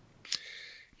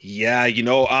 Yeah,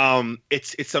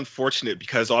 it's unfortunate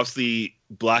because obviously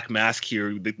Black Mask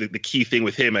here, the key thing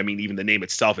with him, I mean, even the name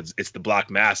itself, it's the Black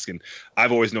Mask, and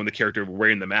I've always known the character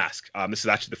wearing the mask. This is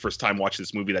actually the first time watching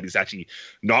this movie that he's actually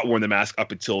not wearing the mask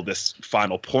up until this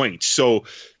final point. So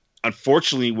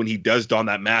unfortunately, when he does don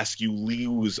that mask, you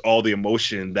lose all the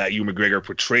emotion that Ewan McGregor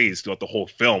portrays throughout the whole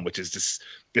film, which is just,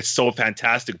 it's so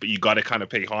fantastic, but you got to kind of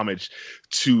pay homage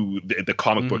to the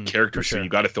comic book character. Sure. So you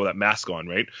got to throw that mask on,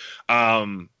 right?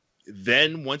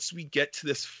 Then once we get to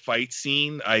this fight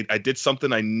scene, I did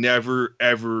something I never,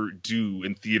 ever do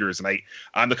in theaters. And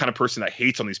I'm the kind of person that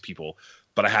hates on these people,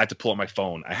 but I had to pull out my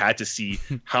phone. I had to see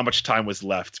how much time was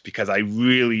left because I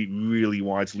really, really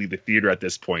wanted to leave the theater at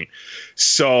this point.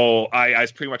 So I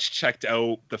was pretty much checked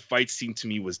out. The fight scene to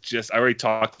me was just, I already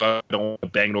talked about, I don't want to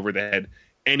bang it over the head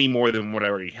any more than what I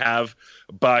already have.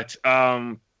 But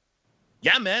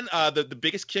yeah, man, the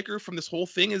biggest kicker from this whole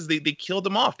thing is they killed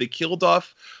him off. They killed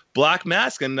off Black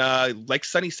Mask. And like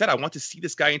Sonny said, I want to see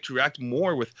this guy interact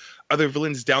more with other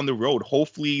villains down the road.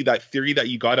 Hopefully that theory that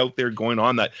you got out there going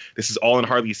on that this is all in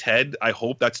Harley's head, I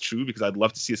hope that's true because I'd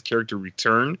love to see his character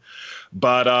return.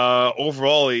 But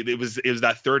overall, it was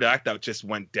that third act that just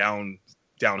went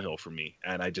downhill for me.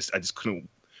 And I just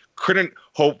couldn't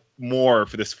hope more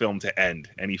for this film to end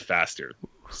any faster.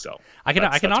 So I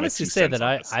can honestly say that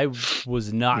I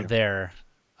was not there.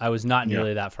 I was not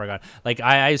nearly that far gone. Like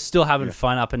I still having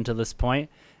fun up until this point,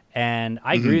 and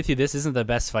I agree with you. This isn't the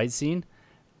best fight scene,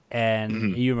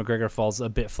 and Ewan McGregor falls a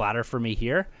bit flatter for me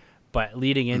here. But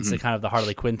leading into kind of the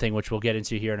Harley Quinn thing, which we'll get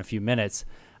into here in a few minutes,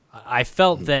 I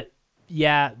felt that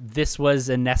this was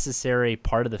a necessary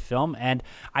part of the film, and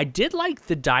I did like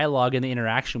the dialogue and the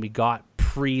interaction we got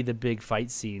pre the big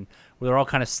fight scene, where they're all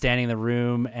kind of standing in the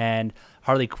room, and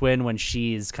Harley Quinn, when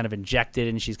she's kind of injected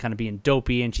and she's kind of being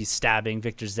dopey and she's stabbing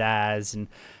Victor Zsasz, and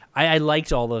I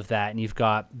liked all of that. And you've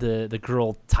got the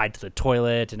girl tied to the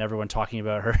toilet and everyone talking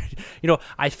about her.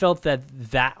 I felt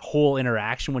that whole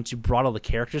interaction, once you brought all the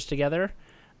characters together,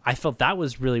 I felt that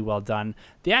was really well done.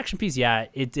 The action piece,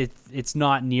 it's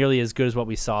not nearly as good as what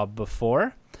we saw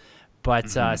before. But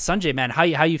Sanjay, man, how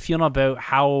you feeling about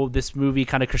how this movie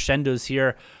kind of crescendos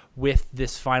here with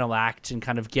this final act and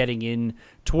kind of getting in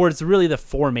towards really the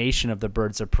formation of the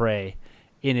Birds of Prey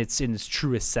in its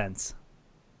truest sense?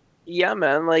 Yeah,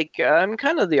 man. Like I'm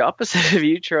kind of the opposite of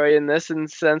you, Troy, in this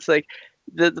sense. Like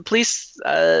the police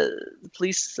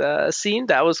scene,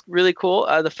 that was really cool.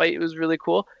 The fight was really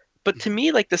cool. But to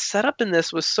me, like the setup in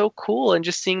this was so cool, and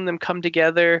just seeing them come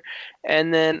together.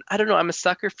 And then I don't know, I'm a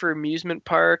sucker for amusement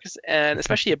parks, and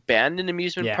especially abandoned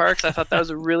amusement parks. I thought that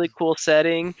was a really cool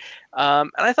setting.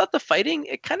 And I thought the fighting,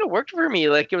 it kind of worked for me.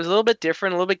 Like it was a little bit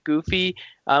different, a little bit goofy.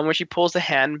 When she pulls the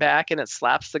hand back and it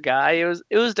slaps the guy,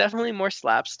 it was definitely more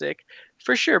slapstick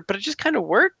for sure. But it just kind of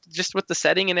worked, just with the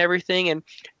setting and everything. And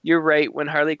you're right, when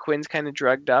Harley Quinn's kind of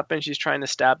drugged up and she's trying to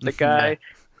stab the guy.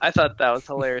 I thought that was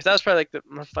hilarious. That was probably like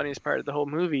the funniest part of the whole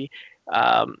movie.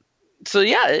 so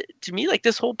yeah, to me, like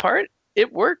this whole part,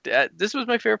 it worked. This was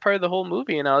my favorite part of the whole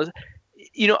movie, and I was,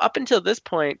 up until this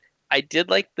point, I did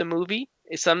like the movie.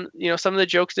 Some of the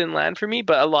jokes didn't land for me,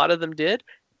 but a lot of them did.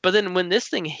 But then when this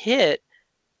thing hit,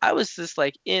 I was just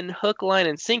like in hook, line,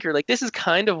 and sinker. Like this is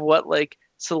kind of what like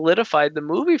solidified the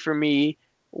movie for me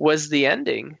was the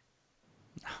ending.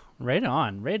 Right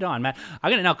on, Matt.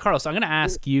 Carlos, I'm gonna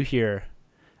ask you here.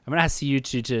 I'm gonna ask you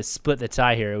to split the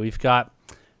tie here. We've got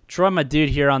Troy, my dude,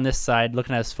 here on this side,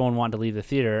 looking at his phone, wanting to leave the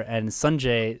theater, and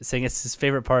Sanjay saying it's his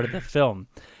favorite part of the film.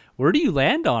 Where do you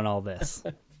land on all this?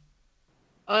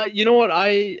 You know what?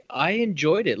 I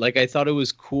enjoyed it. Like, I thought it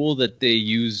was cool that they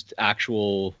used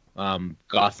actual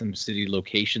Gotham City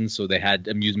locations. So they had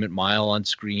Amusement Mile on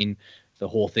screen. The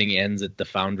whole thing ends at the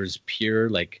Founders Pier.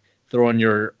 Like, throw on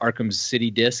your Arkham City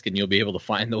disc and you'll be able to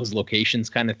find those locations,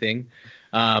 kind of thing.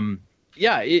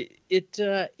 Yeah,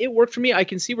 it worked for me. I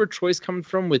can see where Troy's coming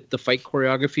from with the fight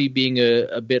choreography being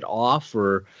a bit off,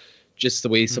 or just the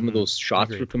way some of those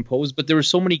shots were composed. But there were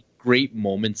so many great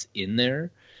moments in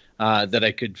there that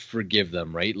I could forgive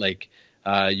them, right? Like,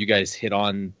 you guys hit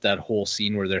on that whole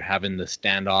scene where they're having the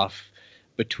standoff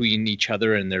between each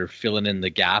other and they're filling in the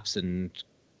gaps and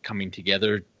coming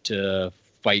together to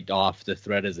fight off the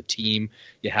threat as a team.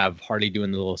 You have Harley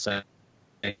doing the little cycle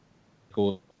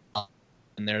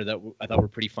in there that I thought were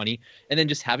pretty funny, and then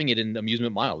just having it in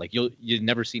Amusement Mile. Like, you've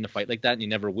never seen a fight like that, and you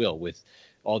never will, with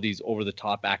all these over the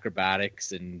top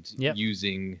acrobatics and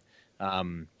using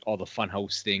all the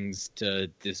funhouse things to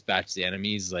dispatch the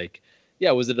enemies. Like,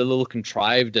 yeah, was it a little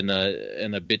contrived and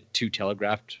a bit too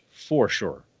telegraphed? For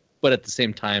sure. But at the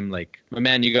same time, like, my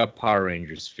man, you got Power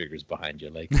Rangers figures behind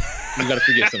you. Like, you got to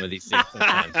forget some of these things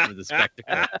sometimes for the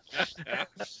spectacle.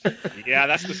 Yeah,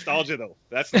 that's nostalgia, though.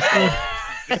 That's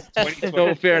nostalgia.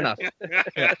 No, fair enough.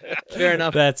 Fair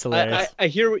enough. That's hilarious. I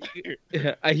hear what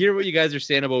you guys are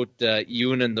saying about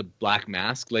Ewan and the Black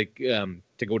Mask. Like,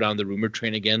 to go down the rumor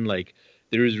train again, like,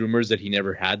 there was rumors that he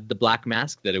never had the Black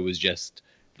Mask, that it was just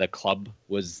the club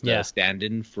was the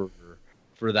stand-in for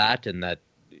that, and that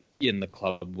in the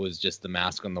club was just the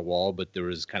mask on the wall. But there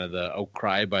was kind of the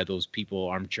outcry by those people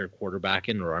armchair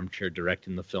quarterbacking or armchair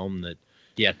directing the film that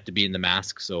he had to be in the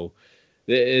mask. So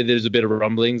there's a bit of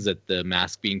rumblings that the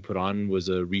mask being put on was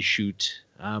a reshoot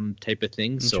type of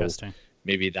thing. So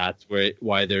maybe that's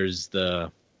why there's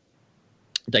the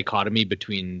dichotomy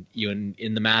between you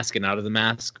in the mask and out of the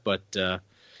mask. But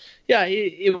yeah,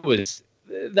 it was,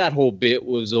 that whole bit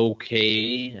was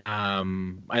okay.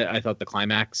 I thought the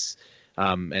climax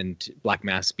and Black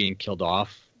Mask being killed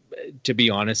off, to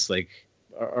be honest, like,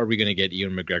 are we going to get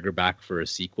Ewan McGregor back for a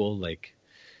sequel? Like,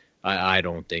 I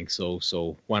don't think so.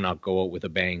 So why not go out with a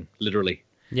bang, literally?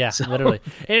 Yeah, literally.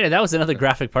 Hey, that was another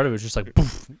graphic part of it. It was just like,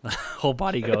 poof, whole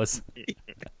body goes.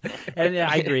 And yeah,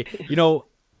 I agree.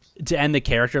 To end the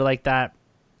character like that,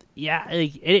 yeah,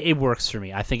 it works for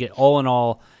me. I think all in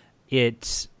all,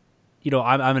 I'm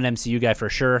an MCU guy for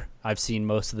sure. I've seen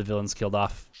most of the villains killed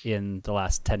off in the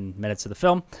last 10 minutes of the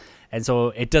film. And so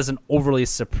it doesn't overly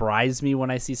surprise me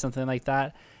when I see something like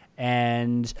that.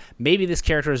 And maybe this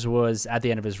character was at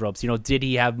the end of his ropes. Did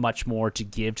he have much more to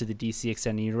give to the DC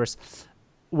Extended Universe?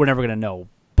 We're never going to know.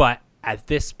 But at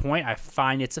this point, I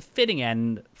find it's a fitting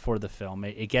end for the film.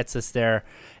 It gets us there.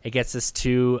 It gets us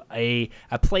to a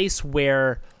place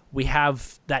where we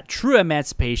have that true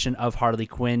emancipation of Harley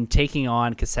Quinn taking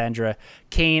on Cassandra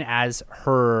Cain as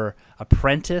her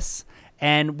apprentice.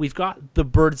 And we've got the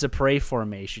Birds of Prey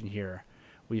formation here.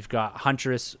 We've got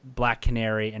Huntress, Black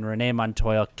Canary, and Renee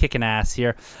Montoya kicking ass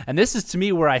here. And this is, to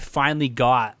me, where I finally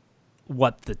got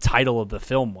what the title of the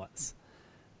film was.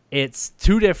 It's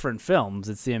two different films.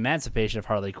 It's the Emancipation of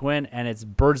Harley Quinn, and it's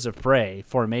Birds of Prey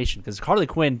formation. Because Harley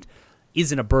Quinn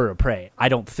isn't a bird of prey, I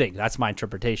don't think. That's my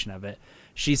interpretation of it.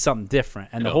 She's something different.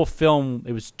 And the whole film,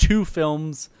 it was two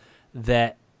films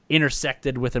that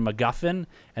intersected with a MacGuffin,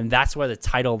 and that's why the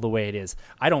title the way it is.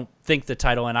 I don't think the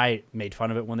title, and I made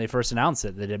fun of it when they first announced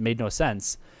it, that it made no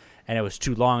sense and it was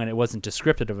too long and it wasn't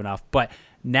descriptive enough. But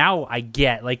now I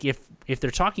get, like, if they're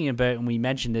talking about, and we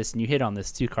mentioned this and you hit on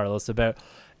this too, Carlos, about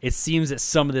it seems that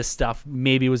some of this stuff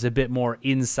maybe was a bit more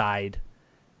inside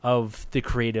of the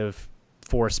creative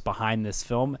force behind this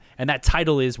film, and that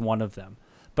title is one of them.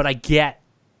 But I get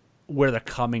where they're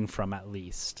coming from, at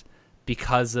least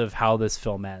because of how this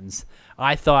film ends.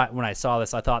 I thought when I saw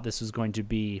this, I thought this was going to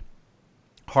be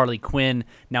Harley Quinn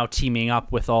now teaming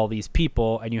up with all these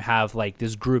people, and you have like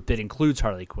this group that includes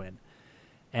Harley Quinn,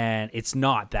 and it's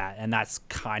not that, and that's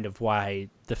kind of why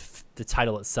the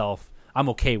title itself I'm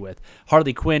okay with.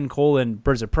 Harley Quinn :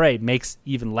 Birds of Prey makes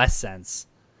even less sense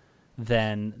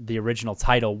than the original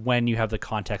title when you have the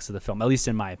context of the film, at least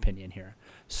in my opinion here.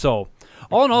 So,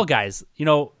 all in all, guys, you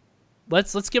know,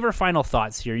 let's give our final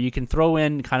thoughts here. You can throw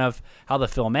in kind of how the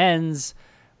film ends,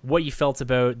 what you felt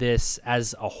about this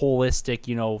as a holistic,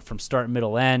 you know, from start,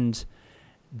 middle, end,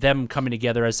 them coming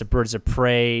together as the Birds of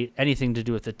Prey, anything to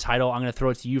do with the title. I'm going to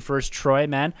throw it to you first, Troy,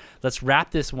 man. Let's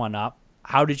wrap this one up.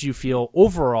 How did you feel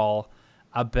overall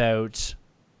about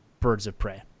Birds of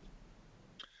Prey?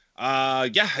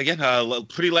 Yeah, again,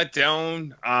 pretty let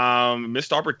down.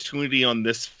 Missed opportunity on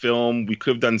this film. We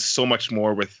could have done so much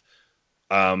more with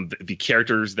the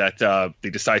characters that they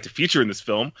decided to feature in this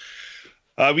film.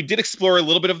 We did explore a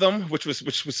little bit of them, which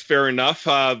was fair enough.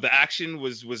 The action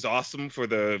was awesome for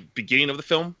the beginning of the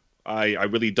film. I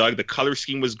really dug. The color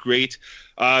scheme was great.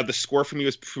 The score for me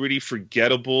was pretty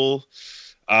forgettable.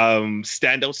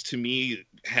 Standouts to me,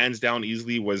 hands down,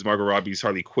 easily was Margot Robbie's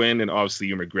Harley Quinn and obviously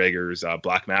Ewan McGregor's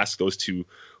Black Mask. Those two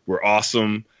were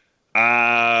awesome.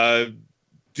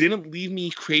 Didn't leave me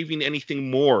craving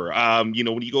anything more. You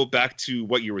know, when you go back to,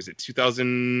 what year was it?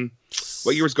 2000.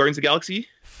 What year was Guardians of the Galaxy?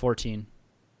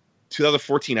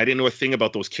 2014. I didn't know a thing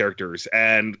about those characters,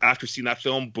 and after seeing that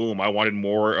film, boom, I wanted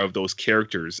more of those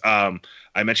characters. I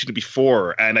mentioned it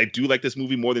before, and I do like this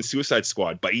movie more than Suicide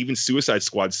Squad, but even Suicide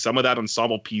Squad, some of that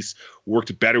ensemble piece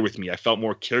worked better with me. I felt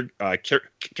more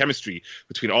chemistry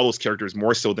between all those characters,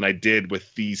 more so than I did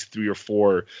with these 3 or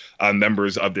 4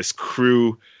 members of this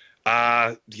crew.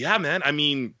 Yeah, man, I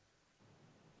mean,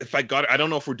 if I don't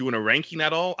know if we're doing a ranking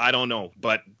at all, I don't know,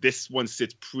 but this one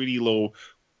sits pretty low,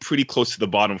 pretty close to the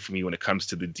bottom for me when it comes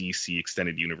to the DC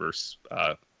Extended Universe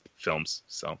films.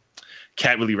 So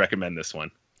can't really recommend this one.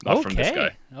 Not from this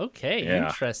guy. Okay, yeah.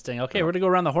 Interesting. Okay, we're going to go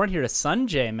around the horn here to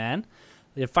Sanjay, man.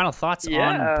 Your final thoughts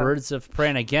on Birds of Prey.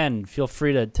 And again, feel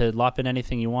free to lop in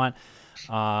anything you want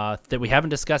that we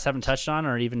haven't discussed, haven't touched on,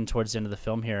 or even towards the end of the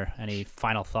film here. Any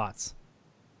final thoughts?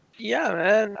 Yeah,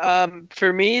 man.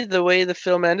 For me, the way the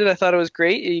film ended, I thought it was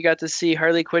great. You got to see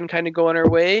Harley Quinn kind of go on her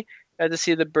way. Got to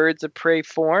see the Birds of Prey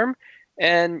form.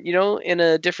 And, you know, in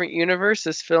a different universe,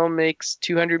 this film makes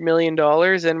 $200 million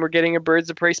and we're getting a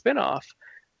Birds of Prey spinoff.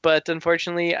 But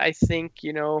unfortunately, I think,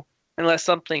 you know, unless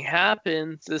something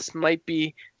happens, this might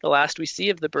be the last we see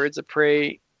of the Birds of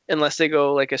Prey, unless they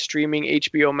go like a streaming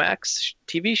HBO Max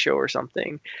TV show or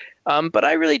something. But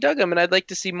I really dug them, and I'd like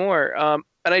to see more.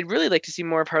 And I'd really like to see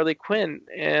more of Harley Quinn,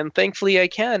 and thankfully I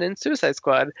can in Suicide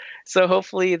Squad. So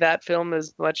hopefully that film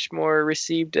is much more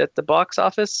received at the box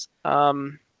office.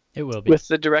 It will be. With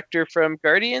the director from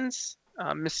Guardians,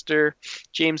 Mr.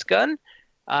 James Gunn.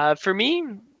 For me,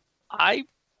 I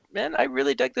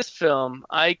really dug this film.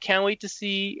 I can't wait to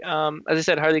see, as I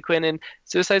said, Harley Quinn and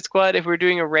Suicide Squad. If we're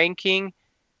doing a ranking,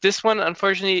 this one,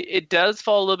 unfortunately, it does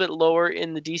fall a little bit lower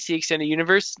in the DC Extended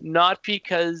Universe, not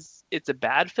because it's a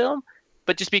bad film,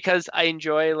 but just because I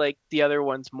enjoy like the other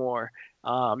ones more.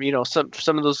 You know, some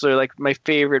of those are like my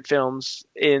favorite films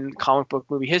in comic book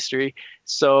movie history.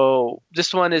 So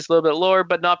this one is a little bit lower,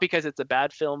 but not because it's a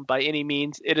bad film by any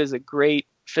means. It is a great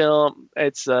film.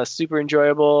 It's super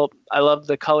enjoyable. I love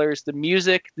the colors, the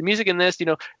music in this. You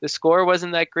know, the score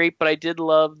wasn't that great, but I did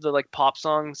love the like pop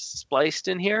songs spliced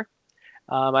in here.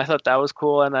 I thought that was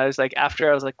cool, and I was like,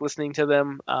 after I was like listening to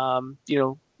them, you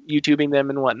know, YouTubing them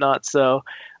and whatnot. So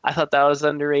I thought that was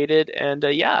underrated, and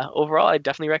yeah, overall, I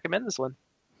definitely recommend this one.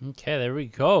 Okay, there we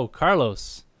go,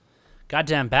 Carlos.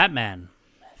 Goddamn Batman.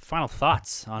 Final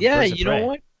thoughts on Yeah, Birds of you Prey. know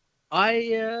what?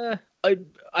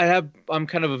 I'm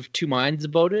kind of two minds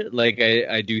about it. Like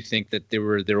I do think that they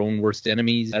were their own worst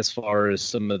enemies as far as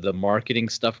some of the marketing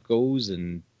stuff goes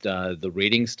and the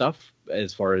rating stuff,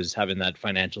 as far as having that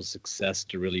financial success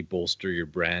to really bolster your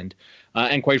brand.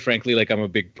 And quite frankly, like I'm a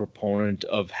big proponent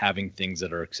of having things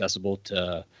that are accessible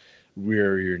to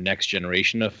rear your next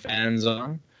generation of fans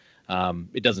on.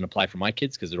 It doesn't apply for my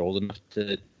kids because they're old enough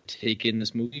to take in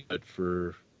this movie, but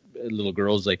for little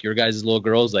girls like your guys' little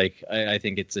girls, like I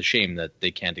think it's a shame that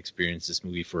they can't experience this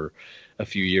movie for a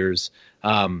few years.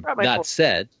 That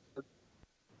said,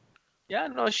 yeah,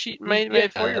 no, my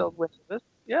 4-year-old went to this.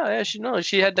 Yeah,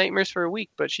 she had nightmares for a week,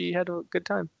 but she had a good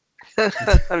time.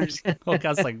 I'm just Oh,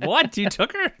 God's like, what? You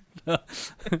took her?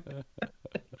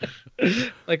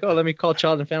 like, oh, let me call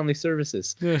Child and Family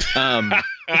Services.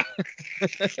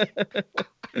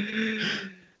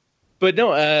 But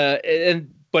no,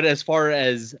 but as far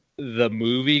as the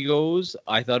movie goes,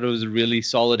 I thought it was a really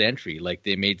solid entry. Like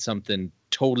they made something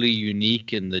totally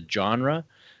unique in the genre.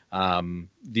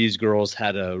 These girls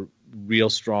had a real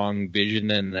strong vision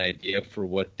and an idea for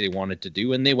what they wanted to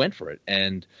do, and they went for it.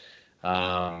 And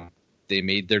they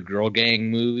made their girl gang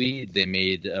movie. They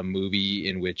made a movie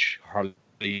in which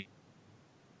Harley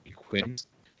Quinn,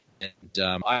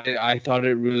 and I thought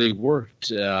it really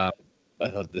worked. I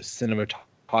thought the cinematography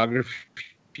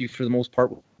cinematography for the most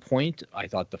part point. I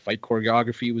thought the fight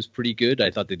choreography was pretty good.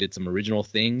 I thought they did some original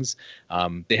things.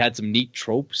 They had some neat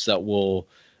tropes that will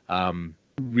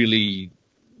really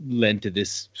lend to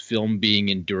this film being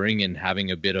enduring and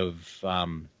having a bit of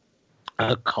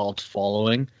a cult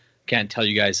following. Can't tell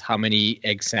you guys how many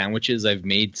egg sandwiches I've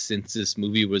made since this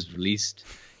movie was released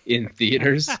in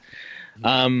theaters.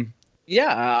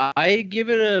 Yeah, I give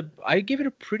it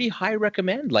a pretty high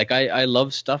recommend. Like I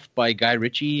love stuff by Guy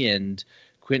Ritchie and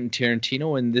Quentin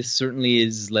Tarantino, and this certainly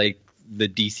is like the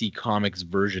DC Comics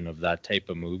version of that type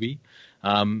of movie.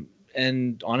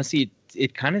 And honestly,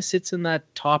 it kind of sits in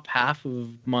that top half of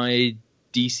my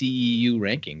DCEU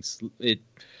rankings. It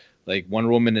like Wonder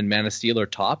Woman and Man of Steel are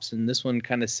tops, and this one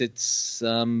kind of sits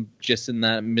just in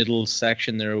that middle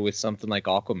section there with something like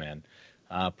Aquaman,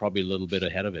 probably a little bit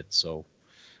ahead of it. So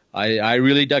I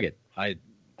really dug it. I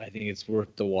think it's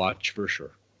worth the watch for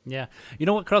sure. Yeah. You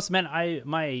know what, Carlos, man,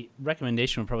 my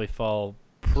recommendation would probably fall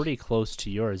pretty close to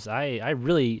yours. I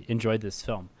really enjoyed this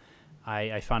film.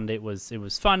 I found it was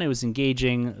fun. It was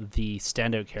engaging. The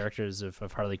standout characters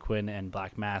of Harley Quinn and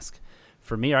Black Mask,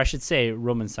 for me, or I should say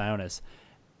Roman Sionis,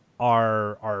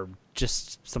 are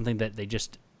just something that they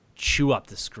just chew up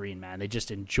the screen, man. They just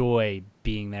enjoy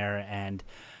being there. And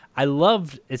I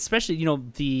loved, especially,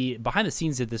 the behind the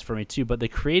scenes did this for me too, but the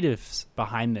creatives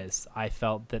behind this, I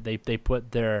felt that they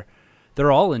put they're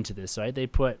all into this, right? They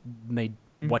made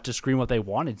what to screen what they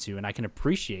wanted to, and I can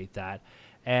appreciate that.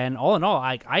 And all in all,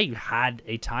 I had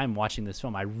a time watching this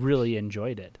film. I really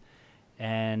enjoyed it.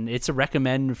 And it's a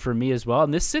recommend for me as well.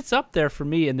 And this sits up there for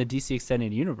me in the DC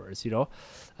Extended Universe.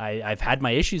 I've had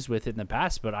my issues with it in the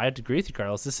past, but I have to agree with you,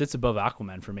 Carlos. This sits above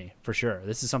Aquaman for me, for sure.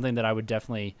 This is something that I would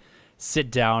definitely sit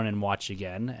down and watch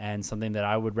again, and something that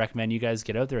I would recommend you guys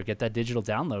get out there, get that digital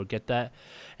download, get that,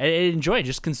 and enjoy it.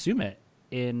 Just consume it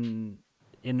in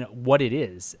what it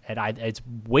is. And it's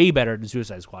way better than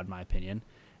Suicide Squad, in my opinion.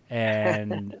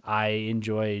 And I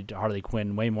enjoyed Harley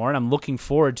Quinn way more, and I'm looking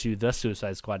forward to the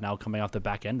Suicide Squad now coming off the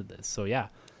back end of this. So yeah,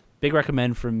 big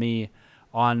recommend from me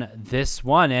on this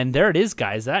one. And there it is,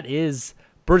 guys. That is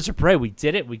Birds of Prey. We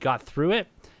did it. We got through it.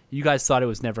 You guys thought it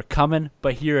was never coming,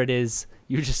 but here it is.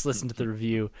 You just listened to the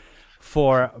review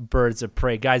for Birds of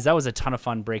Prey. Guys, that was a ton of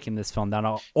fun breaking this film down.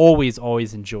 I'll always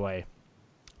enjoy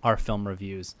our film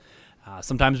reviews.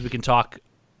 Sometimes we can talk,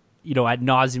 ad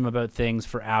nauseum about things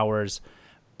for hours,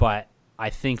 but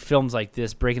I think films like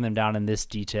this, breaking them down in this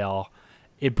detail,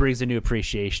 it brings a new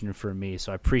appreciation for me.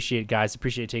 So I appreciate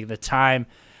taking the time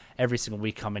every single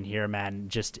week coming here, man.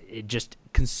 Just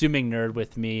consuming nerd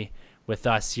with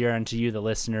us here, and to you, the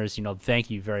listeners,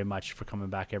 thank you very much for coming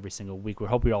back every single week. We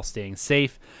hope you're all staying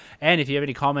safe. And if you have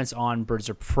any comments on Birds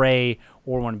of Prey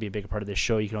or want to be a bigger part of this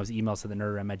show, you can always email us at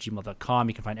thenerdroom@gmail.com.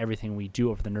 You can find everything we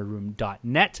do over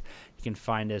thenerdroom.net. You can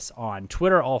find us on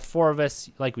Twitter, all four of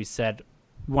us. Like we said,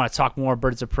 we want to talk more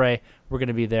Birds of Prey. We're going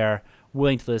to be there,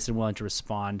 willing to listen, willing to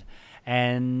respond.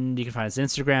 And you can find us on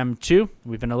Instagram too.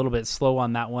 We've been a little bit slow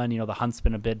on that one. The hunt's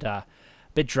been a bit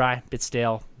dry, a bit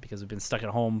stale because we've been stuck at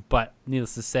home. But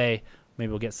needless to say,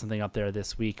 maybe we'll get something up there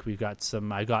this week. I got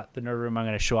the Nerd Room I'm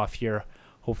going to show off here,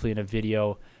 hopefully in a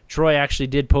video. Troy actually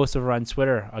did post over on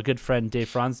Twitter. A good friend, Dave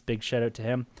Franz, big shout out to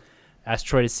him, asked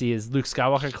Troy to see his Luke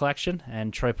Skywalker collection,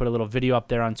 and Troy put a little video up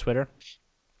there on Twitter.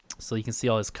 So you can see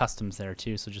all his customs there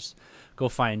too. So just go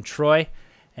find Troy.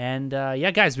 And yeah,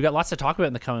 guys, we got lots to talk about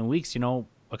in the coming weeks.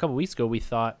 A couple weeks ago, we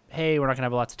thought, hey, we're not going to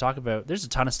have a lot to talk about. There's a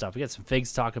ton of stuff. We got some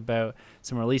figs to talk about,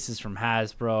 some releases from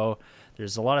Hasbro.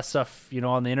 There's a lot of stuff,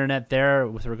 on the internet there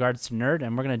with regards to nerd,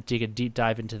 and we're going to take a deep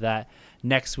dive into that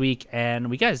next week.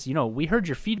 And we heard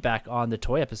your feedback on the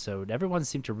toy episode. Everyone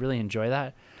seemed to really enjoy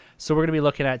that. So we're going to be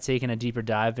looking at taking a deeper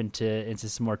dive into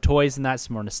some more toys and that,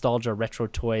 some more nostalgia, retro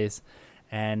toys,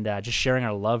 and just sharing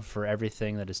our love for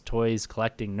everything that is toys,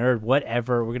 collecting, nerd,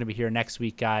 whatever. We're going to be here next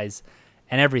week, guys,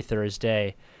 and every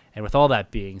Thursday. And with all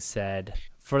that being said,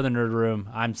 for the Nerd Room,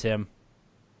 I'm Tim.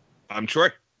 I'm Troy.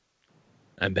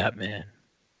 I'm Batman.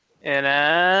 And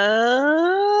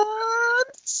I'm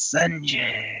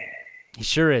Sanjay. He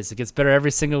sure is. It gets better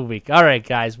every single week. All right,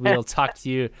 guys, we'll talk to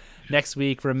you next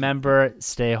week. Remember,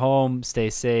 stay home, stay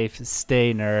safe,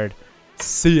 stay nerd.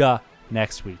 See ya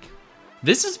next week.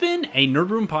 This has been a Nerd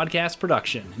Room Podcast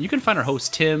production. You can find our hosts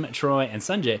Tim, Troy, and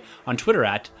Sanjay on Twitter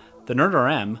at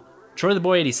TheNerdRM,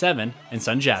 TroyTheBoy87, and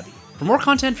Sanjabi. For more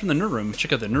content from the Nerd Room,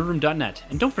 check out thenerdroom.net,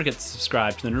 and don't forget to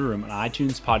subscribe to the Nerd Room on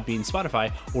iTunes, Podbean,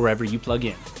 Spotify, or wherever you plug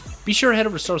in. Be sure to head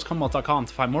over to StarWarsCommonwealth.com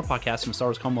to find more podcasts from Star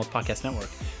Wars Commonwealth Podcast Network,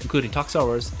 including Talk Star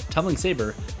Wars, Tumbling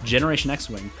Saber, Generation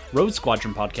X-Wing, Road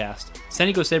Squadron Podcast, San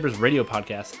Diego Sabres Radio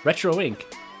Podcast, Retro Inc.,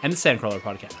 and the Sandcrawler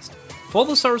Podcast. Follow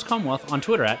the Star Wars Commonwealth on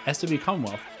Twitter at SW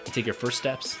Commonwealth and take your first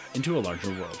steps into a larger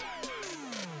world.